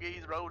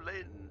doggies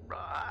rolling.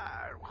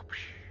 Right.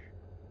 Whoosh.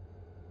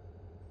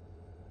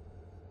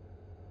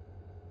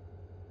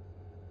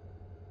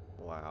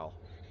 Wow.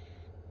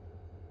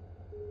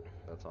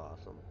 That's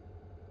awesome.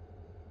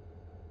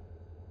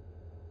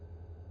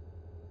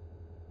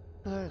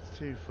 That's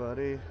too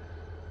funny.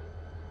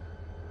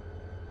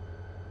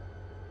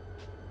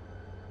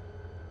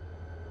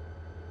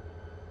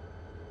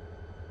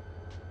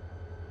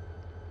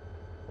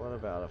 What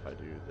about if I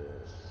do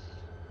this?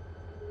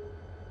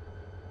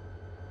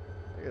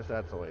 I guess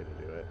that's the way to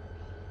do it.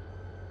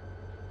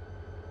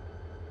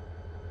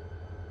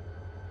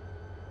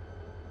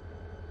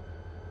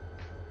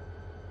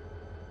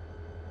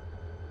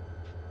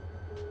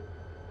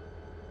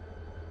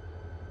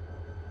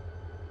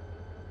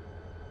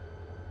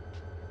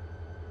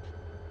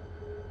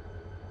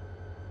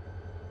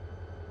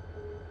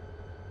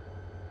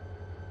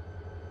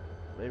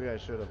 Maybe I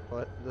should have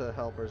put the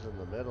helpers in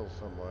the middle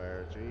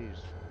somewhere. Jeez.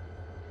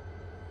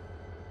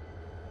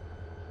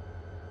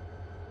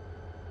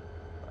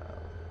 Wow.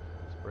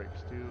 These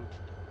brakes do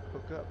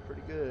hook up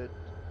pretty good.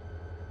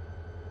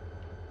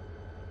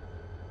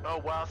 Oh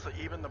wow, so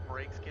even the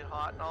brakes get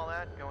hot and all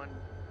that going.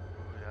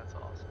 Ooh, that's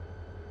awesome.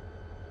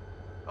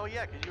 Oh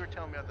yeah, because you were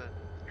telling me about the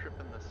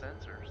tripping the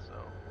sensors, so.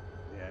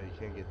 Yeah, you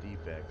can't get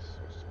defects,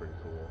 which is pretty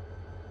cool.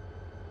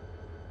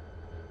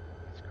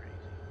 That's crazy.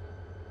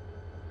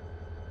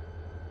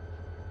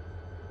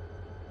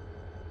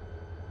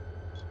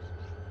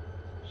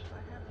 Should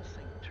I have this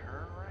thing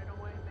turn right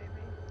away,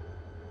 maybe?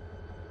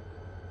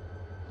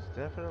 It's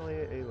definitely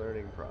a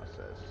learning process.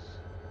 Let's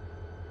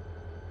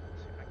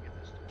see if I can get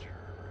this to turn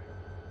right.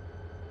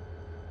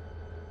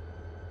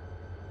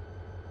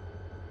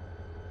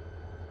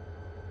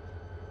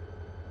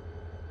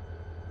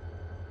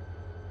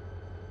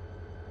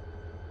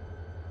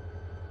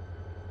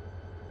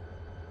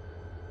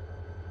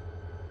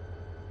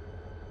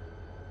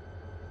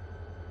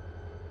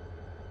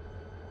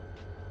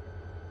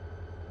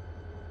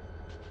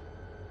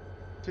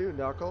 2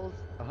 knuckles.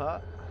 Uh-huh.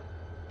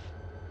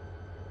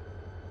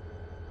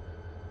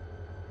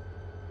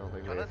 Don't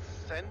think Gonna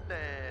we... send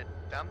it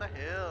down the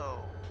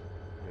hill.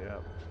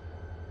 Yep.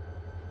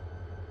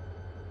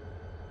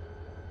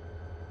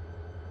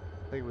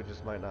 I think we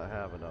just might not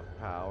have enough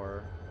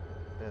power,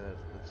 and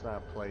it's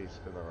not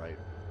placed in the right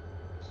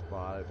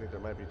spot. I think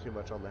there might be too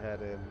much on the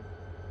head end,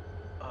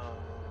 Oh.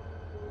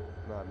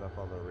 not enough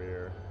on the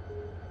rear.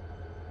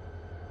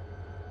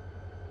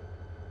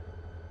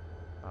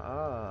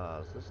 Ah,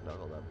 it's this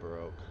knuckle that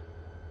broke.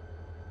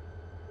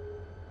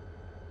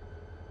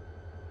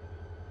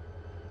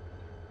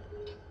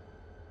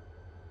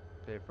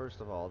 Okay,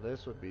 first of all,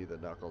 this would be the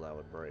knuckle that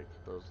would break.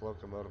 Those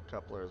locomotive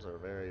couplers are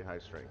very high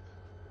strength.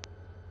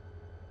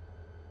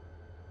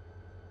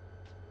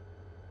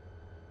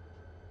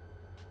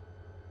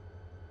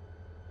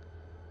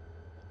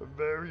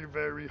 Very,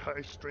 very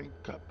high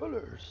strength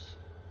couplers.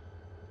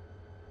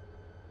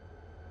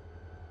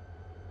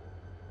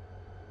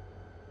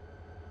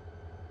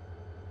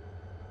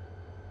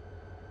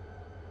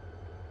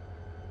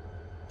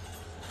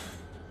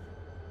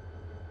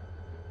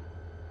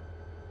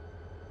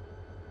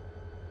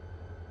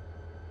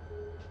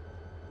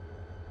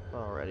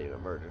 Already an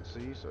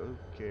emergency, so who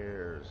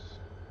cares?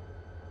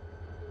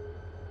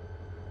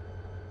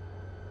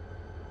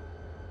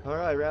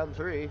 Alright, round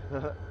 3.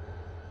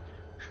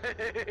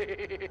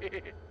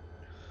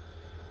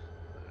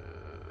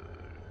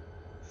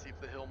 See if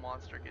the hill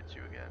monster gets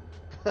you again.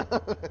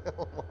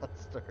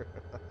 Monster.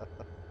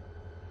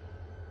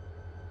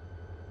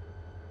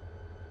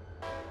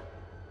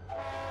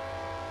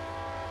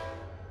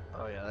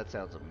 Oh yeah, that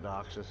sounds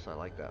obnoxious. I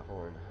like that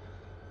horn.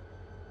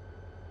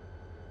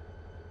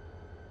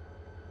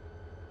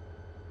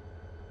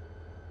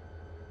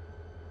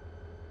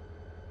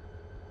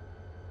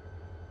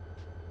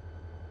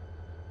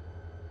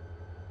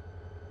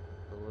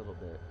 A little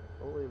bit.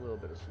 Only a little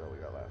bit of snow we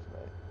got last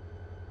night.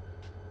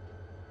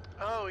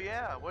 Oh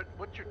yeah,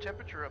 what's your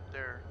temperature up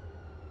there?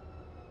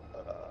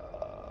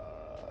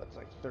 It's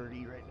like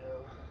 30 right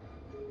now.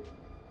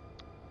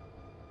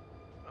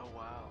 Oh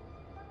wow.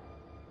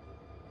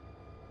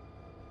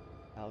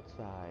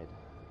 Outside.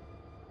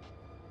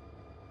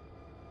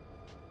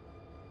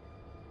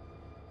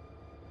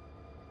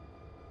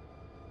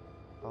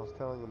 I was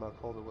telling him how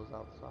cold it was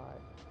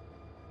outside.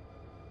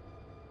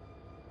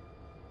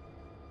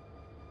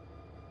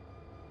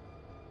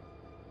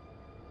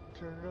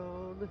 Turn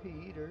on the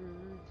heater,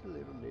 it's a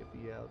little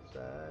nippy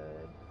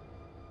outside.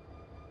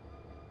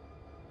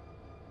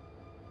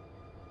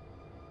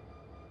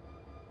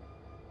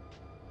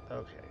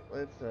 Okay,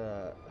 let's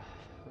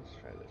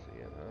try this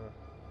again, huh?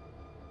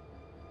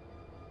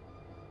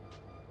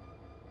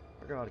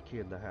 I got a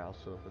kid in the house,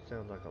 so if it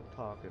sounds like I'm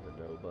talking to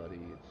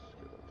nobody, it's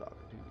because I'm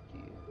talking to the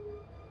kid.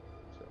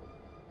 So,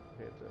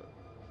 heads up.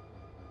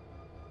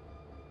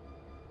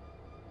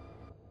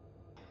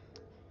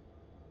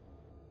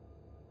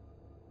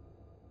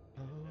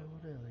 Oh,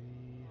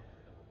 Nelly.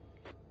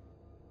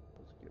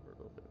 Let's give her a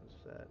little bit of a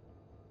set.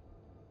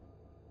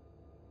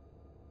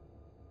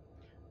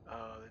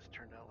 Oh, this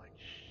turned out like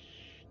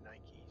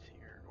Nikes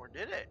here, or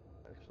did it?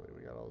 Actually,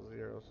 we got all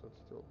zeros, so it's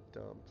still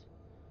dumped.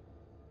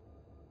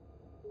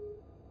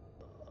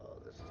 Oh,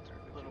 this is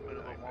turned A little into bit a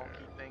of a nightmare.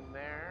 wonky thing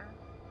there.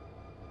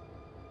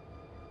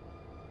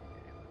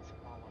 Okay, let's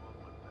follow up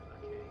with that.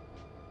 Okay,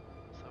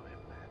 so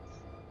if that's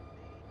the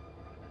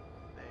run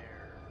it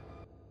there.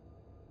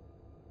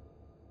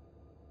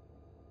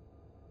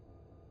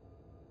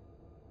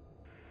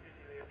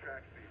 Continuing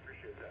track speed,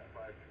 appreciate that.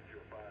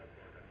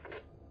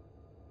 5205,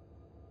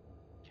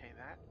 Okay,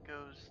 that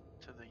goes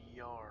to the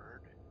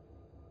yard.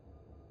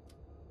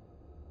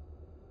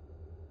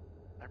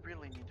 I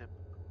really need to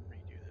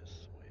redo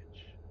this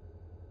switch.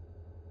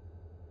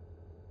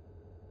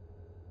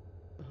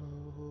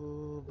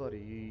 Oh,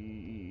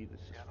 buddy,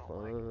 this is I don't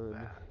fun.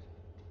 like that.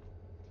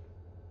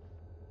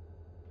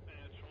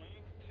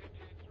 Naturally,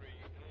 223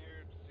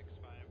 cleared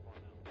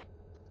 651 now.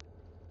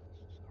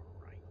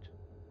 Alright.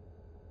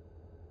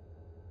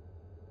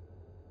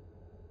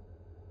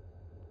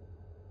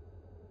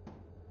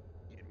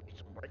 Get me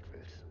some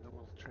breakfast, and then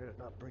we'll try to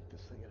not break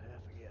this thing in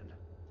half again.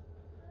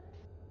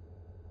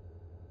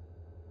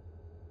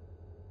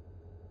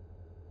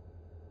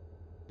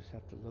 Just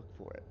have to look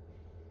for it.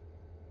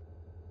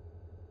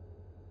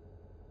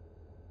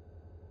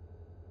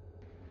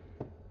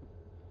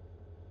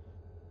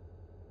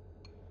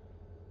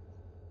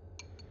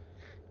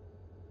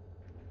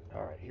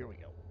 All right, here we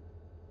go.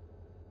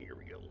 Here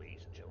we go,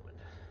 ladies and gentlemen.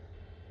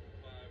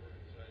 5, we're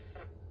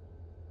inside.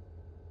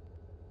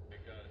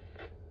 Okay, got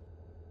it.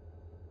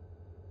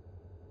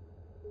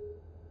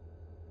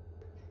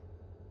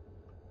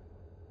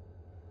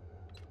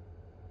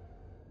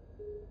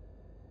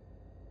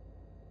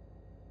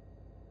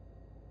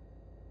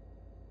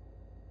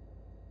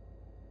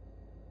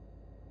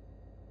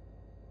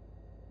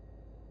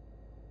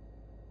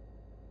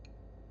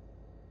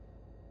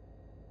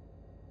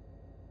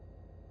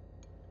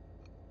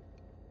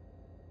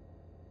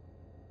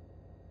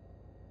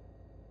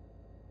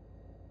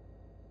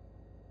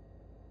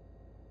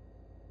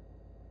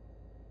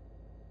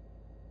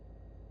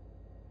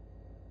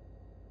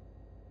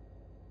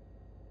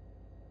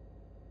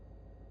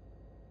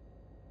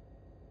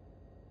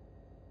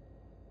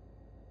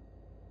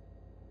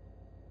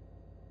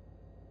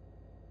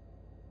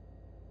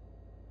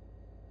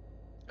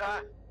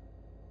 Ah!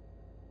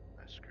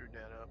 I screwed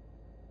that up.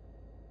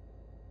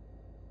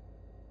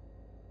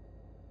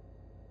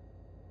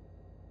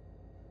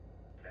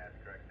 That's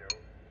correct, Joe.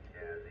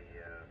 Yeah, the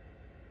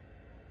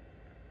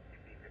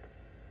CP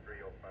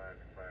 305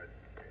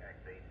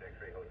 X8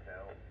 X-Ray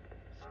Hotel,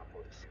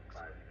 Oppo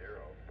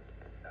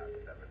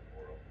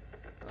 250.740.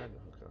 Trying to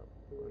hook up.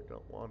 I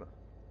don't wanna.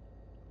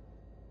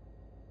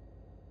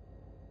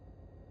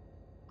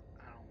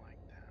 I don't like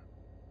that.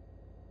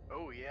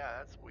 Oh yeah,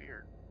 that's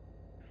weird.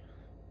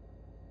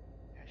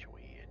 That's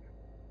weird.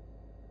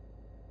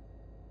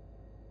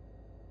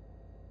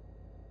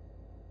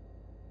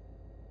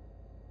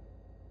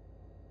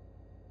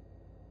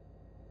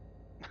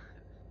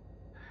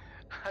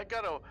 I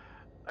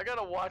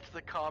gotta watch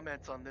the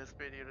comments on this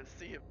video to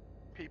see if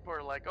people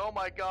are like, "Oh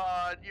my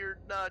God, you're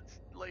nuts,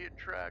 laying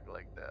track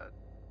like that."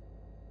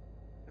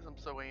 Because I'm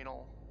so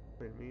anal.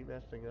 Wait, me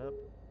messing up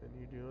and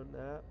you doing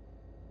that?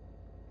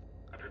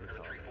 Under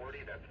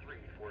 340, that's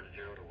 340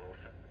 to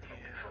Wilson. From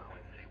Yeah. control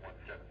point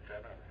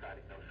C177 on the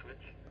siding, no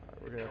switch.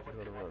 Alright, we're gonna have to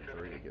go to run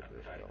 3 to get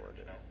this going.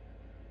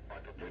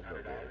 And there's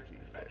no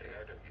guarantees there.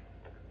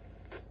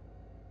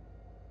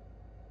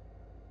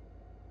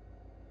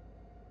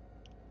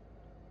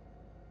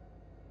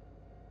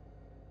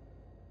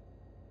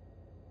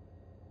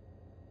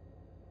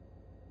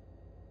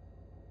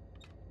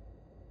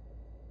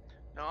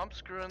 No, I'm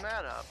screwing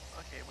that up.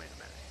 Okay, wait a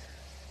minute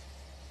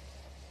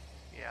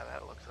here. Yeah,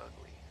 that looks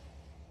ugly.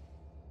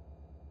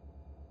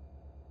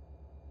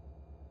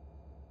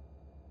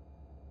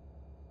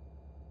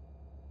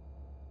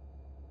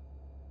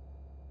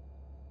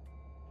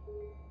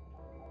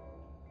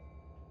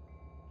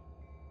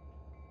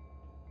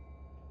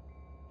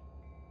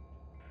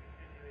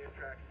 Continuing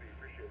track speed,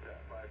 appreciate that.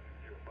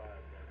 5605,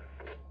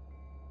 right.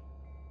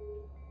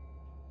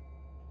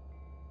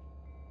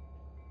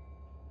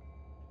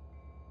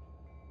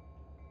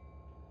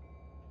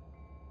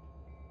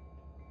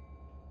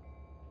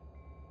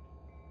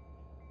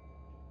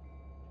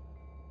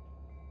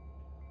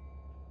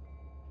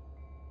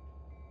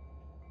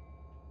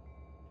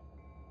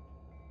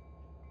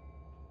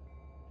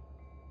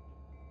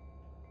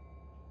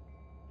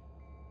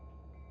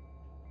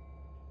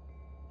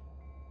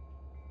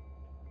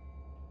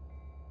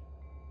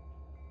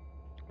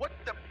 What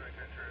the?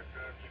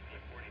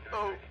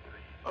 Oh,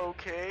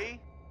 okay.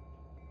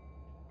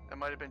 That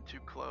might have been too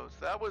close.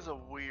 That was a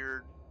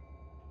weird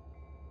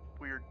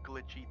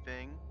glitchy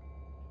thing.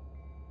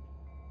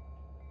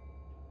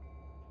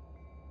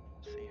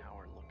 Let's see how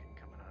we're looking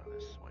coming out of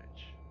this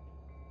switch.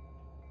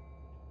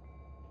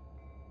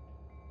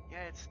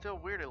 Yeah, it's still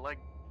weird. It like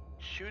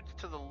shoots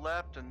to the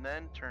left and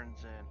then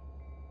turns in.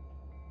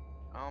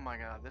 Oh my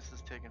God, this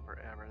is taking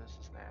forever. This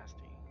is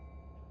nasty.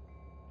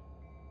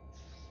 Let's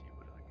see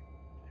what I can do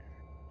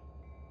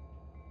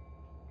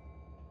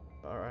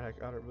there. Alright, I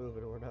got her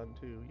moving. We're done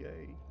 2.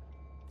 Yay.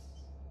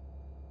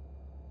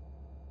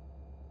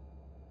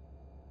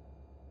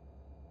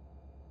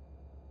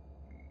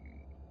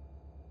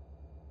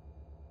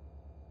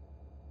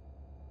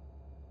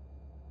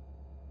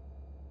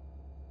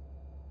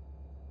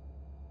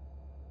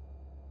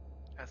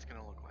 That's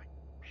gonna look like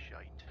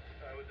shite.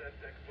 Was that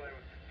X-Fly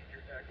with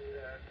procedure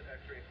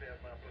X-ray Sam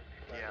Oppo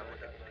Yeah,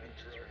 look at the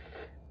pinches right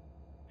there.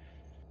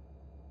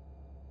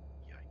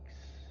 Yikes.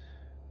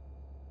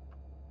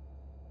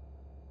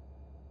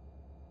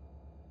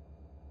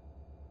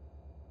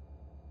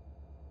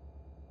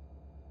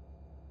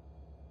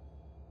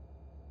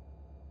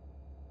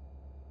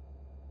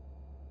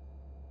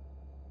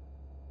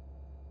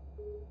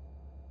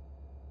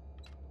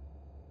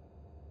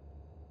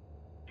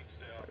 You can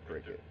stay off Alright,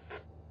 break it. Yeah,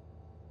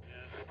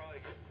 it's probably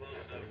getting close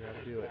enough. We gotta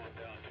Just do go it. on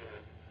down to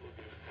it. We'll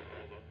give it a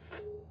roll up.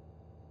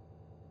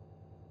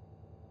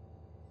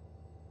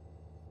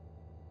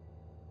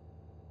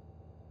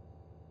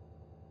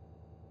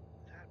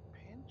 Is that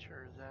pinch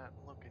or is that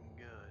looking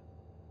good?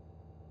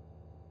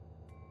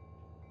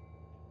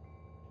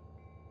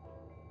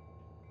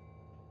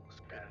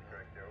 Looks good That's enough.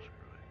 correct, Joe.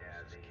 Screw it. Yeah,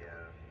 Let's just the kill it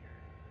here.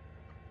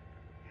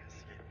 Yeah,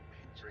 see it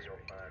pinches right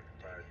 305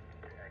 there.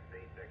 Dang it.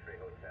 X8 X-ray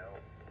Hotel.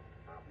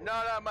 Oppo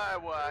Not on my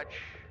watch.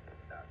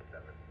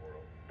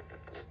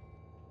 250.740.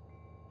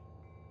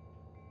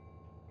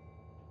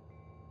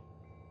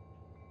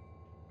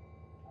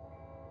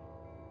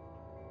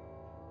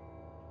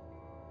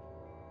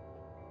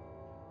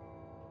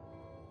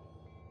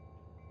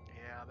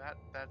 Yeah,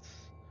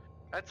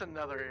 that's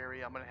another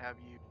area I'm gonna have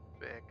you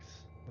fix.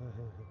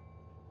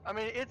 I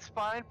mean, it's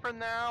fine for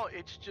now.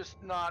 It's just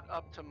not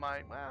up to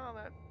my. Well,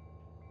 that.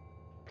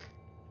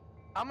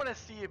 I'm gonna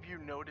see if you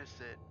notice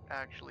it.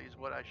 Actually, is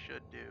what I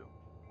should do.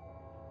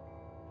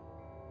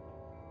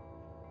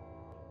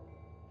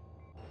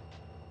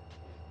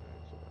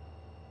 Alright, so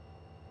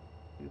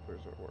the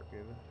supers are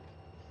working.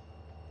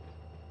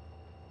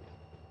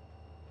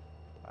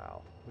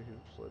 Wow, we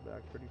slid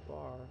back pretty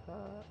far. Huh?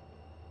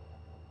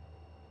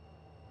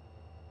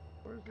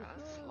 Where's it Gotta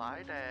going?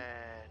 slide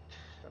it.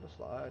 Gotta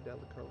slide down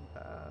the Chrome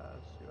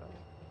Pass, you know?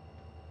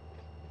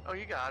 Oh,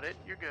 you got it.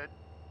 You're good.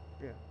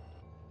 Yeah.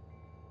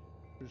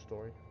 True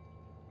story.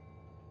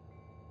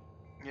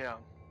 Yeah.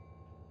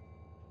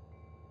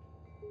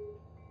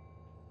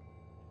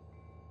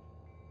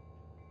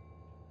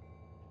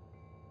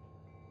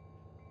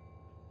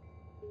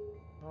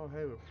 Oh,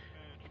 hey, we're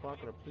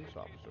spotting a police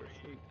officer.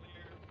 Sweet.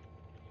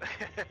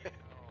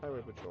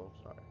 Highway patrol.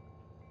 Sorry.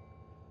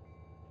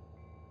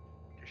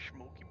 The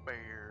Smoky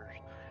Bears.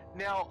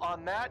 Now,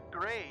 on that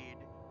grade,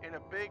 in a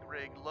big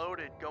rig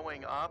loaded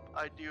going up,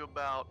 I do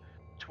about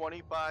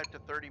 25 to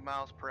 30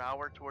 miles per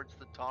hour towards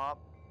the top,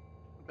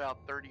 about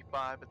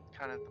 35 at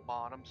kind of the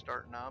bottom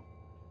starting up.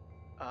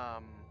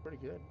 Pretty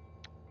good.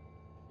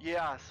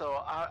 Yeah,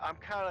 so I'm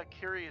kind of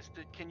curious.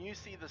 Can you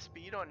see the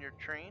speed on your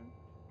train?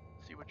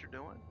 See what you're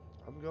doing?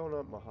 I'm going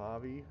up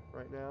Mojave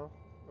right now,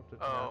 up to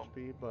Oh. top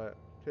speed, but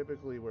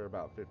typically we're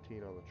about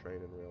 15 on the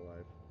train in real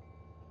life.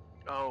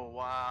 Oh,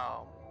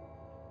 wow.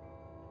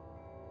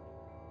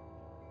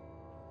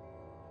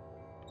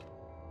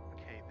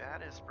 Okay,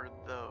 that is for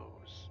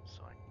those.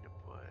 So I need to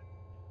put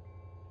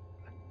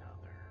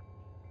another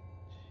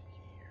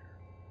here.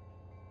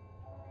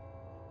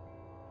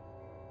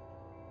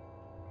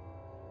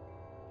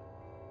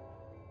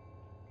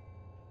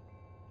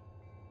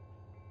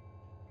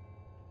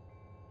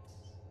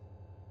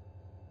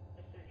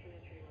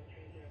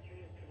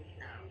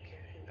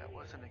 Okay, that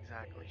wasn't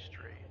exactly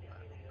straight,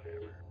 but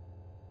whatever.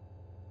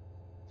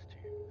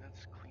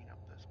 Let's clean up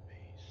this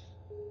base.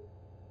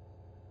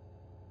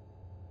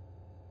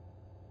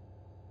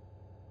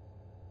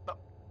 Oh,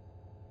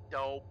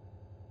 dope.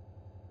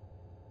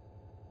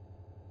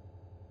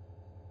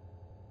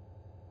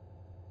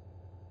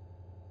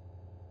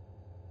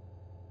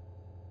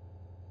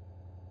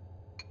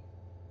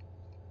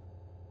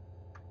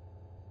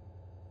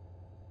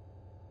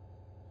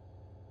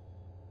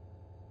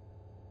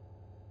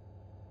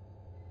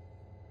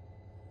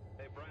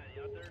 Hey, Brian,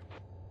 you out there?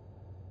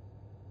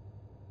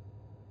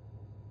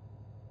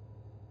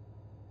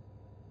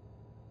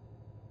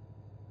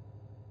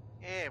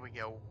 There we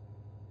go. All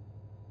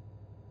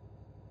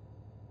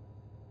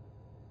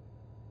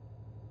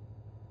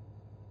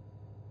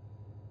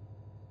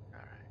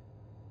right.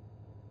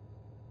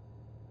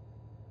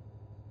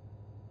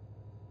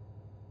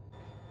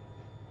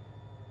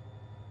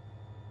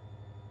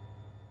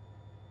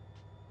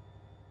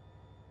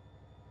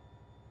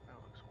 That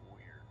looks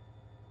weird.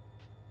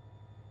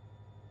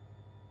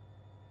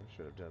 I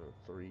should have done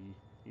a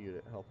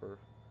 3-unit helper.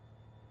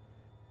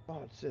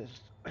 Oh,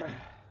 insist.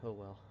 Oh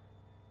well.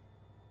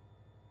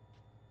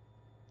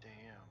 Damn.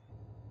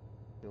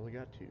 We only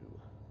got 2.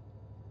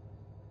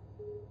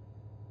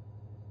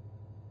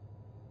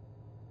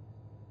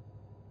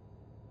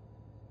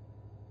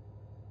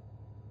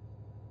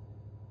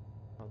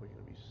 Probably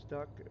gonna be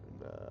stuck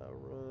and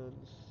run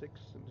 6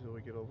 until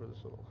we get over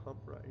this little hump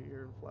right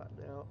here and flatten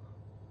out.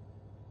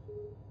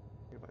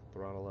 If I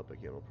throttle up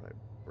again, I'll probably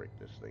break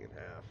this thing in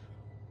half.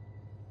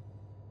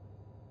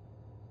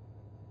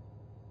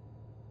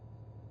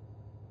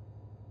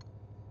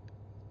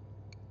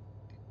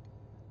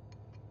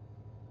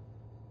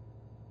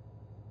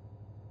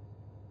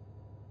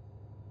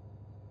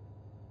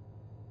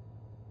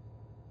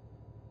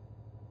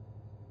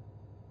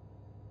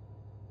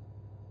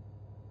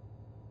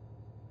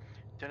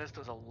 Dennis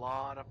does a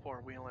lot of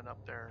four-wheeling up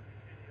there.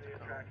 Yeah,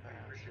 Traxxas,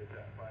 appreciate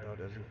that. Oh,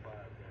 does he?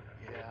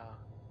 505, Yeah.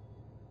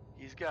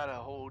 He's got a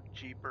whole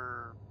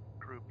Jeeper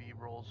group he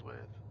rolls with.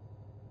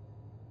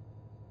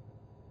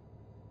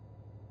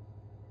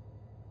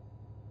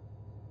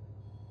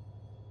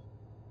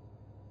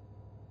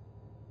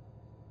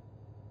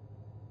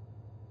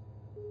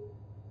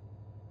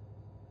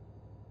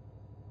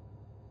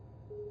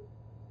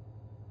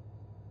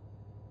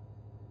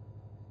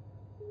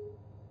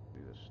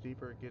 The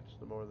steeper it gets,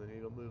 the more the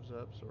needle moves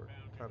up, so we're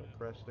kind of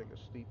cresting a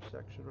steep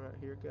section right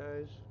here,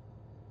 guys.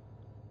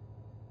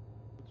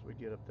 Once we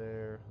get up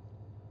there,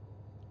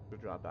 we'll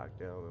drop back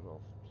down and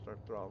I'll start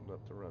throttling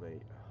up to run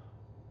 8.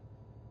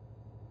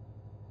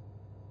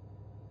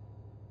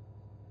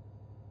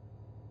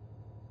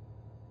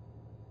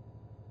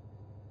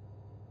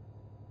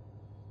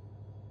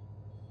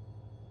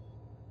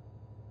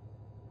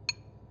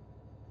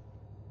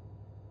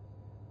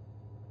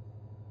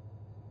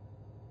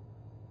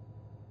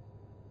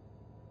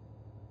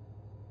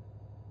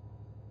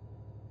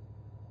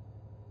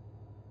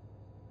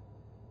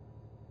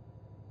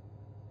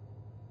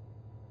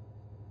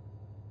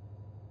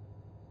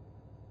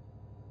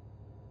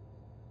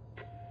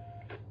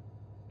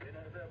 Yeah,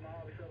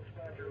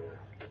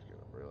 it's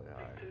getting up really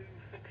high.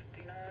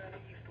 269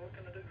 east, what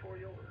can I do for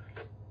you over?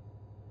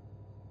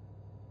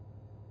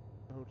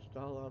 Don't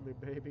stall on me,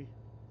 baby.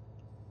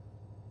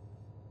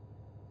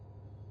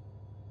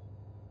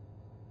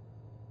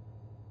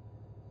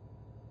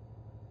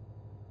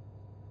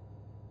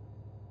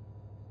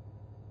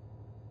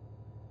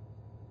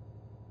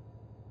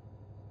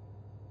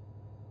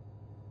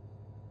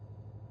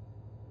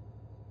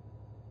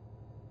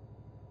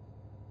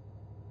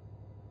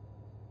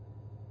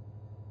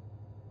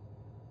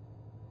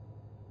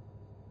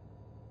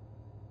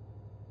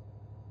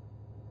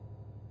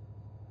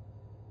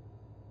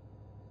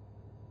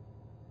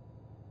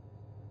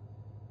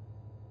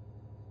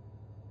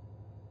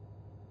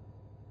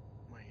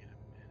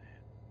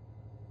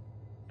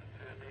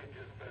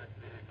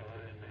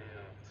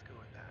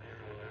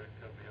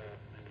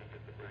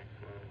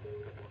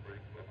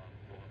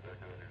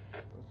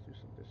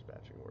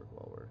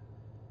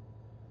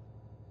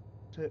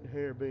 sitting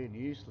here being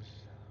useless.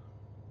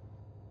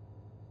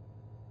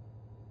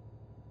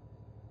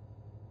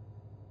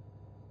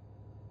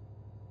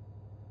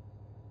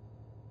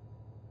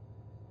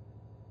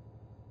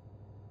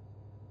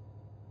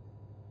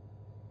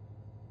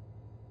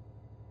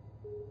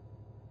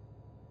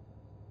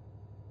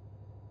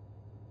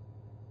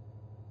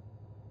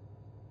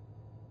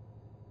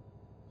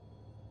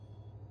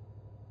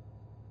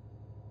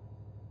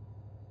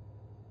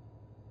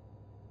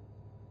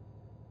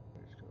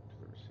 Let's go to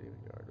the receiving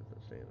yard of the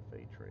Santa Fe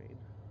train.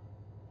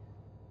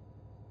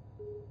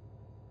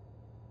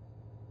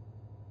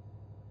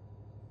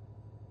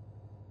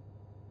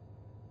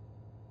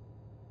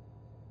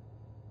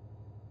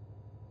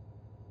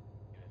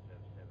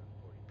 USF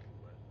 742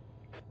 West.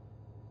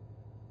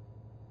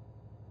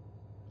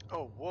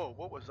 Oh, whoa,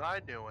 what was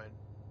I doing?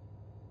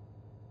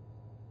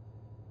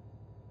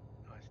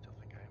 Oh, I still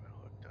think I have it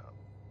hooked up.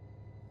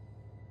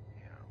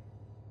 Yeah.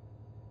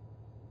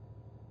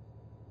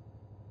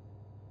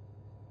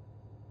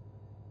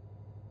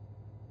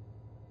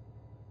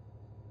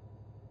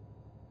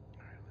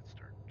 Alright, let's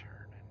start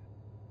turning.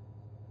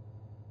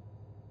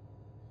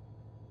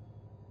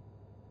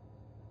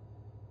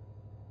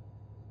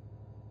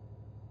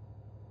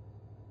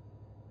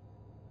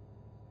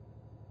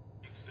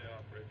 You can stay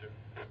off right there.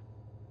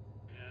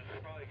 Yeah,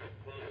 they'll probably get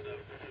close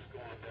enough to just go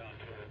on down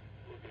to it.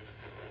 We'll give it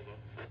to Robo.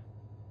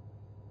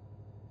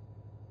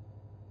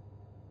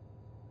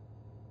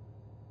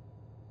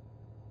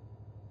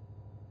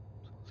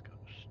 So let's go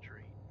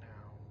straight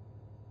now.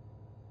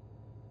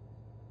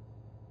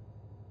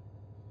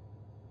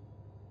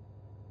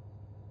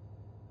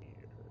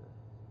 Here.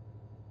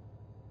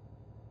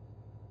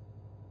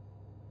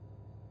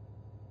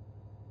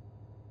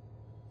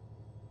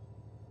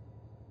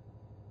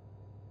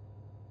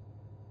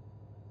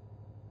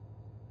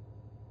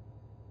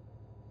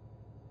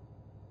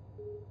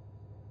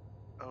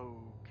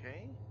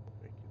 Okay.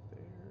 Make it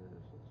there.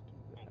 Let's do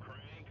that. Won't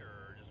crank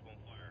or just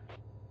won't fire?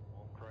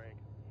 Won't crank.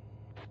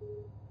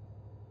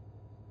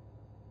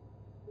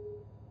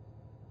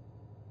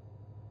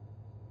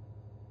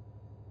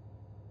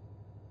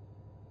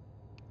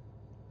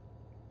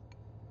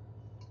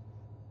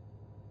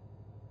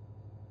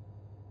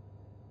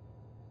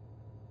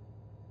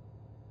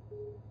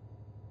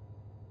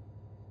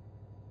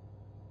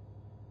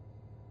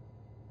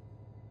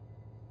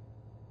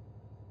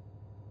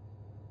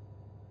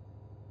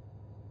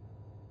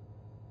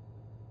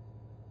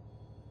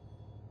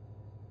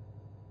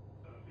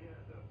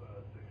 BSF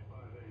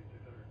 658,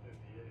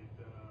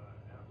 658,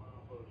 at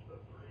milepost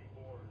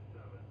 347,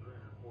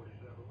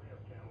 347. We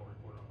have cattle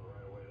report on the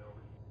right of way,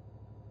 over.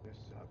 This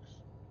sucks.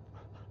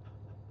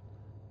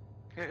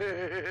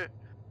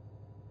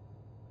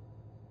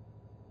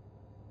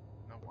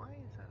 Now, why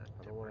is that a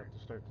I don't want to different? have to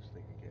start this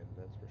thing again,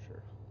 that's for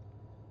sure.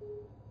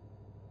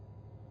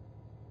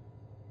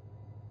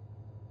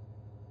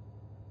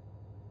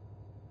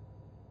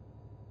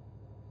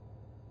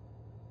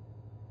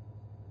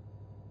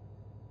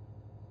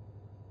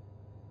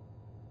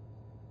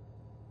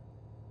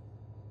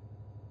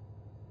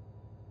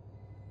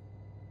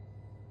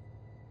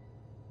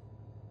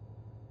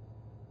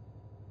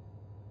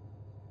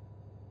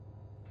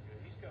 Okay,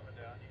 he's coming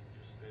down. You can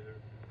just stay there.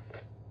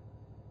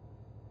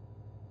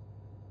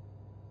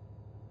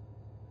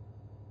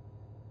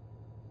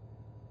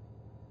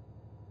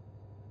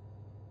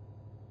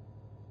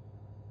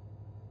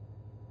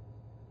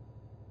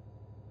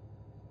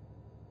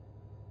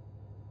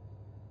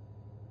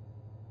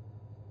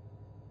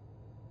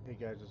 Hey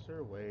guys, is there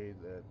a way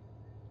that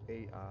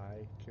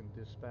AI can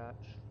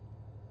dispatch?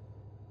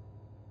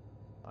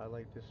 I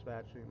like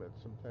dispatching, but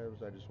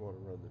sometimes I just want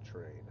to run the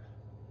train.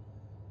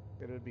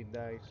 And it'd be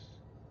nice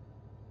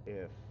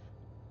if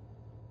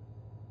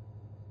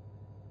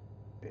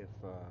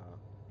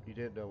you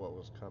didn't know what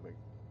was coming,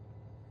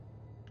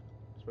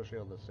 especially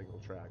on the single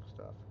track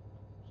stuff.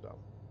 So,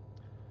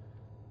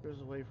 if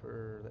there's a way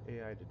for the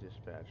AI to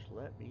dispatch,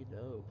 let me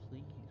know,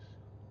 please.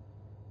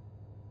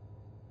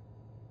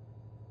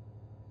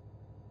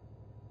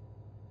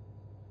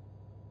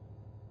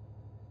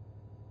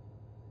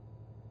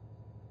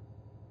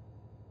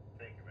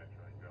 Thank you,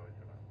 Metrolink. You always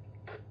have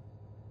on.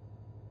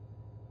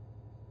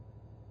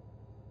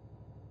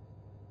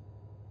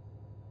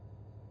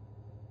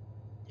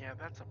 Yeah,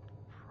 that's a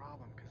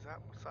problem because that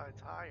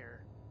side's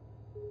higher.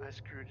 I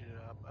screwed it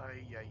up.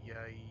 Ay, ay,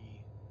 ay.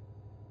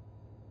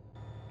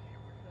 Okay,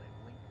 where did I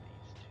link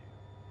these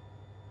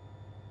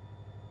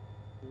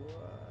to?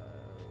 Whoa.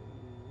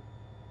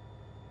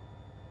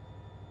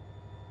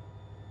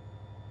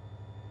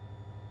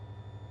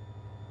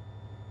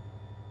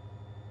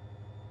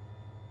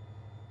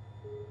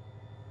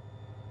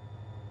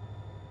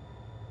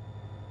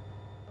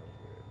 That was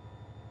weird.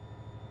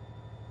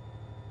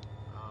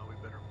 We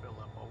better fill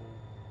up old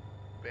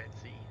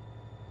Betsy.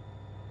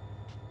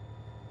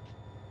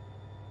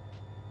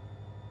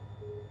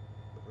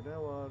 So from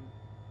now on,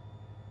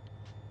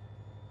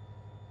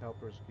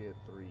 helpers get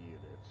 3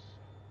 units.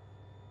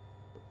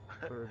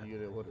 The third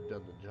unit would have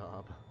done the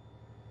job.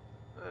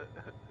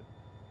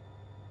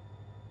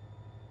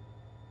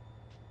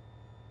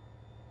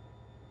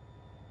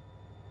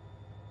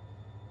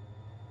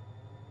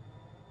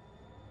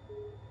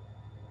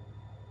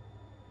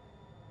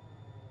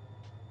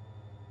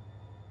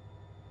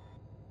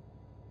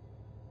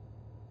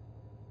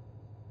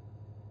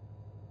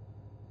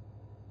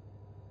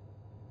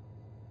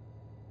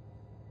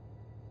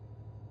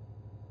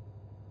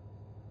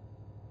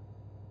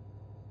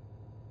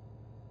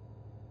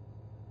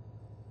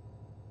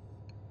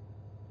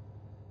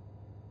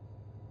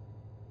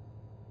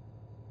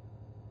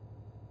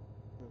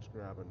 Let's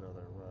grab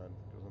another run,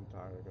 because I'm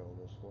tired of going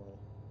this slow.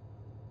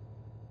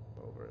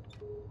 Over it.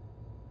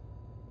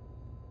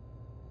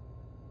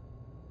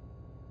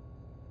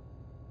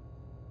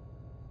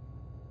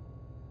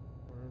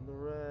 We're in the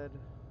red.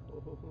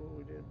 Oh,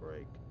 we didn't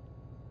break.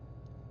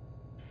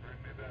 Bring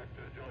me back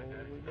to the joint,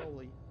 Eddie. Holy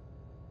moly.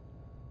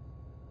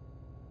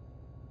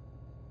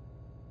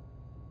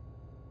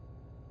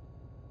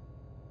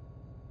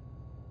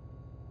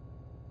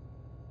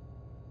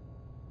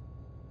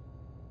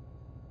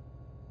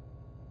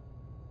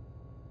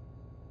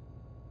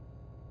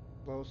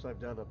 Most I've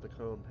done up the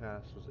Cone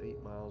Pass was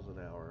 8 miles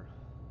an hour.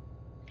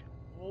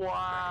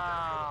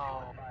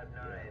 Wow.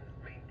 159,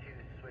 main 2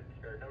 switch,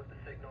 or note the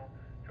signal,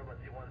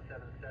 frequency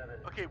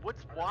 177. Okay,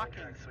 what's On the main walking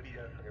track, switch speed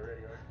gas when you're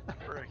ready, over.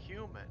 for a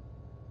human?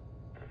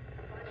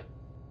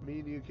 Me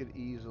and you could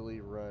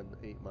easily run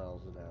 8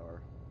 miles an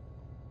hour.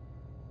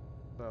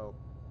 So,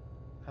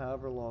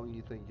 however long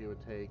you think it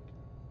would take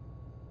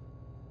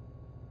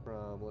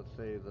from, let's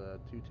say, the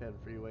 210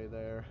 freeway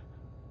there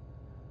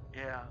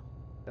Yeah.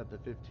 at the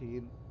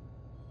 15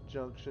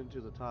 junction to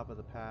the top of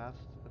the pass,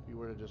 if you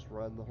were to just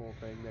run the whole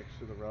thing next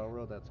to the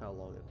railroad, that's how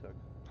long it took.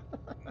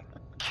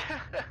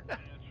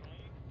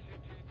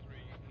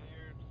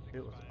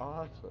 It was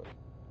awesome.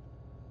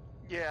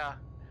 Yeah.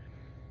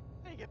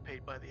 They get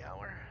paid by the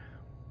hour.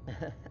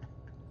 Definitely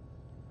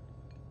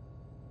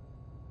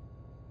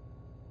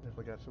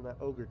got some of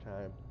that ogre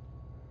time.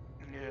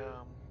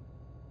 Yeah.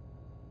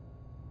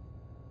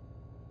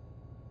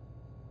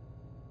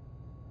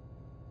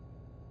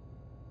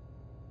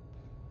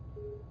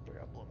 I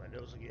gotta blow my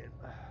nose again.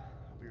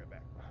 I'll be right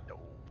back. No,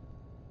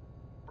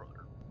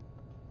 brother.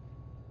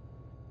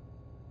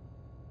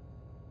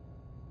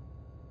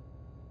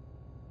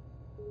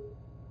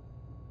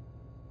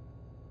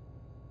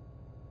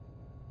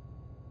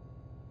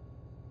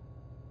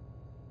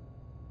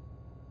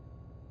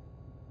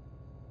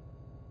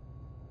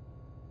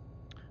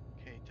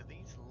 Okay, do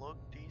these look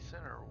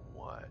decent or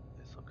what?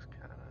 This looks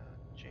kind of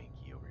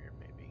janky over here,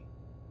 maybe.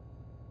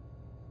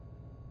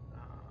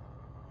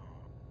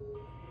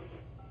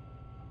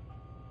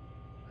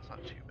 That's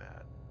not too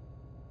bad.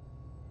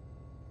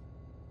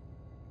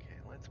 Okay,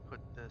 let's put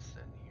this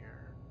in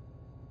here.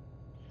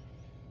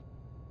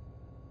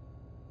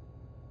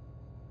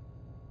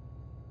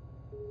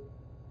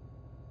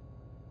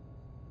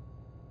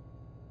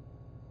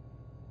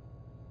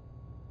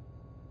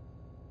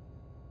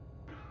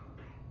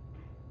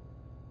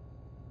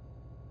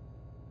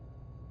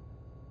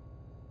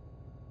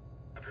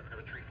 After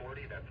number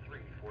 340, that's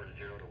 340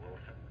 to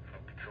Wilson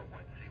from control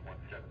point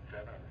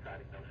C177 on the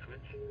siding, no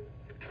switch.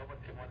 Control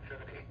point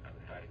C178 on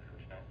the siding,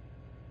 switch, no.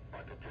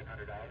 Mark up $10,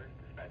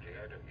 dispatch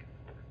ARW.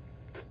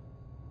 Over.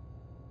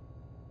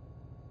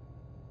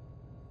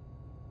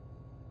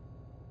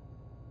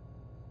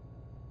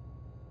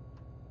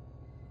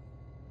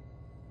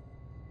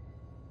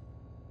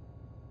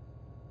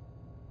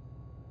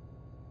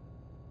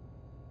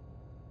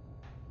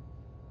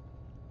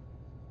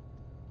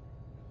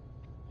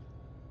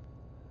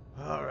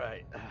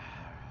 Alright.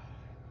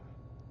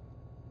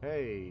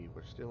 Hey,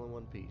 we're still in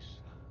one piece.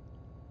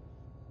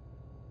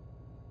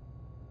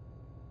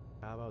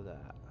 How about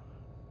that?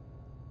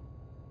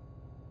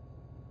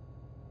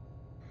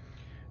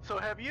 So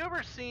have you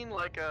ever seen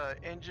like a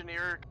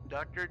engineer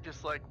conductor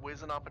just like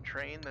whizzing off a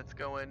train that's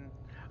going,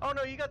 oh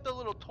no, you got the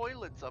little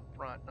toilets up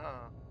front,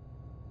 huh?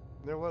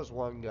 There was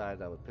one guy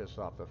that would piss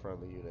off the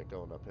front of the unit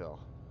going uphill.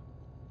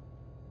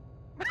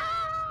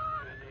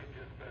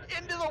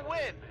 Into the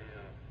wind.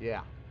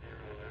 Yeah.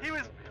 He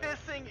was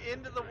pissing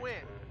into the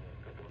wind.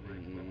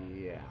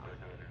 Yeah.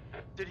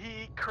 Did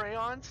he eat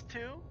crayons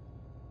too?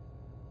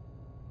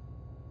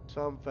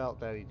 Some felt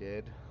that he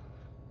did.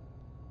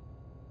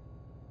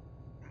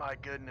 My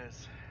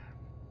goodness.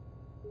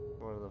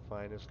 One of the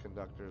finest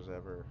conductors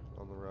ever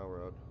on the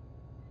railroad.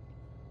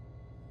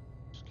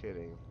 Just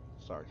kidding.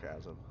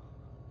 Sarcasm.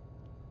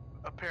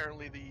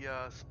 Apparently the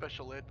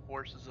special ed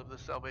forces of the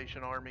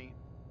Salvation Army.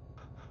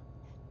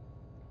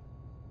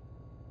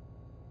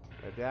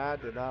 My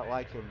dad did not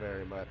like him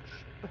very much.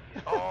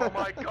 Oh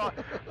my god.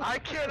 I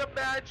can't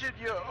imagine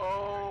you.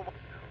 Oh,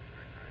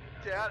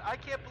 Dad. I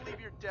can't believe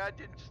your dad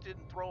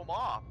didn't throw him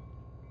off.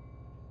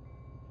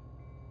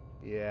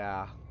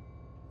 Yeah.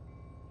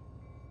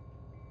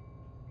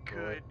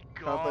 Good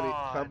Well,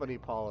 God. company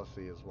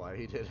policy is why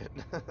he did it.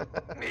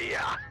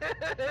 Yeah.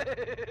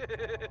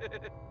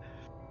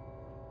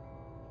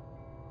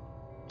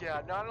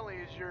 Yeah, not only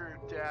is your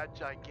dad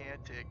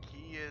gigantic,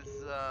 he is,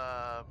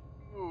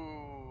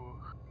 ooh,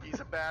 he's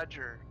a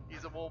badger.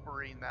 He's a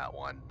Wolverine, that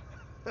one.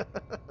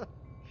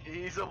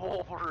 He's a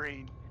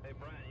Wolverine. Hey,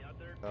 Brian, you out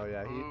there? Oh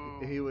yeah,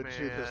 Ooh, he would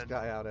chew this man.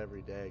 guy out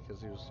every day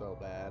because he was so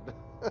bad.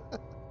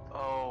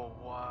 Oh,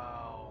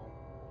 wow.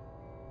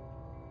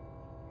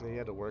 He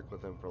had to work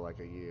with him for like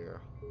a year.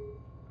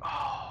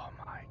 Oh,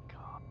 my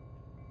God.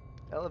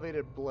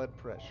 Elevated blood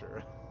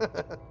pressure.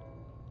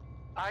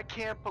 I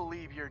can't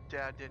believe your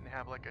dad didn't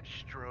have like a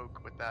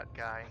stroke with that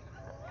guy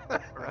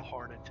or a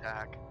heart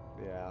attack.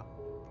 Yeah.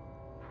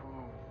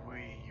 Ooh,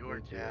 wee, your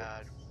Me too.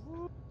 dad.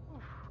 Woo.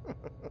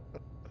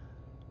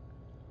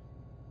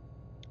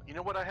 You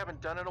know what I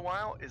haven't done in a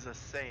while is a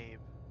save.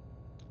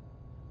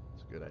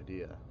 It's a good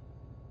idea.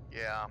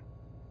 Yeah.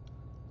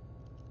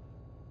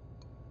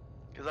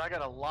 Because I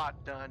got a lot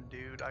done,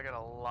 dude. I got a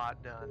lot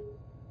done.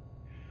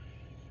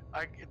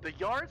 The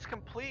yard's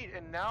complete,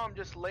 and now I'm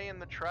just laying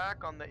the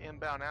track on the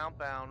inbound,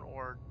 outbound,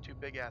 or two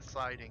big ass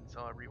sidings,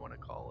 however you want to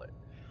call it.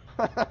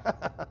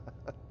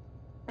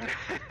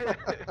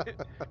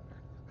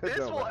 This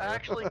Don't will matter.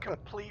 actually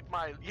complete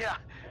my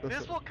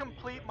This will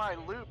complete my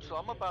loop. So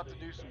I'm about to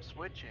do some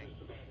switching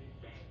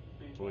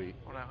Sweet.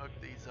 when I hook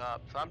these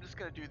up. So I'm just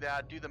gonna do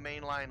that. Do the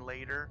main line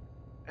later,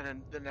 and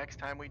then the next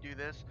time we do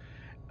this,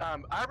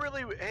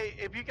 hey,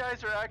 if you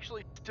guys are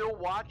actually still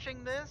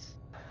watching this,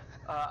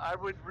 I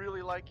would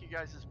really like you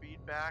guys'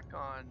 feedback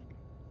on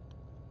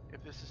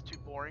if this is too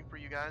boring for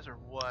you guys or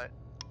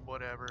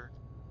whatever.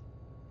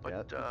 But Yeah,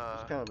 it's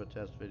kind of a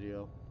test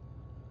video.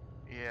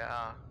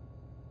 yeah,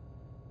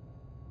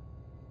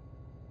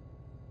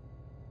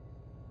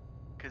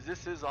 because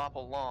this is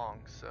awful long.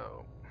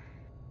 So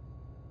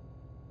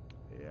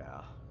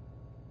Yeah.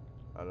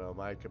 I don't know,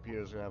 my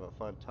computer's gonna have a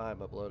fun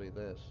time uploading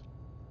this.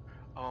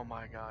 oh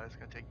my god, it's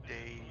gonna take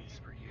days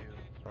for you.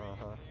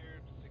 Uh-huh.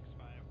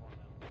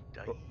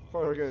 Days.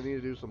 Or we're gonna need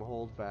to do some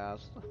hold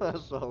fast.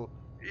 So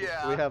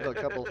Yeah. we have a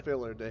couple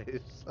filler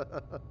days.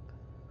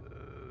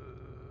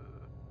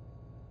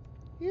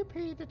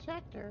 UP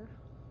detector.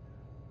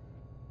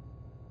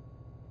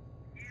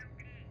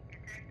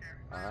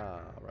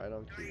 Ah, right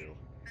on cue.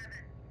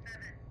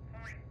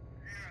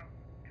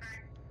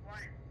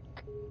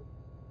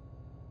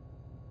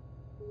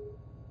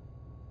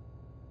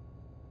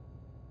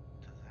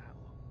 Does that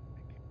look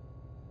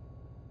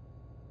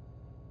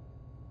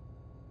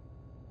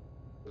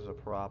This is a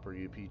proper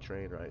UP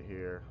train right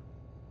here.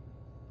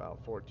 About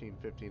 14,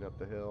 15 up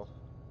the hill.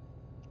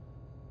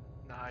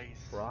 nice?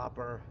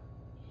 Proper.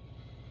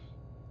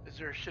 Is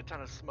there a shit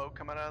ton of smoke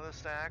coming out of the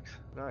stacks?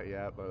 Not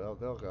yet, but they'll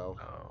go.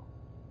 Oh.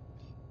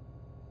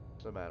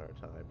 It's a matter of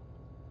time.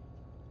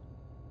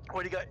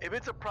 What do you got? If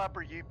it's a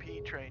proper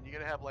UP train, you're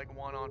gonna have like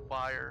one on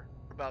fire,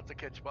 about to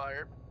catch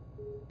fire.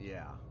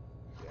 Yeah.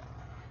 Yeah.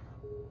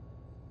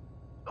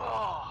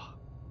 Oh,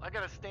 I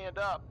gotta stand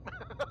up.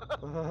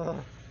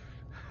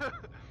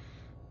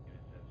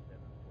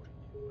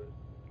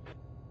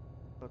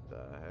 What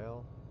the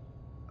hell?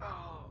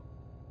 Oh.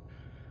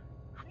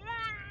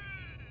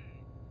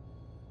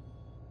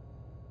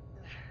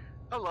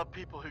 I love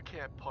people who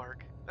can't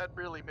park. That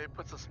really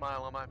puts a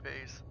smile on my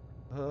face.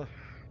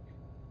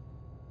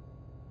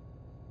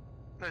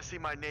 I see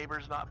my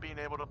neighbors not being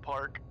able to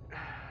park.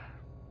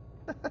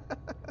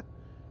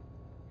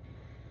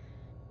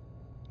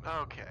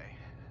 Okay.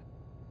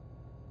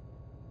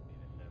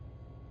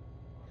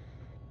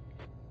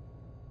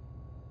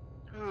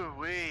 Ooh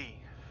wee.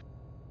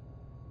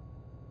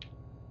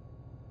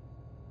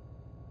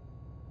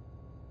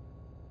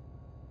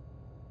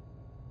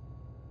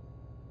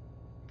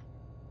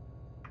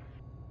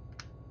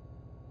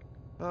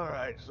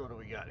 Alright, so what do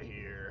we got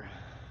here?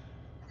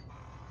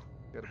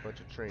 Got a bunch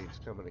of trains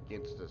coming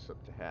against us up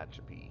to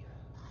Tehachapi.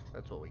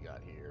 That's what we got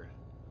here.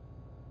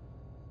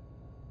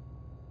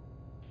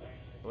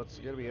 What's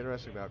going to be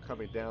interesting about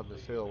coming down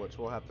this hill, which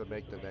we'll have to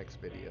make the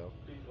next video,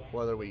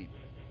 whether we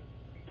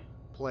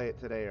play it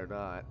today or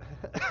not.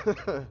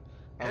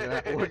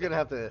 We're going to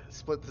have to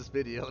split this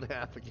video in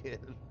half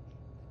again.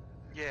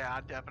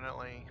 Yeah,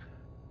 definitely.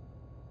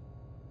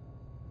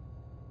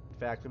 In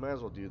fact, we might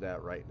as well do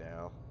that right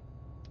now.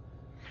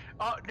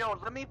 No,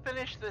 let me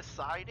finish this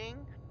siding.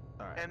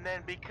 Alright. And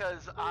then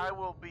because I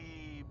will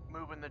be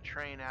moving the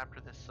train after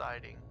this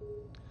siding.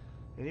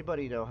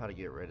 Anybody know how to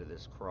get rid of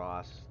this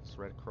cross, this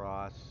red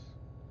cross?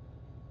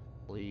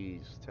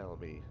 Please tell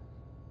me.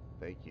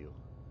 Thank you.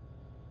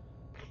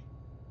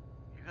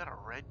 You got a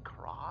red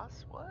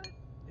cross? What?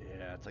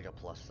 Yeah, it's like a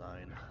plus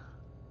sign.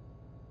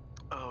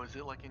 Oh, is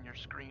it like in your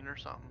screen or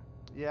something?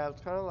 Yeah,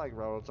 it's kind of like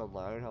Railroads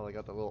Online, how they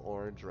got the little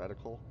orange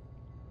reticle.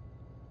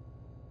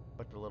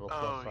 Like the little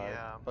plus sign.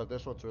 Yeah. But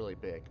this one's really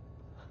big.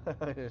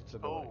 It's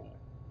annoying. Oh.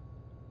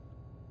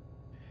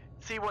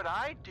 See, what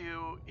I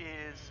do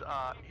is,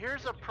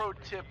 here's a pro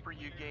tip for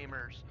you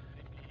gamers.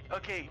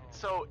 Okay,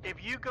 so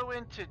if you go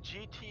into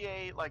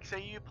GTA, like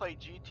say you play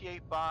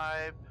GTA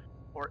 5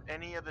 or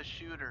any of the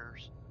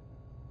shooters,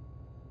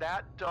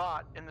 that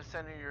dot in the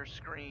center of your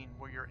screen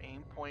where your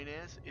aim point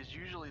is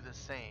usually the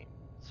same.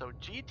 So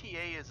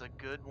GTA is a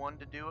good one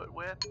to do it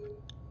with.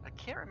 I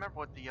can't remember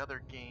what the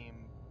other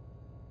game,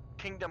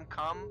 Kingdom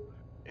Come,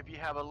 if you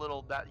have that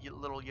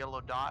little yellow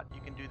dot,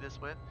 you can do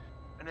this with.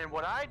 And then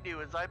what I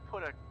do is I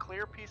put a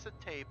clear piece of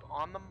tape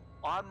on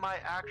my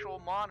actual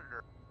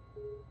monitor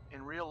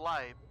in real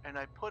life, and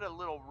I put a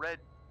little red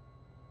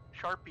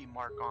Sharpie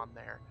mark on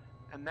there.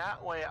 And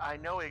that way I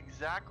know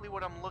exactly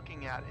what I'm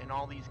looking at in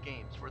all these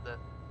games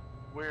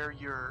where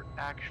you're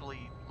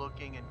actually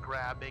looking and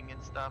grabbing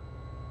and stuff.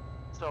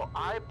 So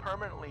I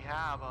permanently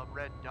have a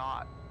red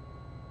dot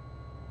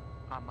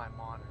on my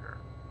monitor.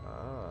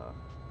 Ah.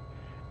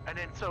 And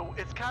then so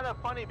it's kind of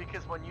funny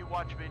because when you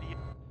watch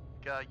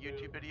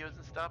YouTube videos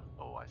and stuff,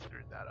 oh, I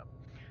screwed that up.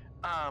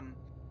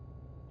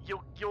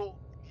 you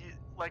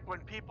like when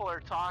people are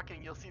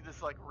talking, you'll see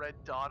this like red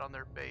dot on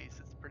their face.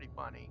 It's pretty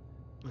funny.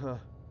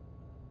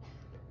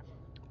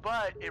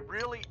 But it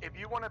really, if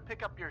you want to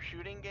pick up your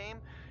shooting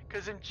game,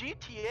 because in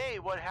GTA,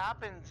 what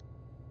happens,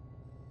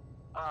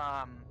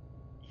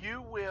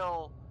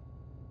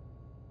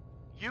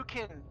 you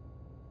can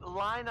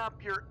line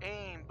up your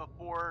aim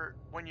before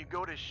when you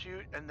go to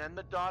shoot, and then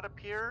the dot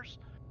appears.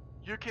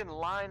 You can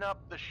line up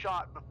the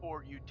shot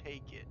before you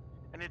take it,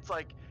 and it's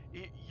like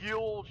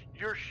your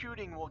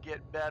shooting will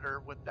get better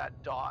with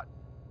that dot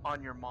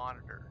on your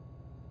monitor.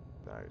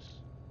 Nice.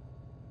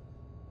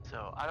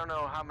 So I don't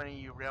know how many of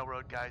you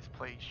railroad guys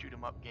play shoot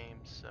 'em up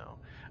games. So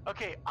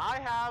okay, I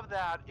have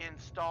that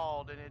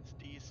installed and it's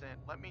decent.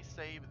 Let me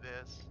save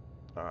this,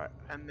 All right.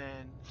 and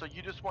then so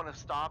you just want to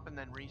stop and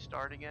then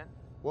restart again.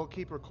 We'll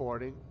keep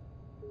recording,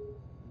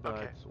 but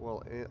Okay.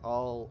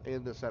 I'll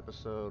end this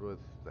episode with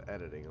the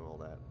editing and all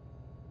that.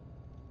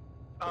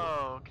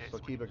 Oh, okay. So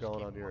we keep can it just going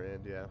keep on your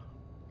end, yeah.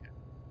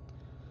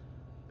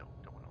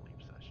 Don't want to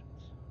leave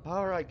sessions.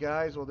 All right,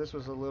 guys. Well, this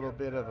was a little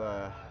bit of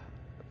a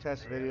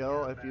test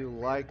video. If you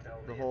like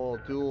the whole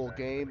dual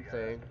game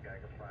thing,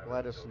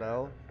 let us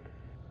know.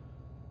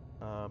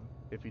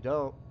 If you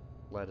don't,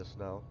 let us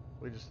know.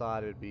 We just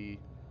thought it'd be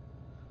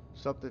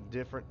something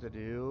different to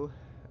do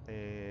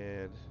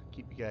and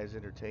keep you guys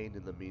entertained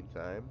in the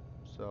meantime.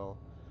 So,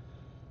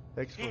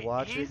 thanks for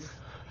watching.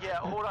 Yeah,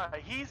 hold on.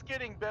 He's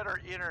getting better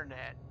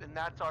internet, and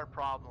that's our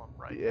problem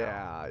right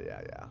now.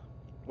 Yeah.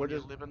 When you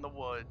live in the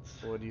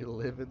woods. When you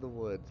live in the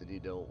woods and you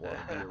don't want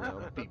to be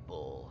around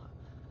people.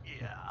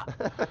 Yeah.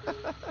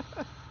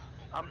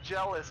 I'm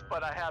jealous,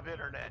 but I have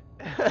internet.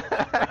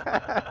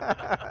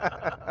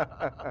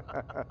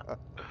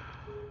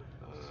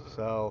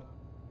 So,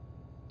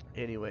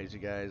 anyways, you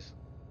guys,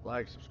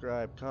 like,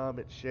 subscribe,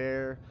 comment,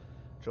 share,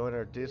 join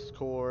our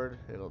Discord.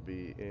 It'll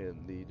be in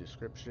the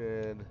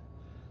description.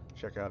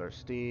 Check out our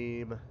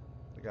Steam.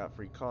 We got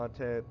free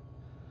content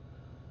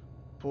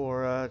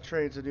for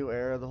Trains A New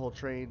Era, the whole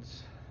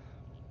Trains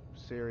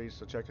series.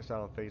 So check us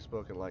out on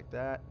Facebook and like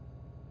that.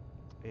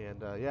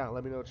 And yeah,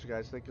 let me know what you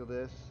guys think of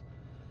this.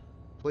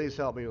 Please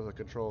help me with the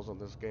controls on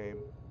this game.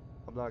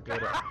 I'm not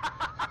good at...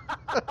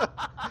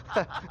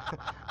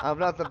 I'm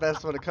not the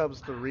best when it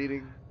comes to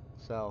reading,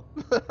 so...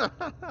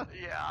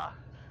 Yeah,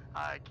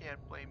 I can't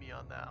blame you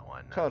on that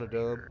one. Kinda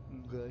dumb. Sure.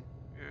 Okay.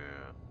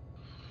 Yeah.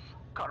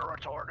 Kinda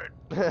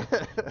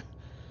retarded.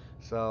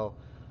 So,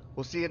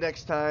 we'll see you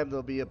next time.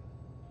 There'll be a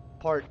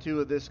part 2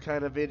 of this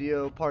kind of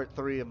video, part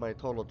 3 of my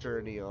total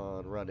journey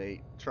on Run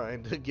 8,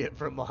 trying to get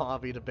from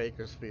Mojave to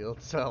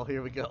Bakersfield. So,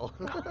 here we go.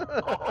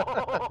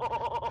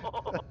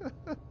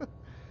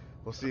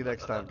 We'll see you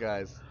next time,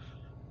 guys.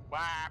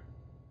 Whack.